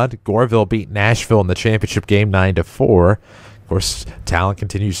Redbud. Goreville beat Nashville in the championship game 9-4. Of course, talent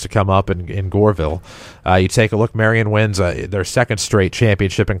continues to come up in Goreville. You take a look, Marion wins their 2nd straight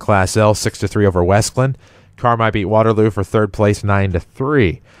championship in Class L, 6-3 over Westland. Carmi beat Waterloo for 3rd place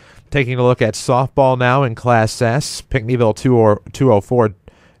 9-3. Taking a look at softball now in Class S, Pinckneyville 204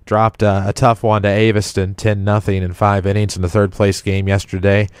 dropped a tough one to Aveston, 10-0 in 5 innings in the third-place game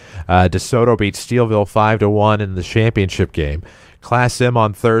yesterday. DeSoto beat Steelville 5-1 in the championship game. Class M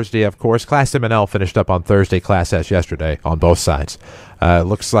on Thursday, of course. Class M and L finished up on Thursday. Class S yesterday on both sides.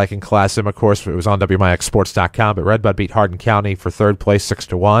 Looks like in Class M, of course, it was on WMIXsports.com, but Redbud beat Hardin County for third place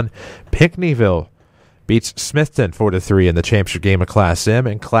 6-1. Pinckneyville beats Smithton 4-3 in the championship game of Class M.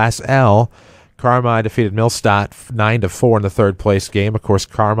 In Class L, Carmi defeated Millstadt 9-4 in the third place game. Of course,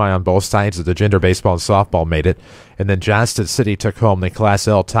 Carmi on both sides of the gender baseball and softball made it. And then Johnston City took home the Class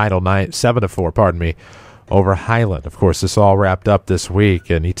L title 7-4, over Highland. Of course, this all wrapped up this week,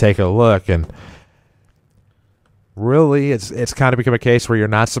 and you take a look, and really it's kind of become a case where you're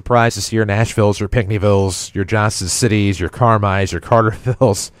not surprised to see your Nashvilles, your Pinckneyvilles, your Johnston Cities, your Carmis, your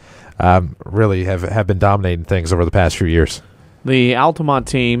Cartervilles really have been dominating things over the past few years. The Altamont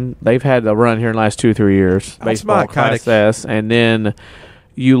team, they've had a run here in the last 2 or 3 years. Baseball Class S. And then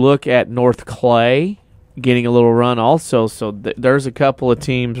you look at North Clay getting a little run also. So there's a couple of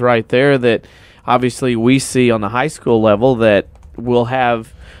teams right there that obviously we see on the high school level that will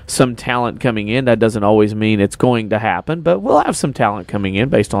have some talent coming in. That doesn't always mean it's going to happen, but we'll have some talent coming in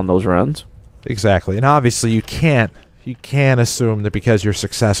based on those runs. Exactly. And obviously you can't assume that because you're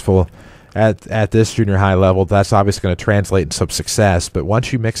successful at this junior high level, that's obviously going to translate into some success. But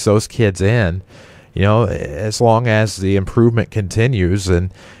once you mix those kids in, as long as the improvement continues,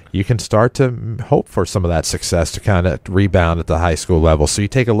 and you can start to hope for some of that success to kind of rebound at the high school level. So you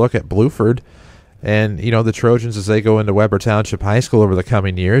take a look at Bluford and, the Trojans as they go into Weber Township High School over the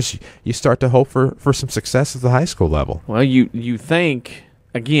coming years, you start to hope for some success at the high school level. Well, you think,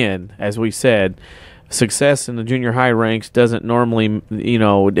 again, as we said, success in the junior high ranks doesn't normally,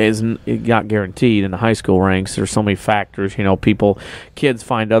 isn't not guaranteed in the high school ranks. There's so many factors. Kids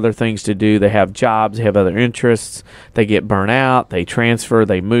find other things to do. They have jobs. They have other interests. They get burnt out. They transfer.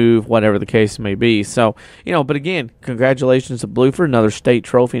 They move. Whatever the case may be. So, but again, congratulations to Bluford, another state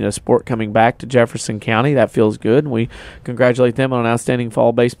trophy and a sport coming back to Jefferson County. That feels good. And we congratulate them on an outstanding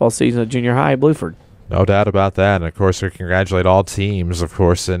fall baseball season at junior high at Bluford. No doubt about that. And, of course, we congratulate all teams, of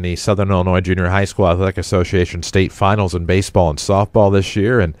course, in the Southern Illinois Junior High School Athletic Association state finals in baseball and softball this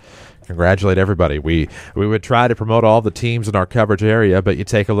year, and congratulate everybody. We would try to promote all the teams in our coverage area, but you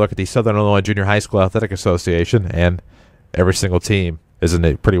take a look at the Southern Illinois Junior High School Athletic Association, and every single team is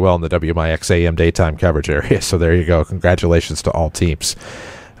pretty well in the WMIX AM daytime coverage area. So there you go. Congratulations to all teams.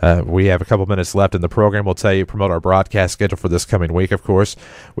 We have a couple minutes left in the program. We'll tell you, promote our broadcast schedule for this coming week, of course.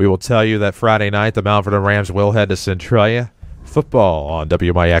 We will tell you that Friday night, the Mount Vernon Rams will head to Centralia. Football on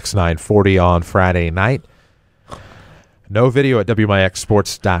WMIX 940 on Friday night. No video at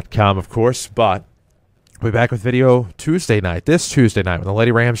WMIXsports.com, of course, but we'll be back with video this Tuesday night, when the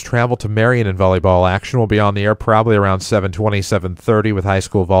Lady Rams travel to Marion in volleyball action. We'll be on the air probably around 7:20, 7:30 with high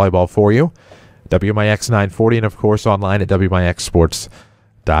school volleyball for you. WMIX 940, and, of course, online at WMIXsports.com.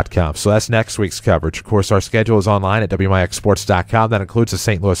 So that's next week's coverage. Of course, our schedule is online at WMIXsports.com. That includes the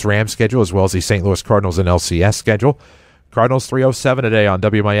St. Louis Rams schedule as well as the St. Louis Cardinals and LCS schedule. Cardinals 3:07 today on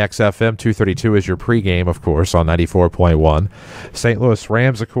WMIX FM. 2:32 is your pregame, of course, on 94.1. St. Louis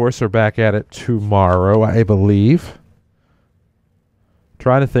Rams, of course, are back at it tomorrow, I believe.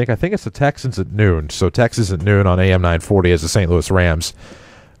 Trying to think. I think it's the Texans at noon. So Texas at noon on AM 940 as the St. Louis Rams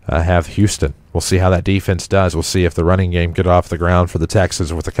have Houston. We'll see how that defense does. We'll see if the running game get off the ground for the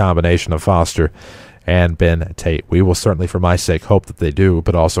Texans with a combination of Foster and Ben Tate. We will certainly, for my sake, hope that they do,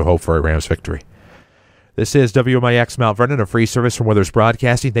 but also hope for a Rams victory. This is WMIX Mount Vernon, a free service from Withers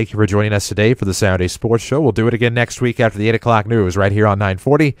Broadcasting. Thank you for joining us today for the Saturday Sports Show. We'll do it again next week after the 8 o'clock news right here on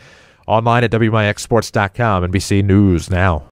 940, online at WMIXsports.com. NBC News Now.